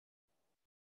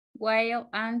 While,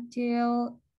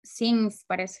 until, since,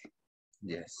 parece.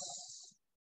 Yes.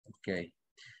 Okay.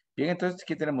 Bien, entonces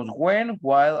aquí tenemos when,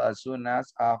 while, as soon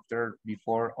as, after,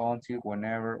 before, until,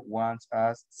 whenever, once,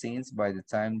 as, since, by the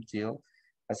time, till.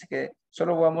 Así que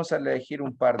solo vamos a elegir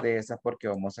un par de esas porque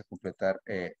vamos a completar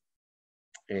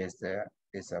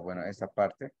esta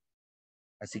parte.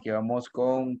 Así que vamos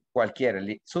con cualquiera.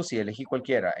 Susi, elegí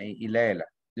cualquiera y léela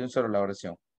de un solo la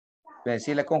oración.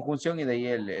 Decir la conjunción y de ahí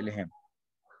el ejemplo.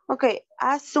 Okay,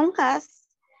 as soon as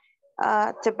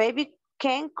the baby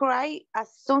can cry as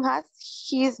soon as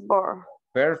he's born.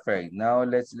 Perfect. Now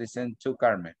let's listen to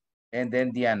Carmen and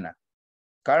then Diana.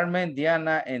 Carmen,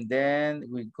 Diana, and then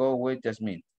we go with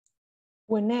Jasmine.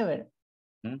 Whenever.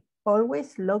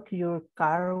 Always lock your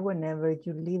car whenever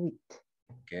you leave it.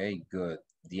 Okay, good.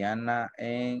 Diana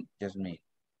and Jasmine.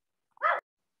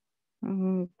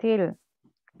 Till.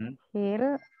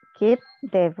 He'll keep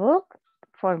the book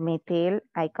for me till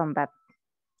I come back.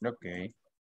 Okay.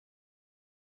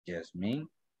 Jasmine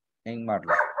and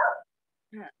Marla.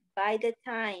 By the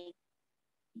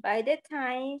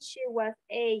time she was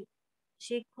 8,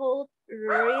 she could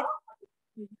read,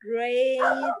 grade,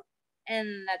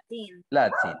 and Latin.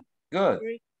 Latin. Good.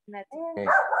 Latin. Okay.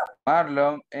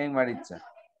 Marlon and Maritza.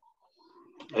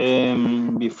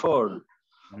 Before,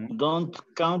 don't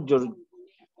count your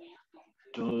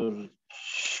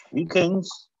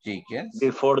chickens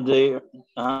before they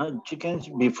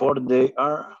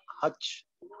are hatched.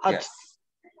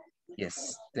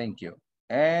 Yes, thank you.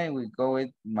 And we go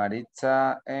with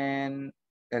Maritza and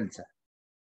Elsa.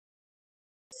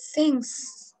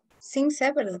 Since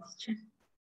several.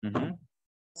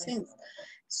 Since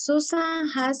Susan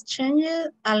has changed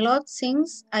a lot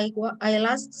since I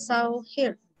last saw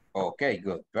her. Okay,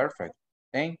 good, perfect.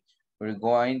 And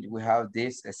we have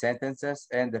these sentences,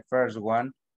 and the first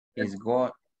one is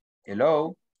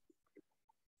hello.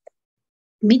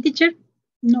 Me, teacher?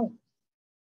 No.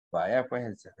 Vaya, pues,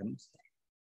 Elsa.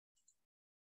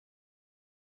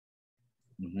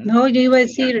 No, yo iba a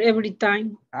decir every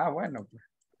time. Ah, bueno, pues,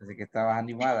 así que estabas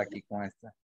animada aquí con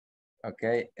esta. Ok.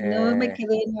 No, me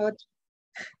quedé en otro.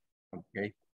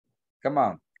 Ok. Come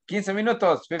on. 15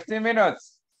 minutos, 15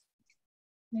 minutes.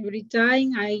 Every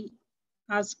time I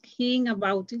ask him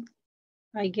about it,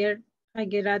 I get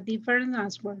a different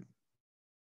answer.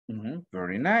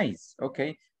 Very nice.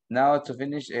 Okay. Now to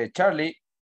finish, Charlie,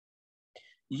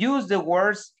 use the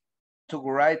words to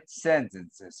write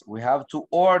sentences. We have to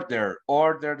order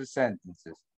the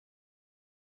sentences.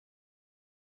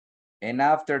 And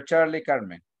after Charlie,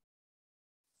 Carmen.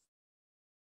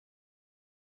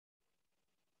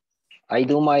 I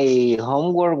do my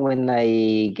homework when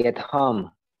I get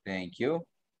home. Thank you.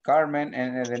 Carmen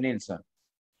and Nilsson.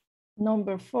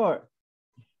 Number 4.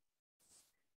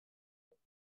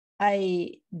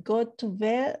 I go to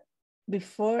bed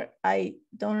before I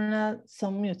download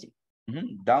some music.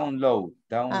 Download.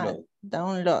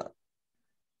 Download.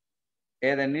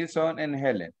 Eden Nilsson and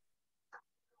Helen.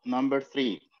 Number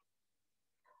 3.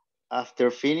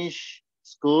 After finish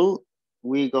school,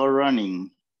 we go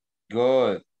running.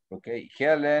 Good. Okay.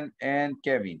 Helen and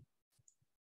Kevin.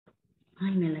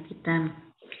 Ay, me la quitaron.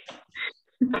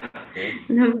 Okay.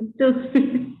 Number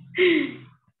 2.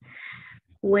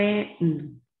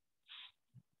 When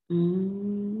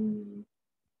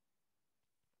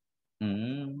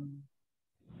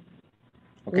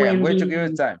Okay, I'm going to give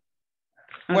it time.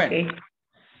 Okay. When?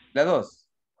 La dos.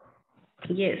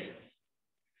 Yes.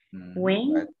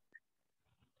 When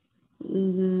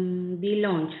be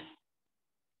lunch.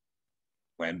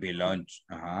 When be lunch.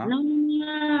 No.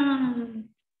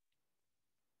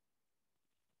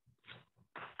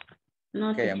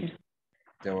 No, Okay, teacher.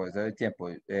 te voy a dar tiempo.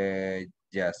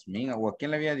 Jasmine, ¿o a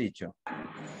quién le había dicho?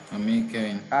 A mí,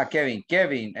 Kevin. Ah,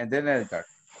 Kevin, and then Edgar.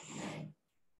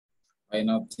 I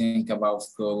not think about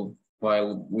school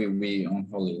while we be on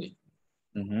holiday.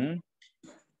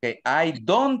 Okay, I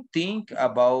don't think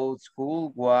about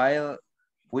school while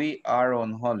we are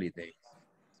on holiday.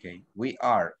 Okay, we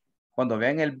are. Cuando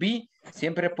vean el be,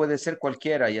 siempre puede ser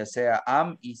cualquiera, ya sea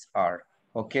am, is, are.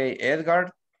 Okay, Edgar,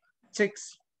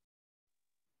 6.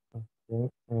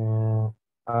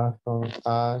 As soon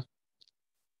as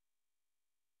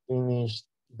finish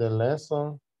the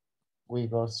lesson, we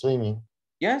go swimming.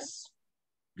 Yes,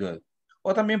 good.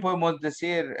 O también podemos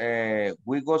decir,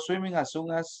 we go swimming as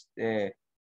soon as the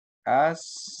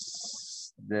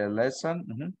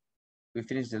lesson, we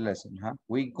finish the lesson.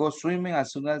 We go swimming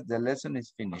as soon as the lesson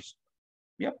is finished.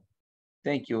 Yep,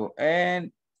 thank you.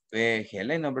 And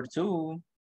Helen, number 2.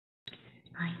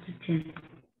 Ay, teacher.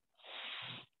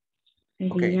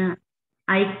 Okay. Yeah,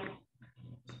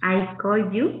 I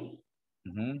call you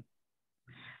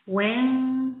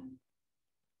when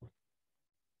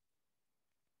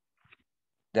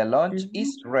the lunch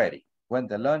is ready. When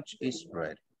the lunch is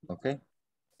ready. Okay.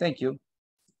 Thank you.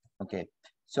 Okay.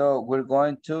 So we're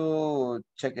going to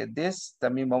check this.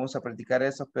 También vamos a practicar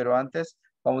eso, pero antes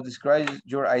vamos a describe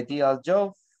your ideal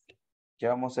job. Ya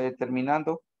vamos a ir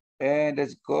terminando. And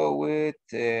let's go with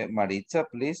Maritza,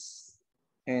 please.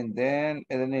 And then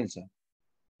Edenilson.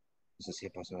 Okay,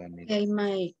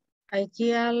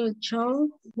 ideal job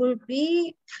will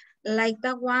be like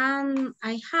the one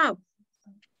I have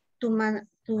to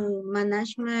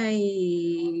manage my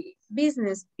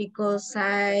business because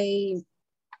I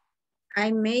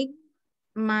make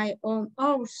my own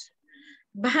hours,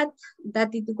 but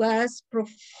that it was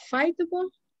profitable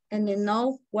and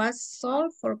enough was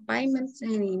sold for payments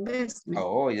and investment.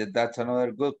 Oh, yeah, that's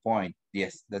another good point.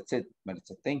 Yes, that's it,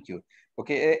 Maritza. Thank you.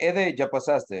 Okay, Ede, ya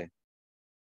pasaste,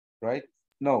 right?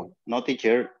 No. No,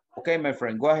 teacher. Okay, my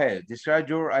friend, go ahead. Describe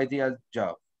your ideal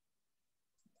job.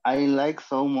 I like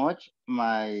so much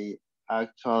my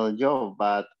actual job,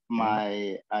 but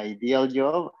my ideal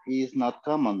job is not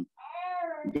common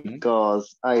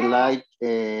because I like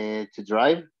to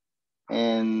drive,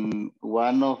 and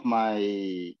one of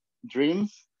my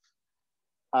dreams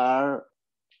are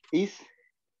is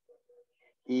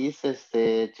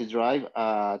to drive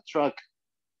a truck.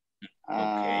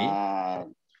 Okay.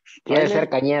 Quiere ser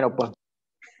cañero, pues.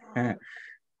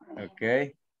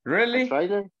 Okay. Really? A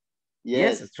trailer?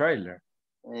 Yes, a trailer.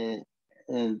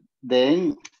 And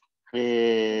then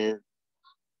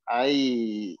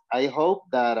I hope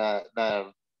that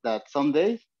that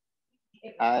someday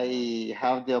I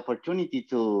have the opportunity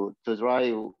to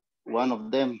drive one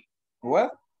of them.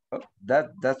 Well,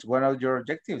 that's one of your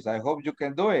objectives. I hope you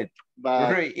can do it. But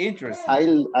very interesting. I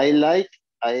will like,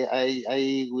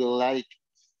 I will like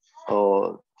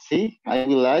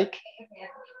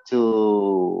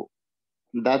to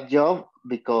that job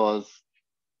because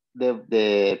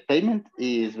the payment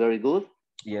is very good.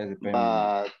 Yeah, the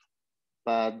payment.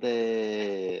 But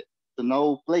to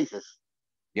know places.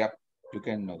 Yep, you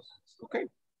can know. Okay,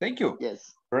 thank you.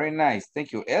 Yes. Very nice.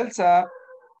 Thank you. Elsa.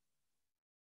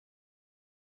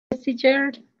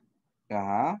 Teacher.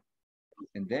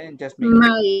 And then just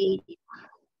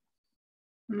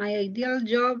my ideal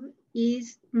job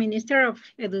is Minister of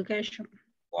Education.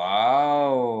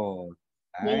 Wow.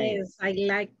 Nice. Yes, I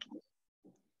like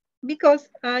because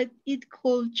it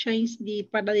could change the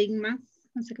paradigmas.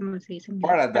 No sé cómo se dice.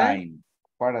 Paradigm.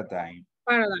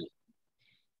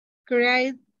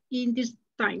 Create in these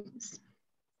times.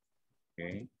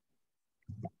 Okay.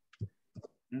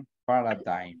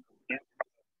 Paradigm.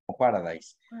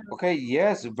 Paradise. Okay,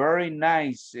 yes, very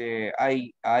nice.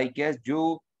 I guess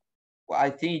I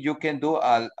think you can do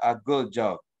a good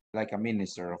job, like a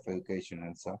minister of education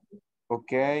and so.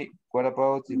 Okay, what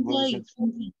about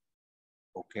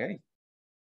okay.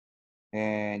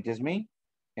 And just me,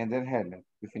 and then Helen,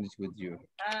 we finish with you.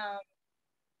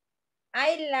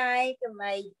 I like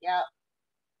my job,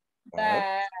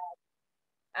 but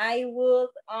I would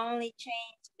only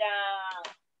change the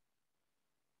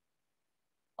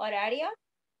horario.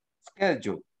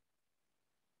 Schedule.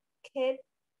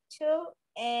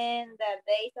 And the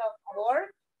days of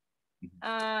work.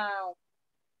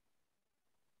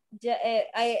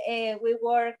 We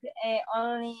work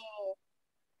only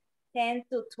 10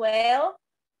 to 12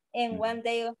 and one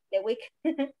day of the week.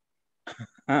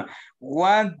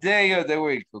 One day of the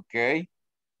week, okay?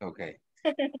 Okay,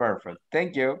 perfect.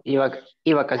 Thank you. Y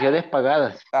vacaciones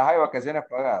pagadas. Ajá, y vacaciones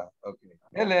pagadas. Okay.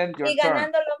 Helen, your turn. Y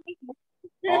ganando lo mismo.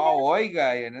 Oh,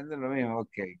 oiga, ganando lo mismo.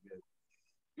 Okay.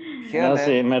 No,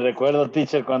 sí, me recuerdo,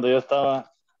 teacher, cuando yo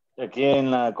estaba aquí en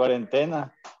la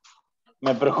cuarentena.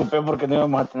 Me preocupé porque no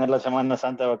íbamos a tener la Semana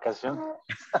Santa de vacación.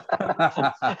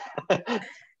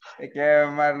 Es que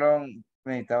Marlon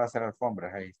necesitaba hacer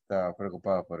alfombras. Ahí estaba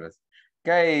preocupado por eso.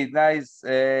 Okay, nice.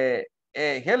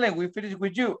 Helen, we finish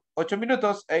with you. 8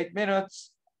 minutos, 8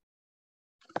 minutes.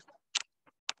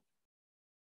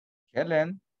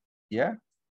 Helen, yeah?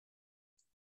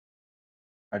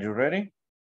 Are you ready?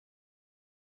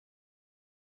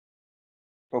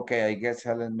 Okay, I guess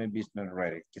Helen maybe is not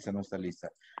ready. Quizá no está lista.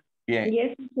 Bien.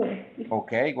 Yes, sir.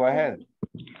 Okay, go ahead.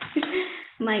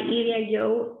 My ideal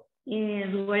job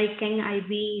is where can I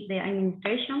be the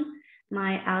administration,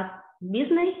 my art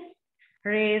business,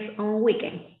 rest on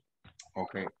weekend.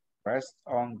 Okay, rest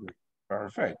on weekend.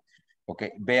 Perfect.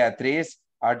 Okay, Beatriz,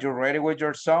 are you ready with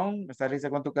your song? ¿Estás lista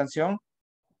con tu canción?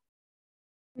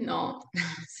 No,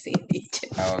 sí, teacher.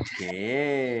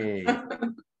 Okay.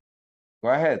 Go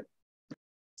ahead.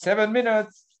 7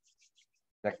 minutes.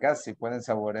 Ya casi pueden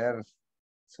saborear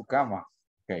su cama.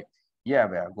 Okay. Yeah,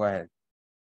 Bea, go ahead.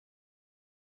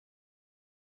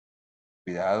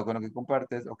 Cuidado con lo que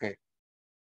compartes. Okay.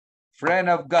 Friend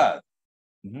of God.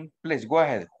 Please, go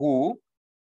ahead. Who?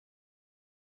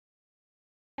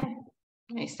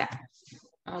 Ahí está.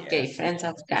 Okay, yes. Friends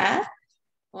of God.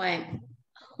 When,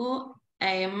 who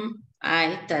am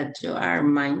I that you are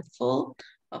mindful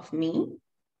of me?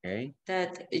 Okay.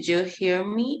 That you hear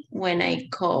me when I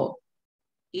call.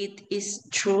 It is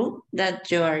true that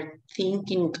you are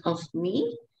thinking of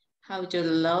me. How you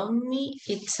love me.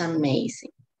 It's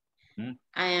amazing.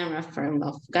 I am a friend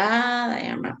of God. I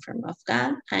am a friend of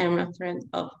God. I am a friend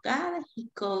of God. He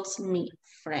calls me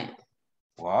friend.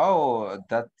 Wow,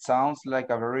 that sounds like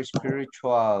a very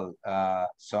spiritual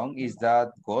song. Is that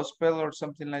gospel or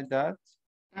something like that?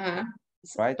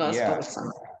 Right? Gospel Yeah.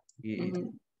 song.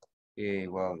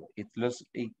 Well, it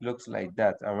looks like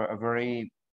that. A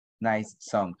very nice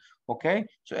song. Okay.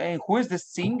 So, who is the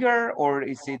singer, or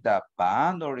is it a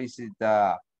band, or is it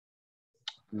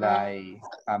like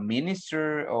a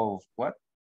minister of what?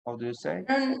 How do you say?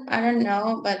 I don't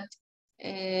know, but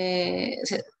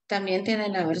también tiene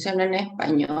la versión en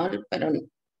español, pero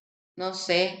no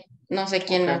sé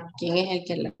quién, quién es el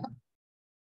que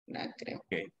la creo.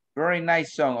 Okay, very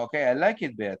nice song. Okay, I like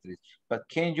it, Beatriz. But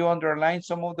can you underline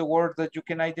some of the words that you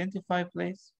can identify,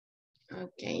 please?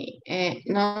 Okay,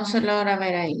 no se logra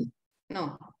ver ahí.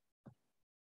 No.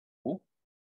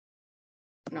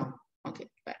 No, ok,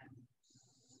 espera.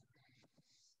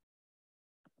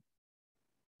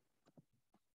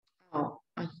 Oh,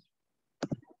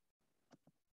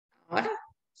 ahora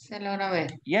se logra ver.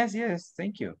 Yes,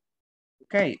 thank you.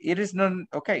 Okay, it is not,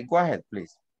 okay, go ahead,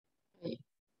 please.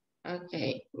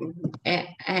 Okay,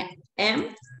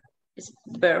 am is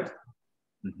verb.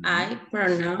 I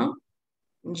pronoun,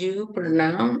 you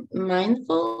pronoun,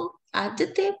 mindful,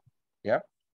 adjective. Yep.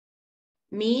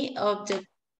 Me, object,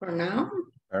 pronoun.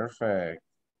 Perfect.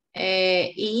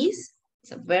 Is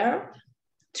a verb.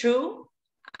 True,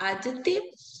 adjective.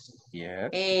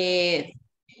 Yes.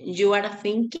 You are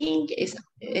thinking is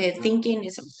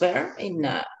a verb in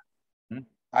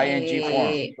ing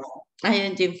form.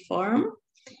 ing form.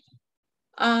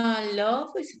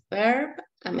 Love is a verb.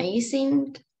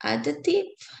 Amazing, adjective.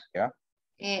 Yeah.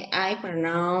 I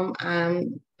pronoun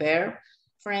verb.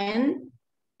 Friend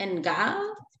and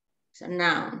God, so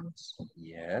nouns.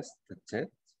 Yes, that's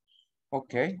it.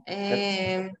 Okay.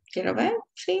 Quiero ver,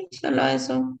 sí, solo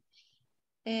eso.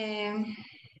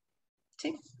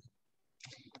 Sí.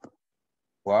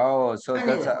 Wow, so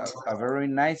that's a very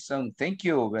nice song. Thank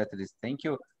you, Beatriz. Thank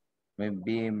you.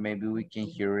 Maybe we can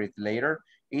hear it later.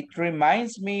 It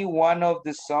reminds me one of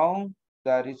the song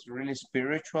that is really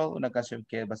spiritual, una canción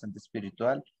que es bastante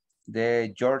espiritual,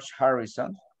 de George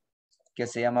Harrison, que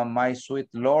se llama My Sweet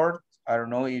Lord. I don't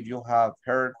know if you have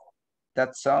heard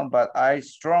that song, but I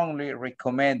strongly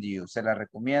recommend you. Se la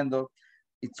recomiendo.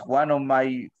 It's one of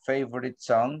my favorite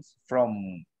songs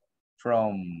from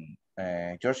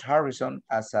George Harrison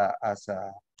as a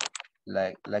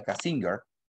like a singer,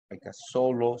 like a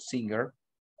solo singer.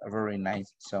 A very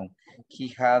nice song. He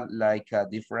had like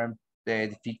different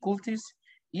difficulties.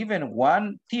 Even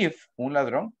one thief, un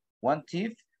ladrón, one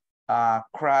thief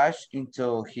crashed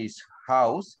into his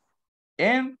house,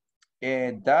 and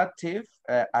that thief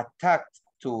attacked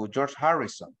to George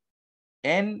Harrison,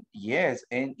 and yes,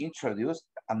 and introduced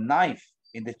a knife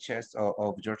in the chest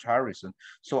of George Harrison.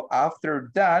 So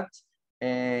after that,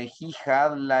 he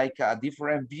had like a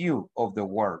different view of the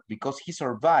world because he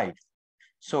survived.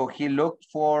 So he looked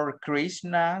for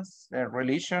Krishna's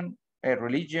religion,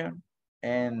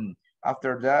 and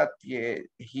after that,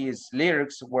 his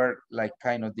lyrics were like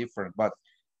kind of different, but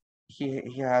he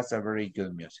has a very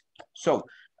good music. So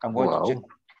I'm going to check.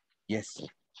 Yes.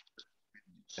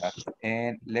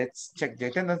 And let's check the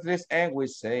attendance list and we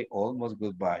say almost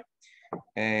goodbye.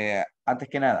 Antes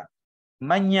que nada,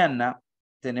 mañana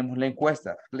tenemos la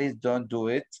encuesta. Please don't do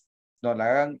it. No la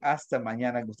hagan hasta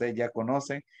mañana, que ustedes ya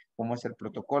conocen cómo es el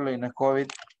protocolo y no es COVID,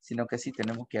 sino que sí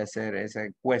tenemos que hacer esa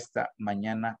encuesta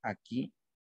mañana aquí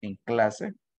en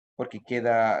clase, porque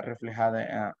queda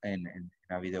reflejada en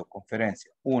la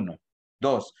videoconferencia. 1.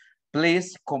 2.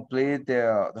 Please complete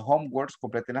the homeworks,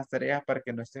 completen las tareas para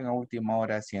que no estén a última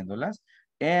hora haciéndolas.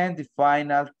 And the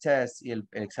final test y el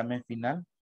examen final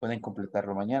pueden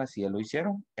completarlo mañana si ya lo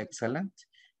hicieron. Excellent.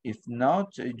 If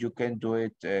not, you can do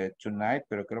it tonight,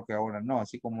 pero creo que ahora no.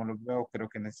 Así como lo veo, creo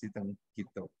que necesitan un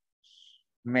poquito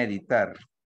meditar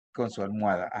con su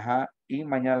almohada. Ajá. Y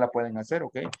mañana la pueden hacer,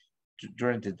 ¿ok?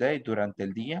 During the day, durante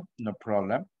el día, no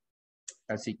problem.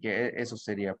 Así que eso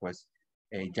sería pues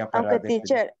ya para... Aunque,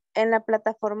 teacher, en la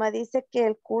plataforma dice que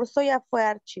el curso ya fue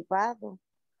archivado.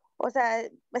 O sea,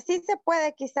 sí se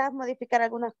puede quizás modificar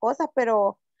algunas cosas,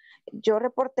 pero yo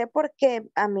reporté porque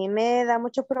a mí me da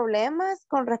muchos problemas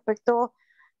con respecto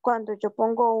cuando yo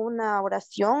pongo una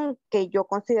oración que yo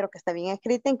considero que está bien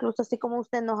escrita, incluso así como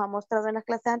usted nos ha mostrado en las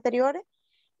clases anteriores,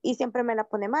 y siempre me la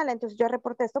pone mal. Entonces yo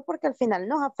reporté esto porque al final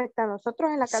nos afecta a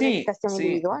nosotros en la calificación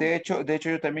individual. De hecho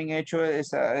yo también he hecho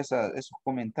esos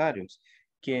comentarios.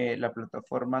 que la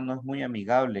plataforma no es muy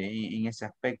amigable en ese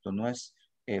aspecto, no es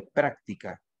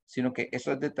práctica, sino que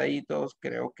esos detallitos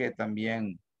creo que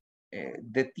también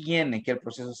detiene que el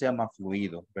proceso sea más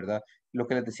fluido, ¿verdad? Lo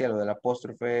que les decía, lo del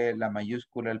apóstrofe, la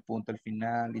mayúscula, el punto al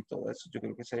final y todo eso, yo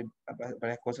creo que hay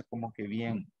varias cosas como que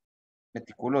bien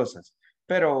meticulosas.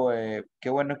 Pero qué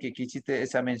bueno que hiciste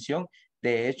esa mención.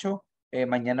 De hecho,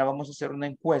 mañana vamos a hacer una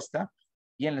encuesta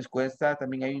y en la encuesta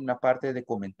también hay una parte de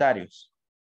comentarios.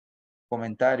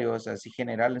 Comentarios así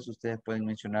generales, ustedes pueden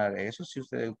mencionar eso si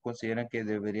ustedes consideran que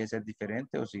debería ser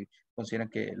diferente o si consideran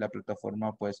que la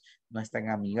plataforma pues no es tan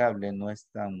amigable, no es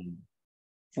tan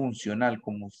funcional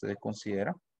como ustedes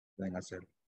consideran, pueden hacerlo,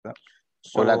 ¿verdad?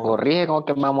 O la So, corrigen o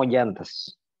quemamos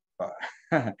llantas.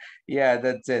 yeah,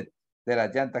 that's it. De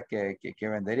las llantas que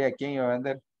vendería. ¿Quién iba a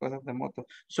vender cosas de moto?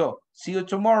 So, see you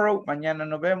tomorrow. Mañana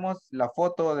nos vemos. La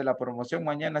foto de la promoción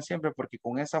mañana siempre, porque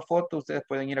con esa foto ustedes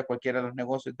pueden ir a cualquiera de los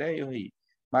negocios de ellos y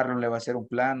Marlon le va a hacer un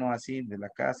plano así de la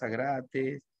casa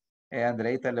gratis.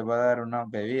 Andreita le va a dar unas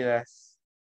bebidas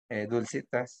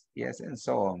dulcitas. Yes, and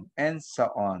so on. And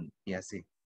so on. Y así,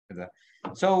 ¿verdad?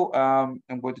 So, I'm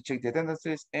going to check the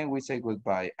attendances and we say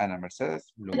goodbye. Ana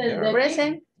Mercedes, look there.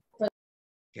 Present.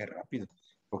 Qué rápido.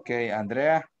 Ok,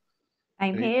 Andrea.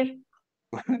 I'm here.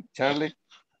 Charlie.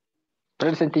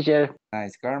 Present, teacher.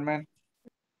 Nice, Carmen.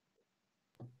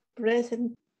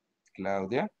 Present.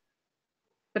 Claudia.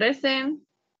 Present.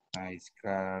 Nice,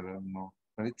 Carmen.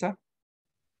 Maritza.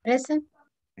 Present.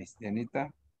 Nice, Dianita.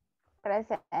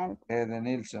 Present. Eden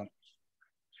Nilsson.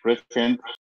 Present.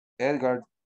 Edgar.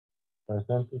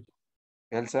 Present.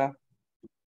 Elsa.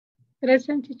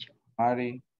 Present, teacher.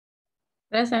 Mari.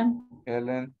 Present.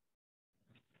 Ellen.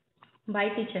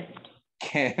 Bye, teacher.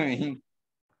 Kevin.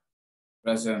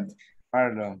 Present.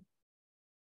 Marlon.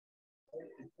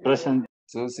 Present.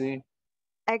 Susie.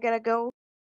 I gotta go.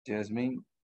 Jasmine.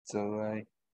 So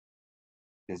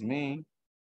Jasmine.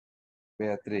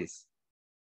 Beatriz.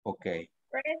 Ok.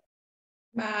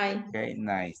 Bye. Ok,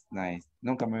 nice, nice.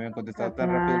 Nunca me habían contestado Good tan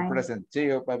rápido el night. present. See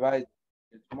you, bye bye.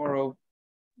 Tomorrow.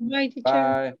 Bye,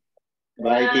 teacher.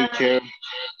 Bye. Bye, teacher.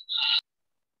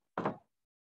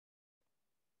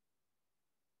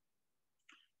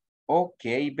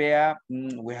 Okay, Bea,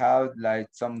 we have like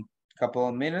some couple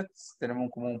of minutes. Tenemos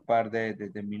como un par de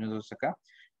minutos acá.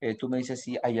 Tú me dices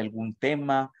si hay algún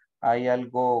tema, hay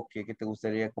algo que te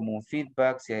gustaría como un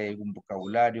feedback, si hay algún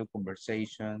vocabulario,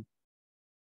 conversation,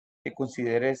 que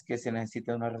consideres que se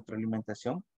necesita una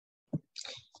retroalimentación.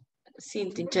 Sí,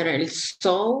 teacher, el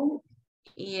so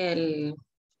y el...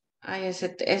 Ay,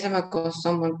 ese me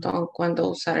costó un montón cuando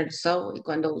usar el so y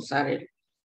cuando usar el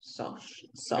sosh.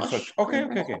 Okay.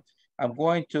 I'm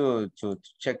going to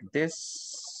check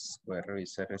this. Voy a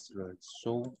revisar esto del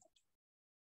so.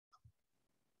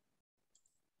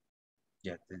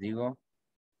 Ya te digo.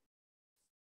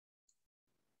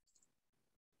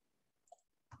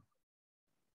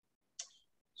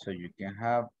 So you can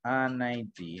have an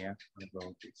idea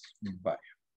about this. Vale.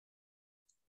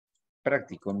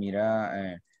 Práctico,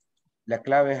 mira, la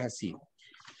clave es así.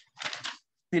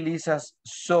 Utilizas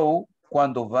so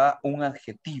cuando va un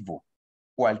adjetivo,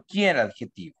 cualquier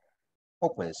adjetivo,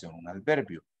 o puede ser un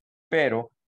adverbio,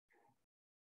 pero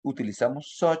utilizamos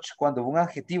such cuando va un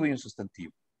adjetivo y un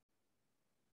sustantivo.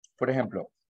 Por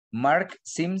ejemplo, Mark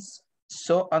seems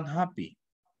so unhappy,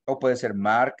 o puede ser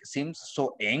Mark seems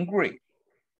so angry,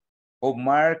 o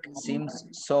Mark seems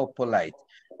so polite.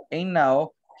 And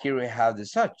now, here we have the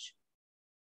such.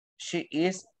 She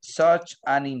is such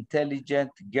an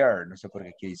intelligent girl. No sé por qué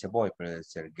aquí dice boy, pero debe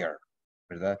ser girl,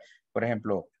 ¿verdad? Por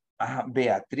ejemplo,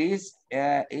 Beatriz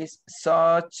is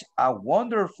such a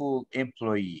wonderful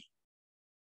employee.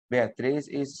 Beatriz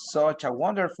is such a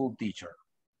wonderful teacher.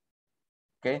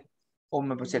 Okay? O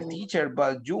me puede ser teacher,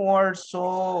 but you are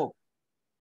so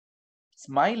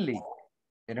smiley.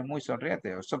 Eres muy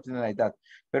sonriente o something like that.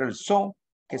 Pero el so,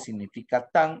 que significa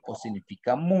tan o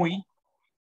significa muy,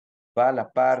 va a la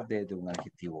par de un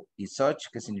adjetivo. Y such,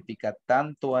 que significa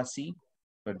tanto así,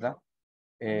 ¿verdad?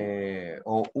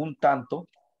 O un tanto,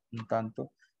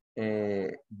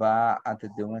 va antes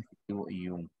de un adjetivo y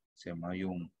se llama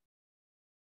un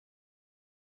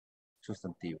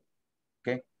sustantivo.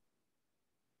 ¿Ok?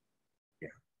 Ya,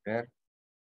 a ver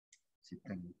si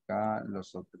tengo acá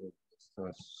los otros.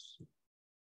 Estos.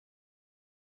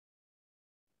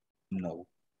 No,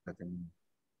 la tengo.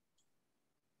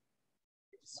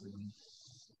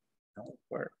 No,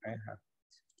 where I have.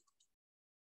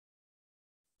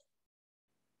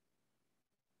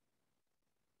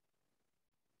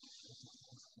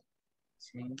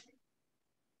 Sí.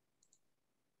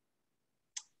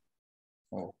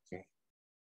 Ok.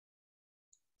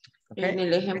 Okay. En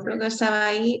el ejemplo que estaba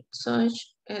ahí,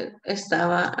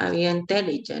 había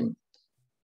intelligent.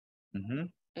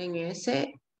 En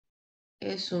ese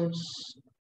es un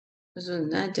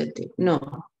adjective.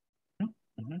 No.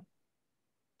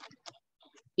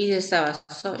 Y estaba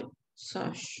such.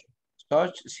 Such,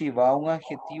 sí, va un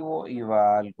adjetivo y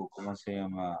va algo, ¿cómo se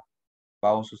llama?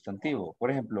 Va un sustantivo.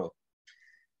 Por ejemplo,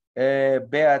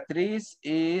 Beatriz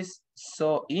is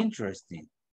so interesting.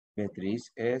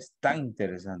 Beatriz es tan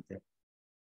interesante.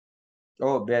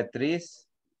 Oh, Beatriz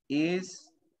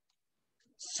is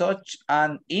such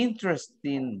an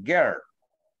interesting girl.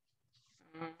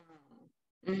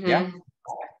 ¿Ya?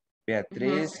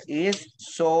 Beatriz is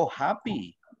so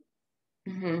happy.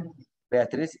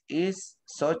 Beatriz is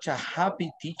such a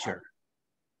happy teacher.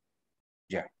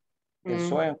 Ya.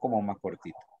 Eso es como más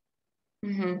cortito.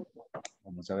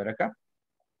 Vamos a ver acá.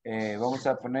 Vamos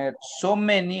a poner so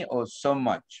many o so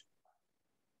much.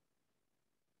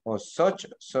 O such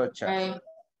a.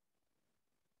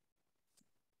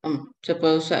 Se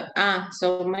puede usar.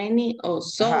 So many o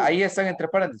so. Ajá, ahí están entre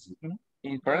paréntesis.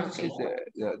 En paréntesis,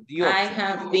 I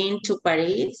have been to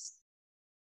Paris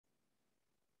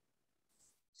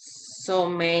so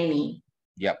many.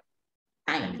 Yep.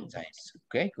 Many times.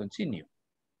 Okay, continue.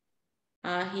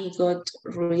 He got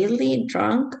really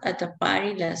drunk at a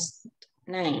party last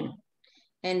night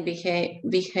and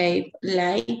behaved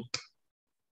like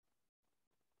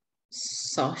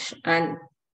such an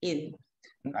idiot.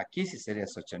 Aquí sí sería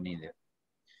such an idiot.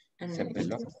 Se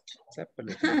peló.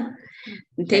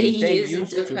 They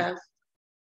used to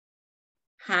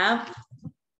have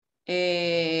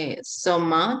so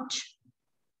much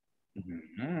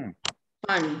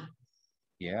fun.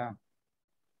 Yeah.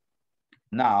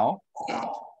 Now.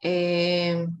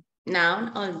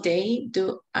 Now all they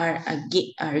do are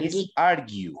argue.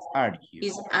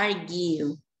 Is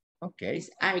argue. Okay.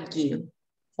 Is argue.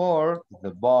 For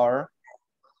the bar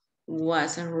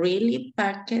was really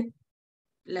packed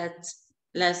last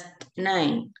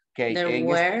night. Okay. There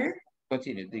were.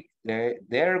 Continue.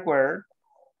 There were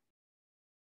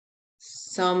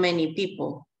so many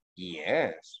people.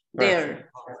 Yes.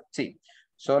 There. Sí.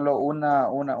 Solo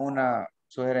una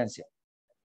sugerencia.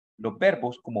 Los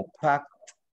verbos como packed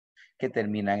que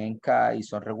terminan en K y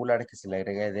son regulares que se le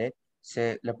agrega D,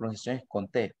 la pronunciación es con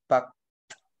T. Packed.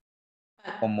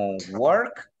 Como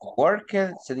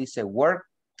worked se dice worked.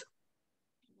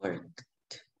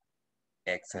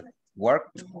 Excelente.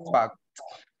 Worked, packed.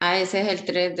 Ese es el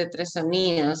 3 de 3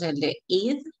 sonidos, el de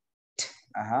id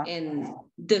en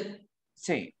d.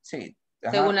 Sí.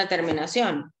 Ajá. Según la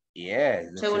terminación.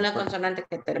 Yes. Según la consonante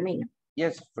que termina.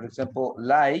 Yes, por ejemplo,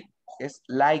 like es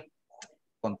like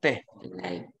con T.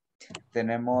 Like.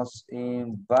 Tenemos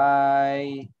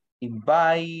invited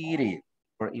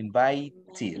or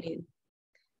invited.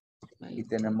 Y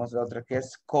tenemos la otra que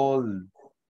es called.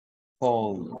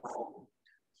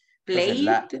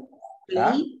 Played.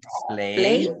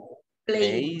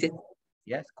 Played.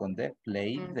 Yes, con D,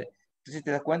 played. Entonces, si te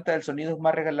das cuenta, el sonido es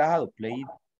más relajado, played.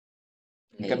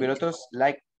 En cambio, el otro es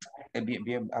like,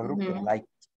 bien abrupto, like.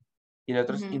 Y el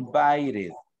otro es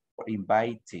invited or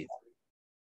invited.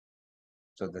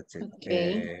 So that's it.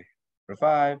 Okay. For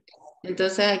 5.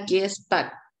 Entonces aquí es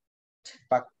packed.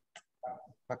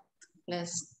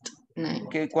 Last night.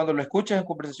 Que cuando lo escuchas en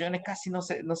conversaciones casi no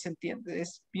se entiende.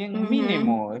 Es bien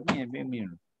mínimo. Es bien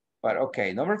mínimo. But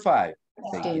okay, number 5.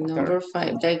 Okay, number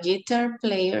 5. The guitar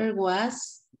player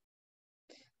was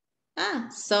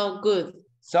so good.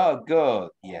 So good,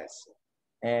 yes.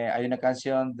 Hay una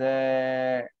canción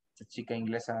de esta chica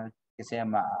inglesa que se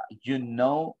llama You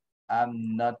Know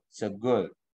I'm Not So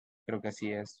Good. Creo que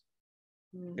así es.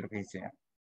 Creo que así se llama.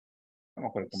 No me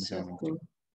acuerdo cómo se llama.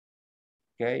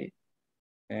 Ok.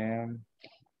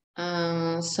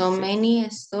 So many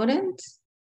students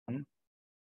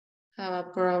have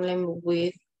a problem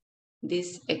with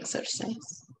this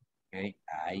exercise. Okay.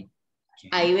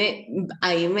 Ahí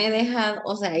me deja,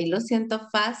 o sea, ahí lo siento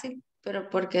fácil, pero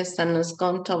porque están los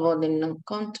countable y no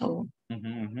countable.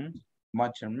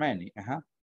 Much and many, Ajá.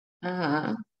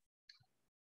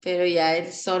 Pero ya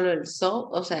es solo el so,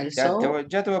 o sea, el ya so.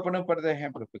 Ya te voy a poner un par de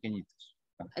ejemplos pequeñitos.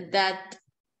 That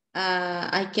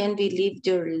I can't believe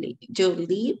you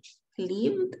lived,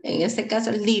 en este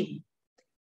caso, lived.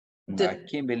 I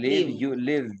can't believe you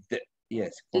lived,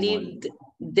 yes. Lived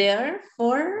there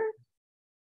for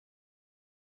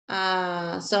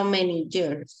so many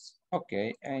years.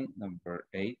 Okay, and number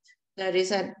 8. That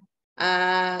is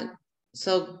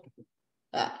so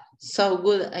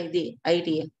good idea.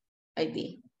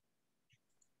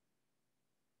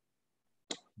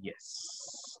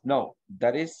 Yes. No,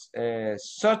 that is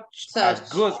such a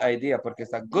good idea, porque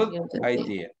es a good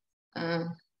idea.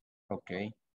 Ok.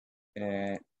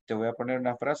 Te voy a poner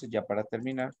una frase ya para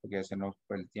terminar, porque ya se nos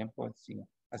fue el tiempo. Sí,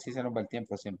 así se nos va el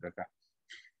tiempo siempre acá.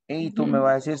 Y tú me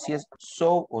vas a decir si es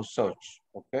so o such,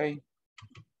 ¿ok?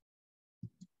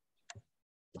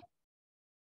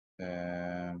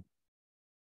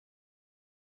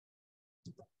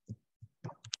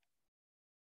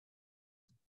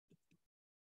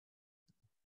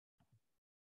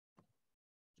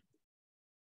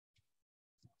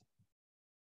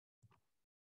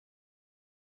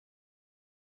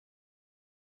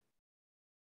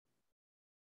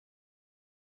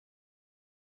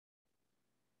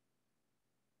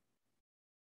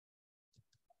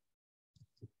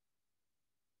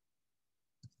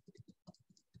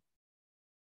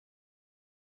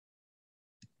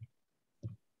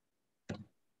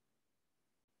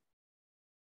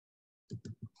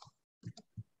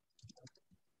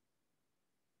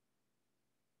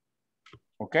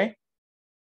 ¿Ok?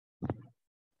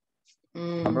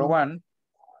 Number one.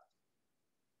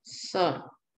 Such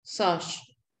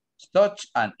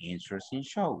an interesting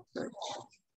show.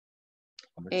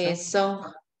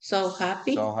 So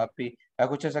happy. So happy.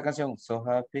 Escucha esa canción. So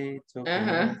happy to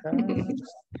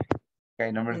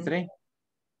Okay, number three.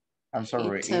 I'm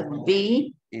sorry.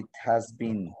 It has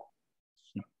been.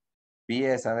 B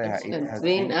es abeja. It has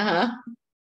been.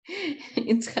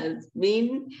 It has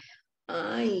been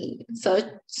such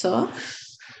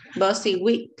busy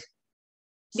week.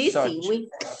 Busy week.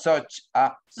 Such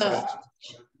a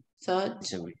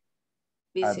busy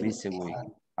week.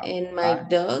 And my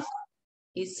dog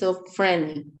is so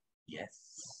friendly.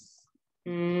 Yes.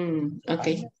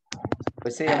 Okay.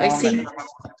 Pues sí, sí.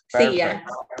 Perfect. Sí, ya.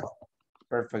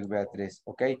 Perfect, Beatriz.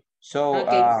 Okay. So,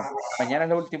 Okay. mañana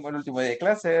es el último día de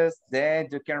clases. Then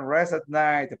you can rest at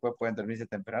night. Después pueden dormirse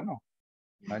temprano.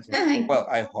 Well,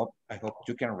 I hope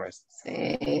you can rest.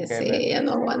 Sí, okay, sí, ya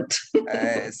no aguanto.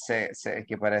 Sé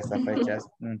que para estas fechas,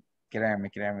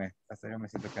 créanme, hasta yo me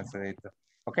siento cansadito.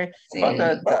 Okay, Sí. but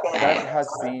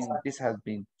this has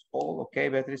been all okay,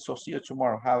 Beatriz. So see you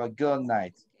tomorrow. Have a good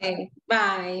night. Okay.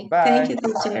 Bye. Bye. Thank you,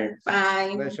 teacher.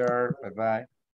 Bye. Pleasure. Bye-bye.